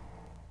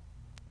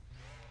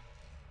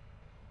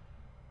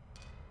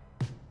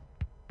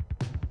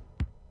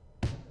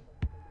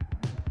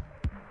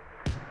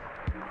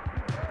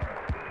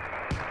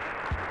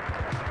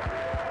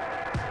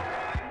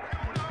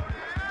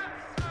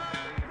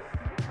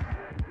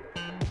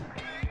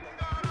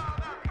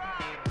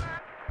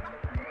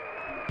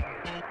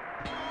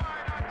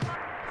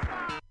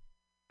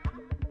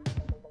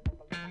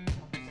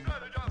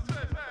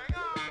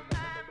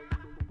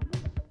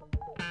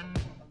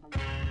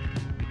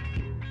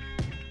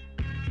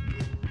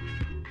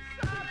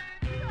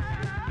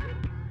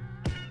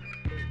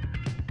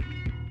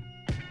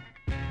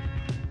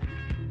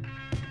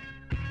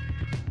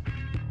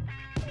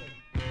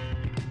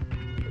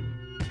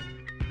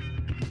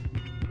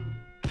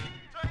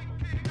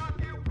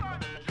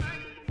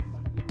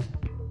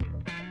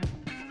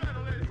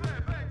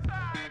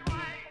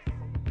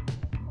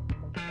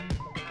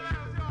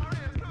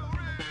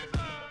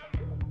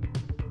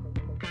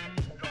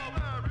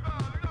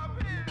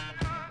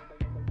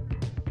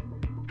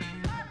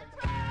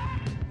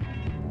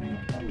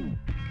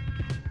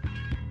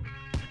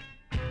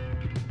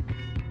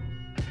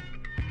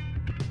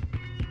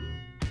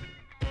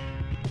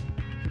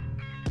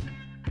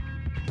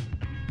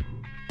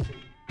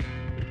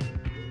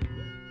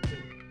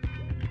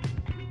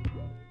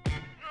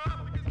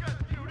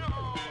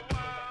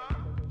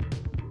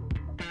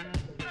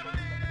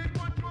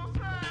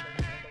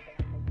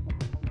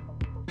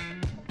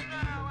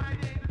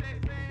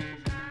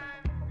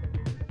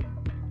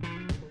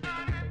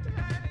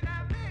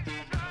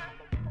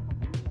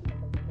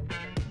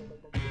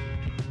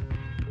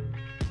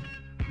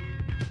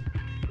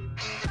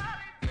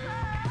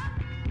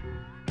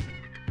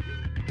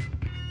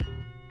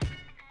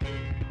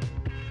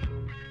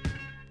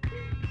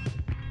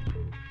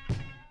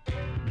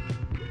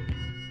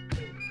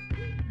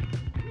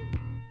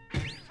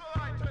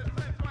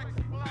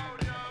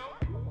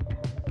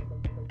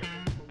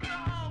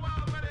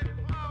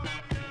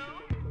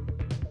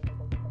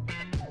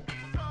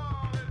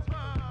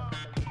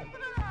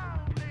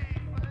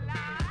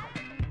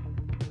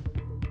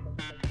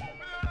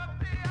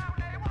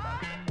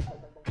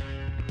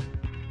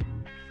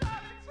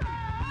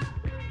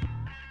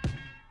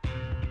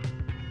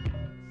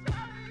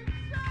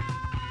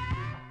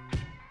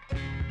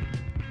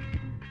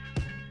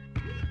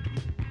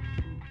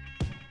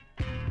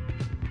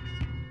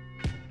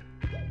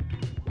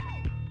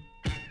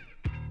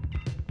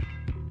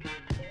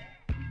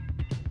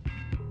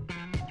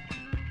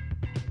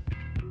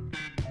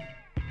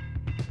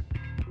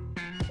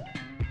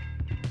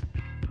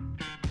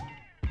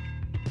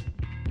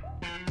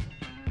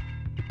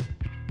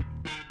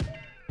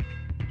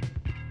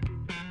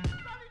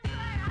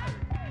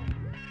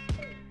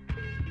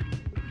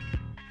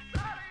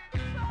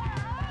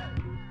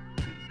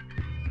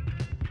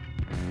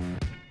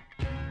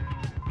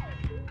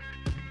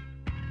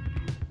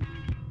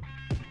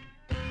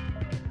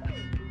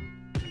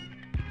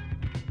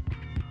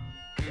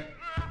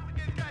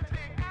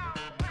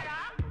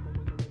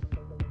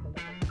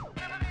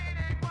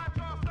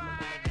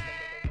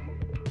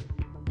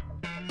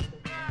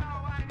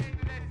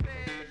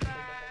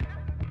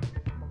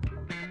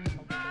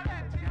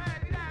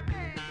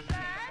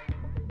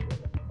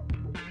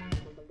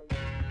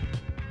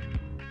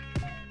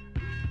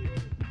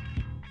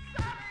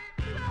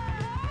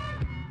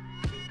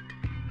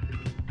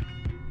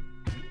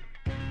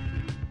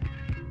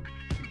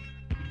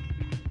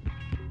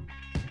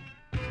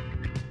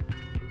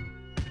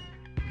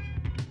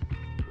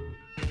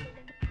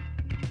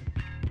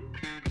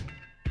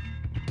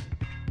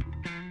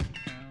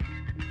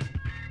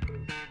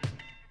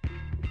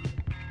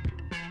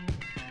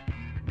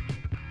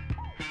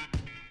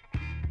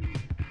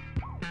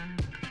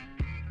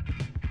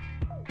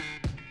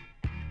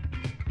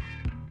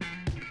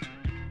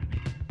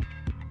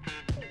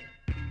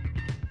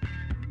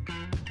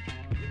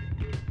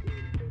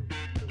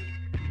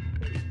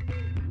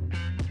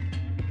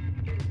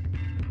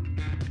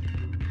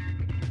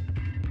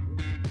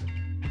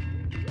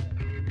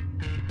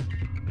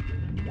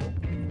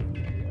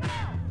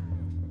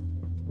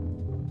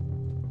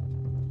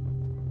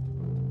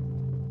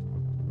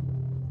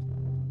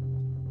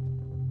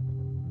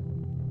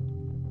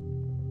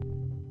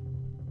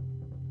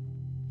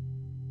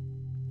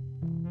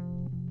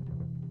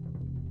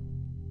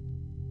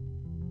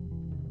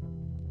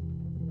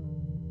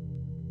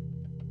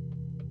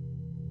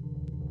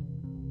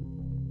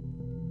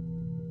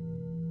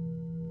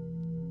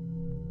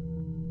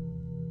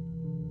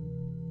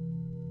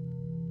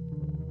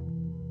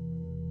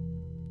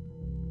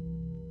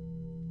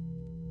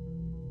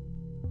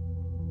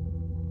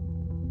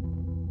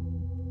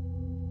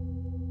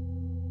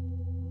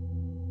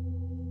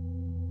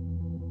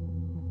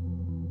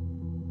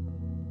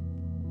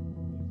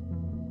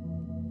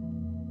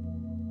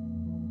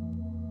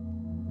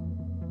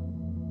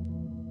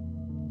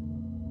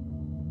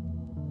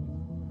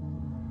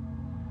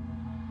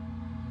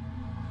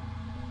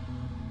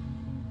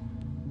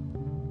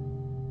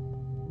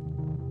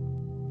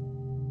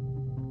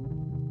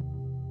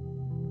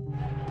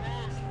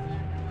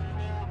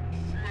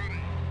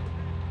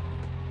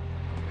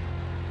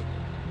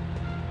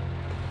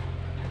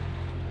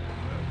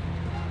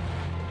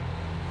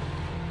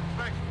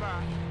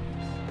 try.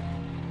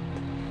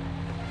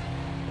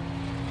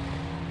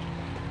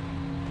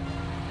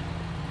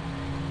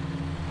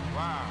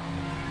 Wow.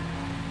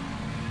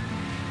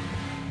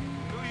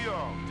 New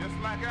York, just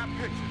like I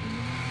pictured it.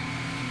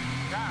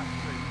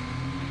 Skyscraper,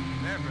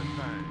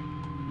 everything.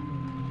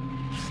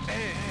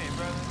 Hey,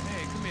 brother.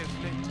 Hey, come here,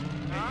 Slick.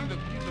 Hey,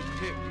 you look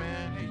hip,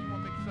 man. Hey, you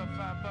wanna make yourself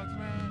 $5,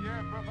 man?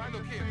 Yeah, brother.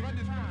 Look here, run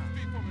this down the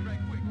street for me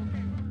right quick,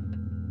 okay?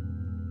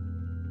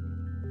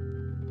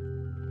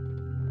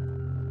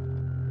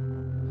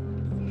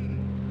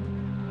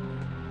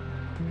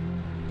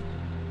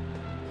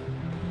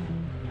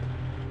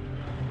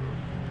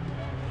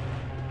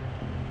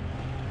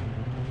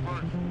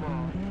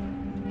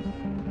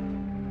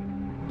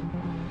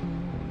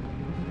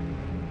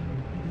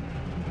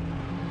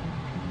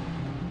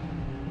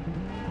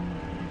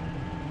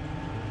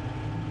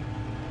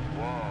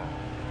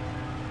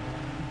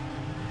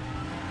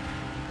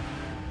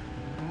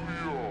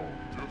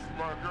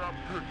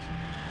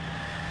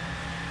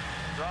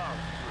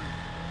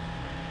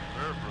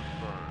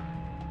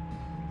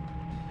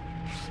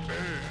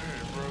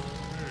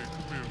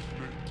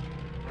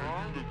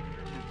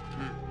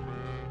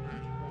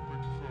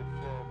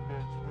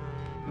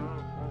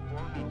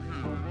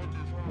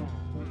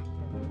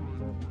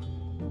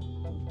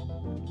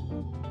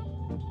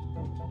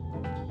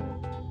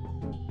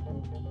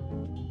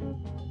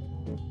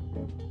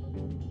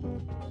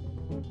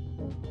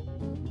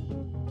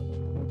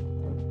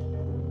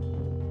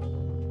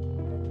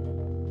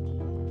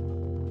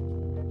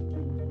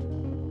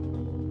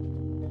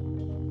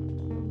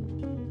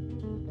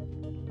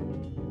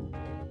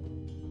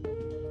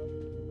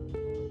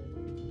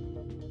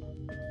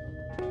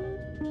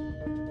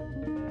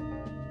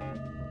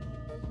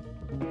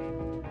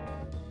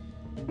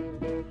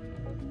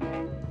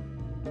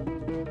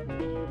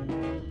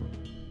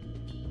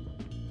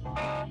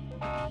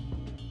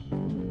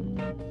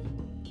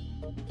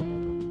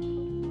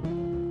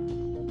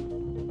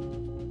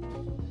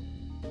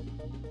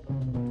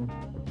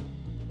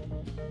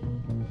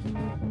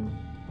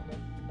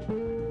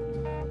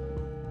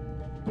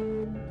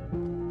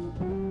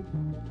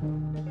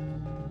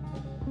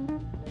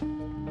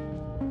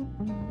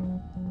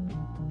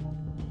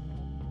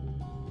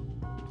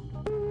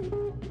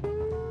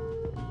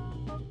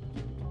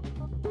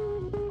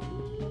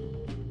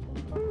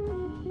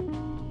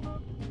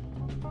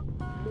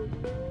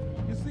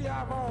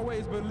 I've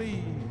always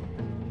believed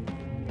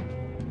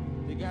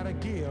you gotta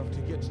give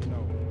to get to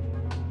know.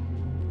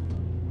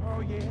 Oh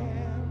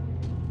yeah,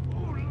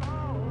 oh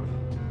Lord.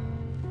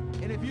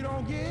 And if you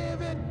don't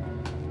give it,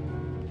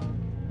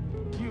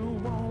 you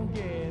won't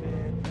get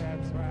it.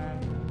 That's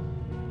right.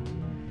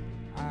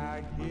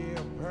 I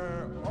give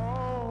her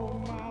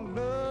all my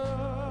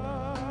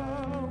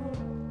love.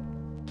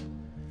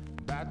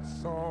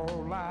 That's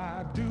all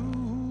I do.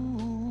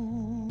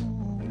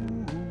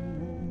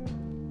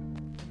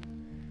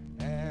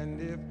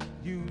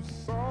 You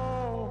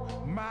saw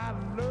my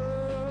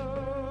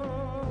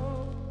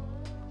love,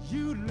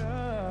 you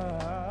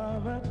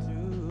love her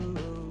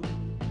too.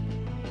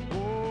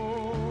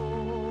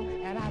 Oh,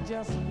 and I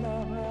just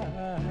love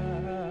her.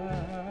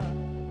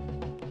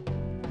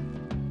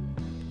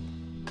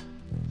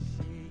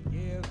 She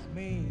gives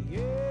me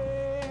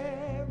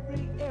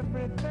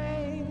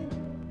everything,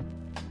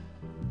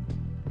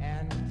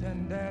 and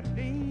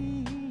tenderly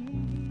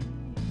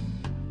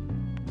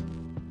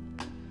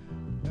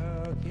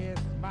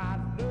kiss my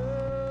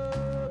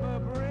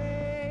love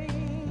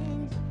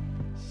brings,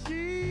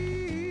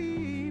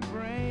 she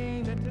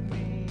brings it to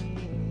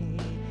me.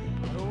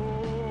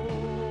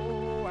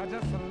 Oh, I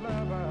just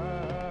love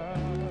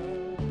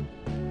her.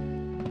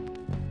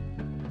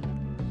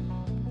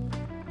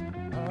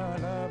 A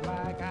love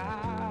like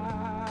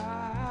ours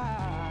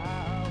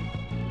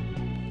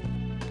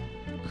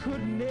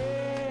could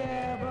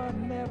never,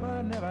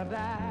 never, never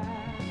die.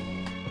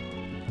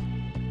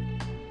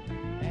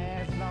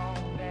 As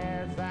long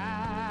as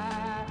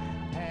I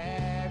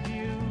have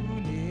you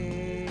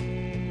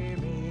near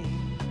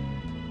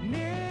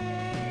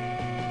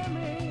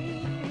me,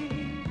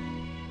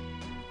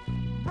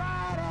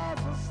 bright as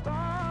the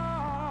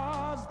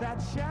stars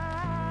that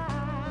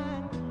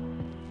shine,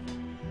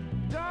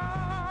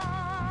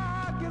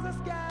 dark as the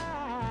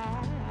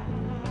sky.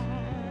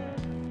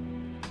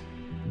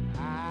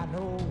 I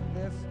know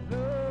this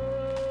love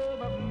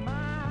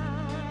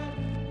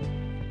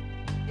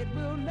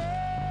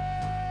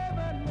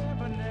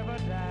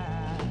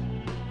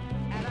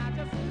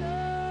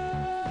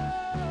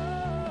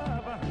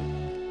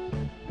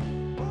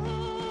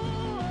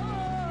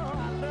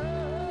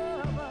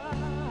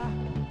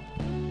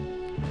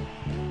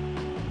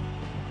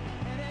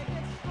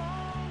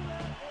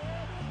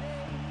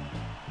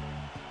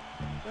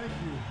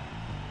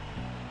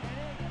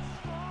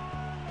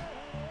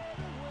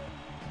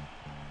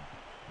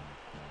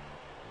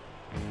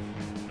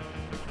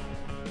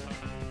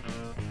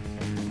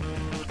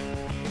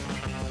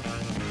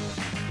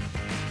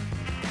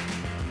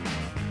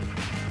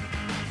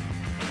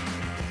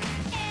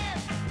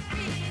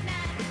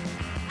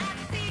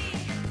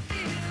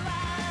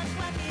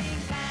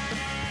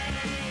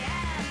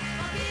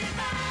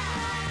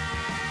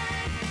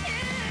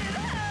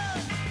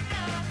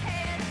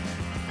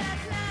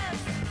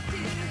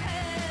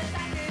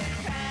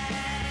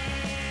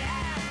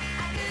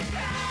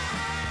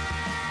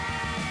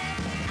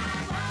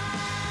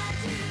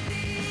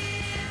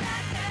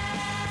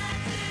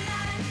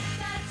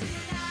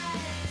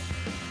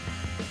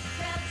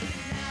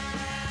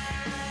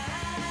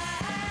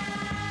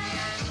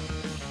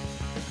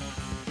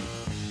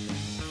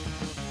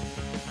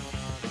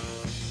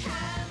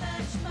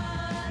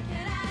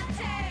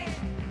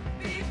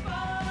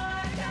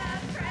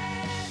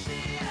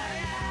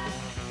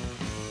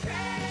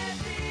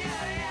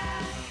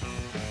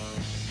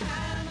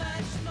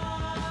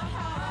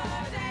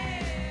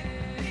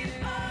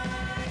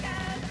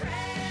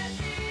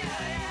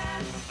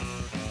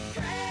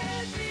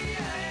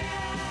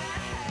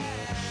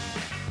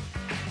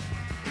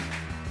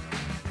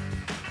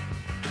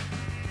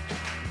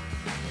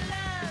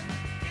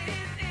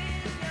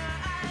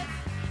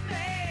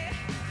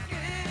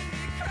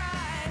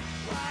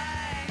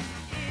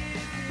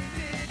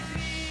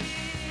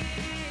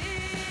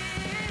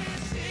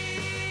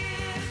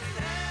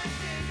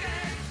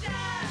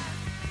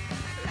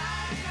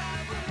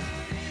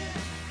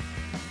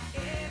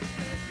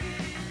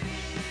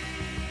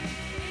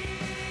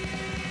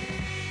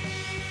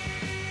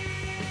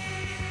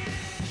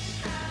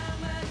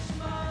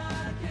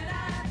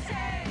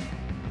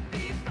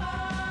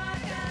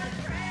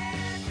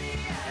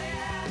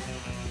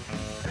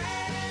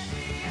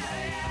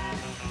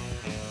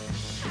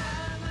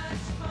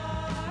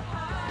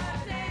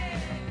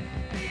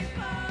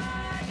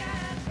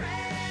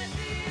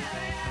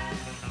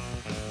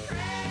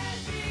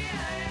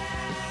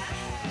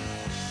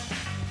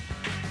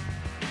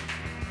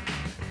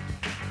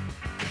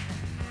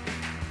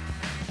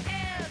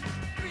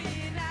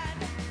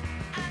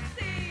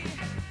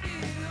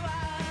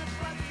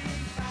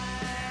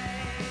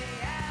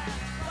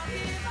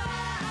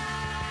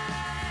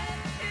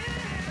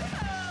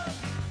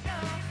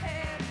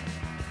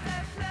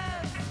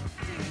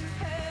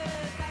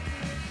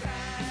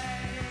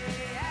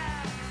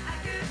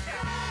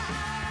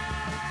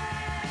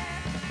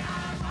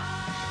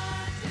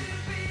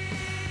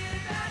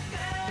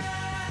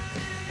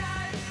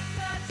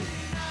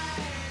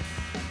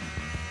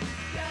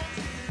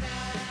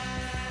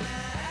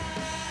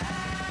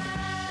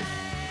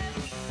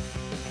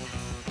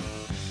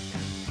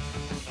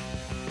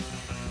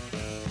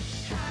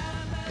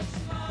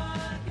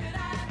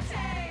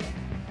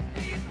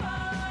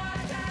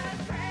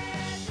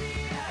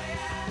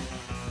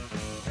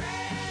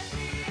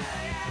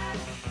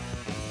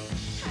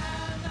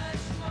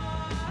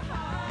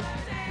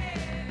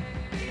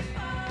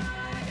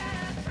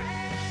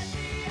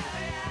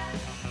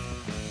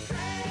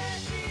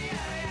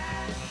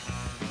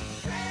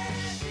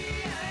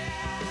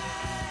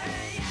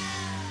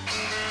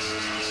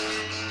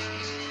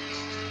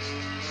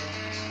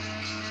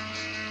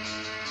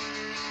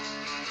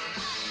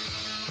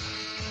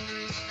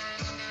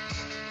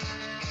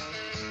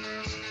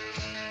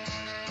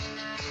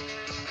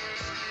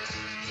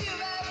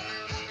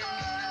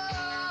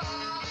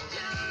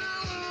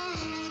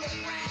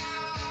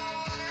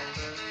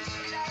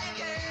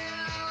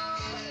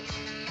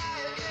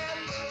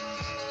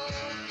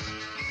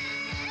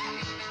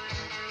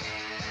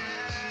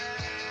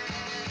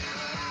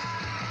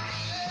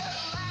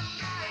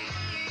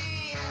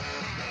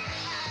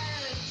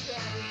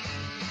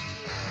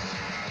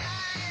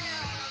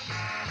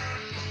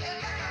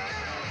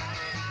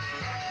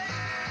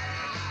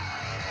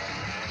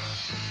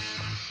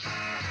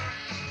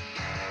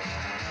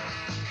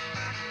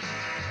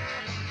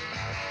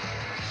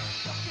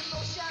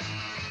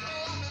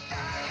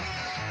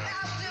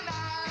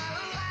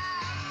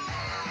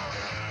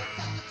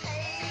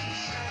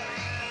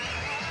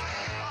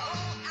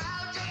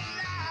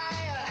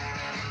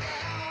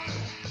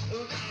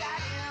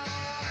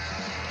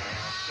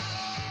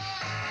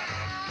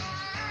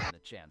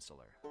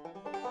Chancellor.